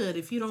manhood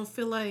if you don't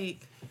feel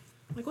like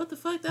what the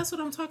fuck? That's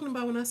what I'm talking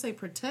about when I say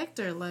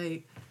protector.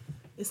 Like,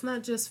 it's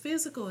not just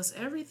physical, it's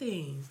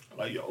everything.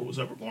 Like, yo,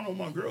 whatever going on with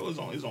my girl is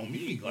on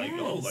me. Like, yes.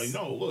 No, like,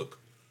 no, look.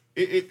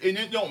 And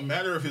it don't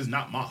matter if it's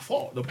not my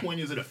fault. The point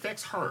is, it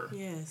affects her.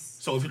 Yes.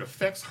 So if it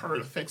affects her,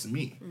 it affects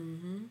me.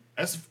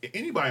 That's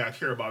anybody I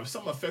care about. If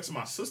something affects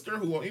my sister,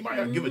 who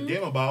anybody I give a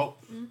damn about,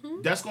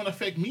 that's gonna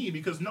affect me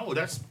because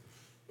that's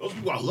those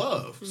people I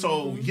love.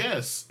 So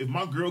yes, if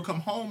my girl come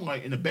home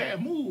like in a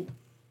bad mood,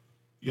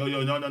 no,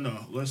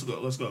 let's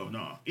go,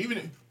 no.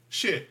 Even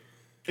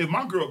if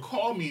my girl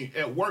called me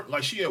at work,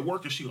 like she at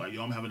work and she like,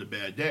 yo, I'm having a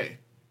bad day.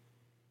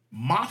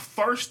 My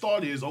first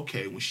thought is,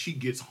 okay, when she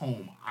gets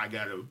home,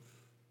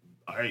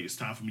 hey, it's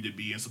time for me to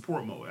be in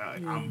support mode.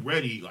 I'm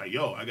ready. Like,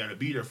 yo, I gotta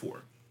be there for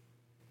her.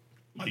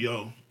 Like,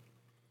 yo,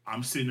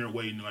 I'm sitting there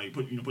waiting. Like,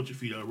 put your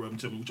feet up, rub and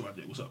tell me what you about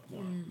to do. What's up?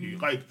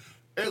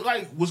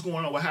 Like, what's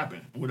going on? What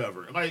happened?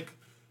 Whatever. Like,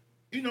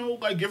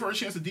 like give her a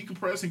chance to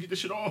decompress and get this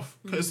shit off.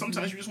 Because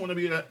sometimes you just want to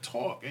be able to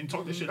talk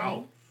this shit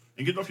out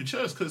and get it off your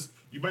chest. Because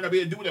you might not be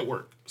able to do it at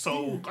work.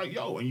 So, like,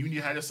 yo, and you need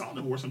to have that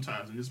sounding board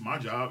sometimes. And this is my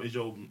job as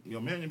your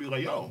man to be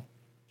like, yo,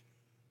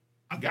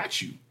 I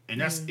got you. And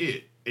that's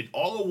it. And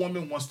all a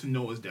woman wants to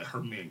know is that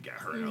her man got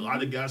her. And a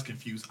lot of guys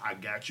confuse I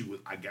got you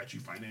with I got you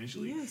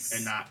financially. Yes.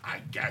 And not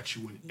I got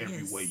you in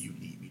every way you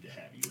need me to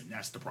have you. And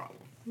that's the problem.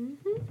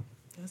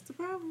 That's the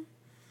problem.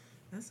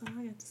 That's all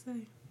I got to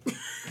say.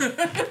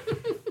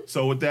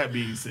 So with that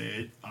being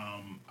said,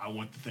 I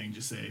want to thank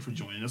Jose for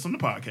joining us on the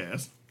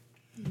podcast.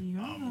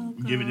 You're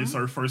welcome. Given this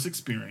her first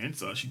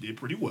experience, she did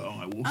pretty well,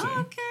 I will say.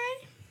 Okay.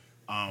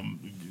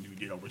 We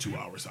did over 2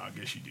 hours, so I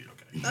guess you did okay.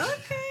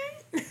 Okay.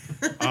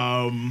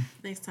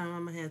 Next time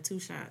I'm gonna have 2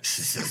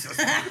 shots.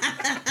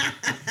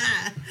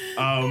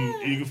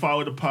 You can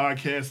follow the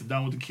podcast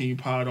Down with the King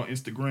Pod on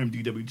Instagram,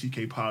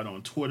 DWTK Pod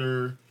on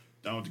Twitter,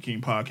 Down with the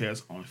King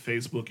Podcast on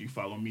Facebook. You can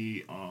follow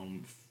me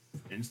on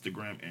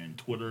Instagram and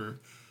Twitter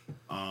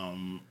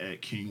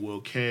at King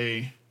Will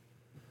K.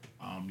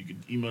 You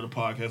can email the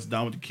podcast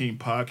Down with the King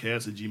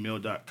Podcast at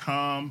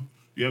gmail.com.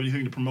 Do you have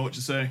anything to promote,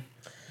 you say?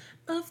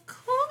 Of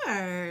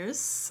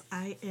course,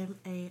 I am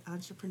a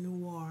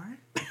entrepreneur.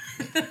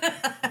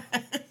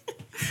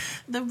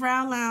 The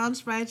Brow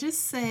Lounge by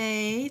Just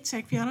Say.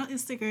 Check me out on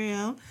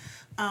Instagram.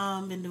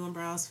 Been doing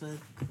brows for,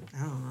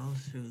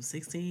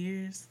 16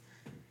 years.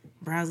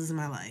 Brows is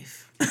my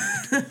life.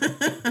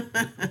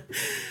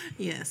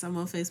 Yes, I'm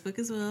on Facebook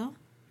as well.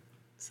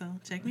 So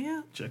check me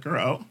out. Check her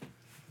out.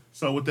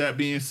 So with that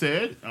being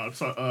said, I'll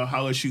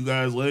holler at you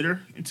guys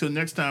later. Until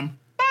next time,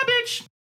 bye, bitch.